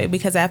this topic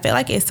because I feel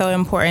like it's so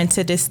important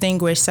to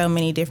distinguish so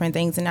many different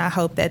things, and I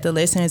hope that the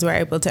listeners were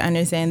able to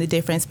understand the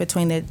difference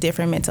between the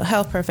different mental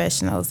health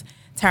professionals,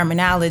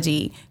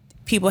 terminology.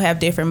 People have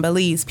different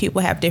beliefs.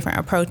 People have different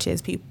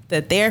approaches.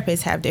 The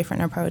therapists have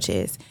different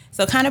approaches.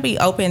 So kind of be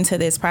open to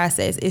this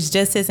process. It's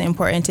just as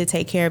important to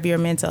take care of your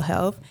mental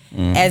health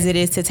as it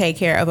is to take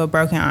care of a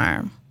broken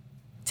arm,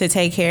 to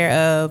take care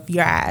of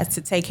your eyes,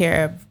 to take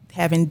care of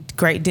having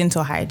great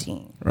dental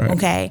hygiene. Right.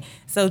 Okay?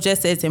 So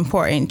just as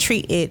important,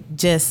 treat it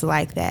just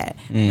like that.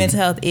 Mental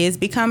health is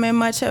becoming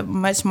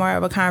much more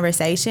of a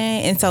conversation,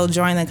 and so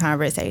join the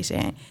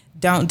conversation.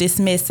 Don't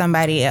dismiss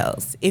somebody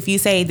else. If you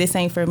say this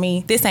ain't for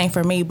me,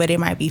 but it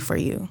might be for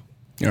you.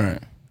 All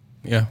right.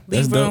 Yeah.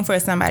 Leave room for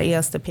somebody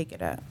else to pick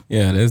it up.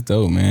 Yeah, that's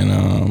dope,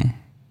 man.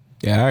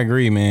 Yeah, I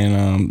agree,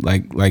 man.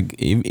 Like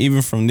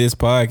even from this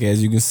podcast,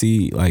 you can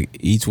see like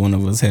each one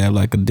of us have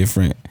like a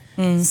different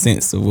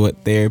sense of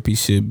what therapy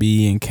should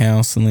be, and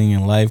counseling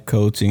and life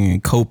coaching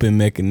and coping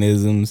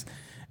mechanisms.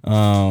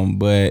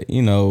 But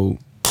you know,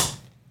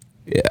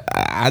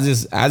 I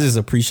just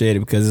appreciate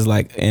it because it's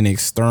like an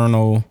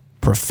external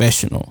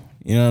professional.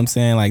 You know what I'm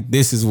saying? Like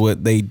this is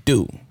what they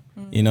do.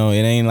 You know,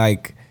 it ain't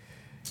like,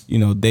 you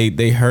know,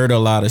 they heard a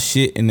lot of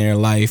shit in their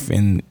life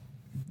and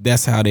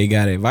that's how they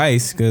got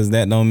advice, because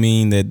that don't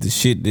mean that the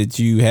shit that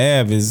you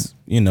have is,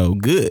 you know,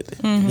 good.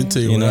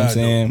 You know what I'm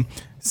saying?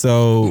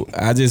 So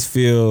I just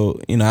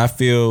feel, you know, I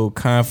feel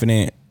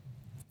confident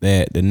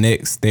that the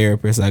next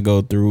therapist I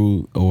go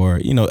through, or,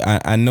 you know,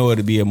 I know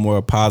it'll be a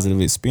more positive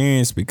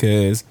experience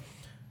because,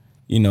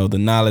 you know, the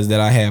knowledge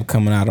that I have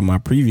coming out of my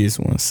previous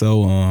one.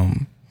 So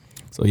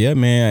yeah,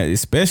 man,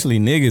 especially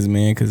niggas,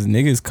 man, because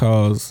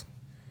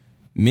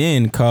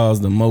men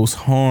cause the most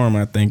harm,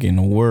 I think, in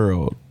the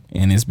world.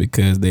 And it's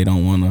because they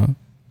don't want to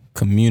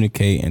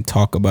communicate and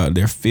talk about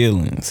their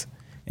feelings,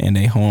 and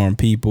they harm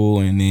people,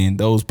 and then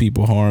those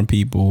people harm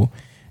people,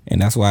 and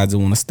that's why I just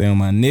want to stay on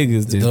my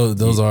niggas.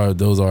 Those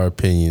are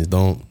opinions.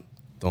 Don't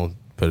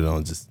put it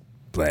on just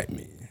black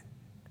men.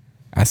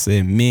 I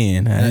said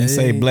men. I didn't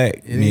say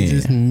black men. It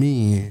just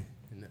men.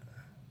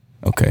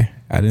 Okay,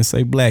 I didn't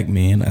say black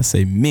men. I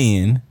say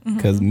men,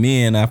 because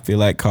men I feel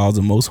like cause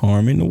the most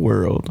harm in the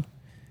world.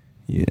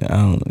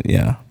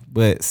 Yeah.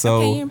 But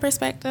so opinion,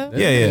 perspective.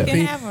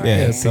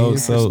 Yeah.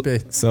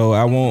 So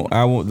I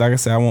want like I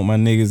said, I want my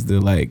niggas to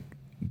like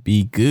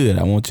be good.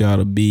 I want y'all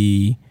to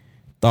be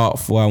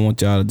thoughtful. I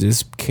want y'all to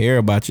just care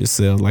about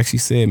yourselves. Like she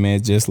said,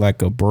 man, just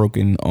like a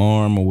broken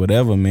arm or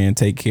whatever, man,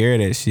 take care of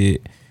that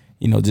shit.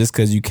 You know, just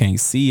because you can't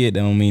see it, that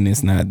don't mean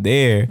it's not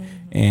there.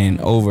 And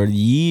over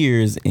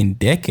years and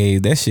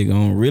decades, that shit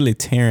gonna really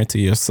tear into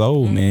your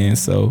soul, man.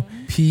 So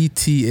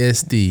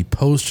PTSD,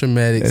 post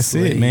traumatic. That's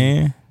it,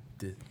 man.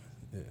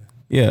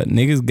 Yeah,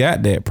 niggas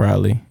got that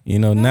probably. You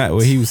know, not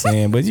what he was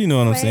saying, but you know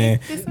what I'm saying.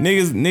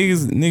 Niggas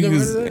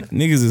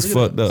is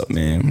fucked up,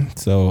 man.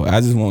 So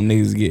I just want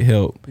niggas to get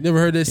help. You never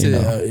heard that said?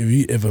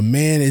 If a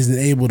man isn't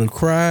able to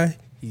cry,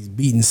 he's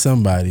beating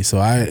somebody. So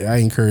I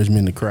encourage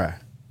men to cry.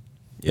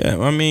 Yeah,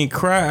 I mean,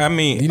 cry. I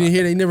mean, you didn't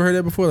hear that? You never heard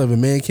that before? Like, if a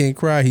man can't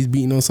cry, he's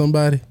beating on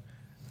somebody.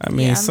 I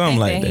mean, something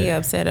like that. He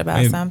upset about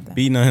maybe something,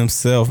 beating on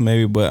himself,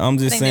 maybe. But I'm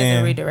just saying,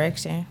 there's a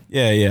redirection.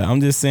 Yeah.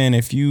 I'm just saying,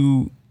 if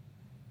you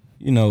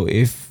know,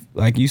 if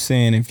like you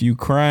saying, if you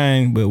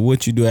crying, but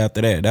what you do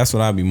after that, that's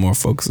what I'd be more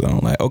focused on.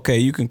 Like, okay,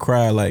 you can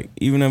cry. Like,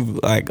 even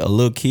if like a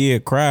little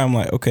kid cry, I'm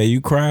like, okay, you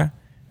cry.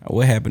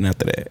 What happened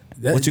after that?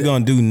 What you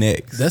gonna do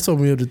next? That's what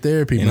we up to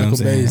therapy. You know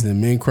Michael Bay's and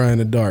Men Cry in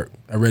the Dark.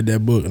 I read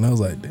that book and I was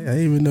like, damn, I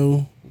didn't even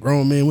know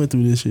grown men went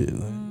through this shit.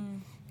 Like,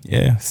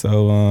 yeah.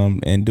 So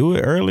and do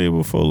it earlier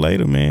before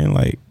later, man.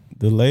 Like,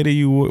 the later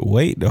you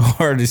wait, the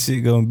harder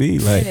shit gonna be.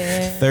 Like,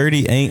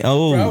 30 ain't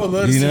old. Bro, I would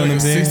love to see like a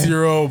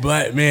 60-year-old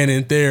black man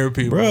in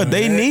therapy. Bro,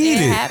 they need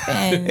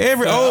it.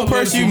 Every old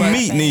person you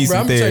meet needs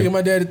some therapy. I'm taking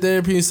my dad to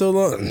therapy in so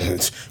long.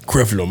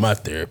 Creflo, my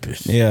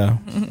therapist. Yeah.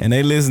 And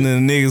they listen to the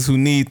niggas who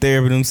need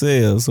therapy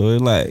themselves. So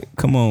it's like,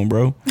 come on,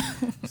 bro.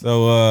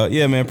 So,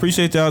 yeah, man,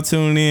 appreciate y'all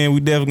tuning in.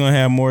 We definitely gonna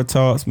have more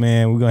talks,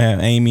 man. We're gonna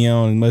have Amie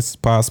on as much as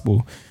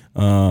possible.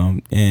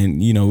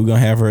 And, you know, we're gonna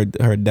have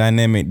her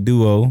dynamic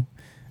duo.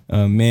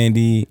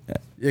 Mandy,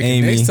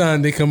 Amie. Next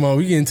time they come on,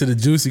 we get into the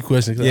juicy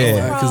question.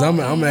 Because I'm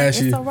gonna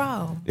ask you. It's a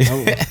raw.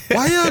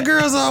 Why y'all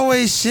girls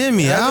always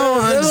shimmy? I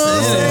don't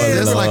understand.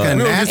 It's like a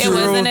natural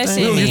It wasn't a thing.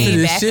 shimmy. We don't get to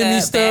this shimmy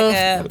Back stuff.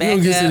 up, We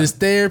don't get to this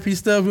therapy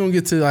stuff. We don't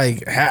get to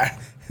like how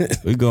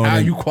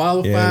you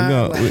qualify.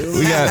 Yeah,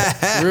 we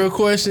got real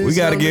questions. We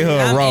got to get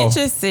her a raw. I'm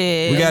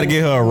interested. We got to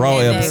get her a raw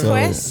episode.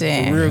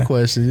 Question. Real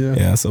question. Yeah.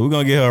 Yeah, so we're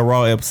gonna get her a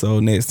raw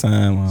episode next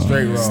time.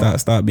 Straight raw.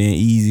 Stop being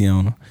easy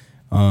on her.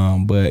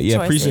 But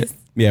yeah, Choices.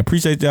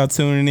 appreciate y'all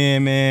tuning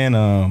in,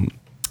 man.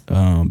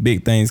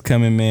 Big things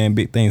coming, man.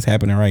 Big things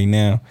happening right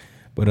now.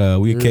 But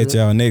we'll catch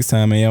y'all next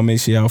time, man. Y'all make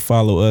sure y'all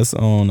follow us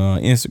on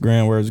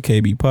Instagram, Words of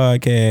KB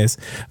Podcast,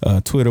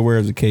 Twitter,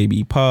 Words of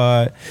KB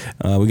Pod.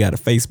 We got a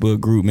Facebook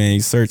group, man. You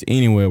search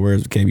anywhere,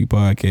 Words of KB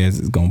Podcast.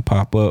 It's gonna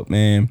pop up,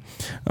 man.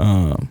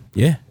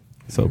 Yeah.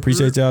 So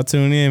appreciate y'all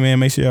tuning in, man.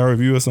 Make sure y'all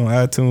review us on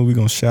iTunes. We're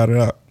gonna shout it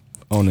out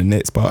on the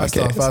next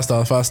podcast. 5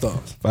 stars. 5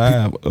 stars.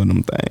 5 of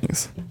them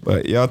things.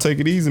 But y'all take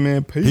it easy,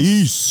 man.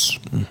 Peace.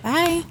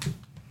 Bye.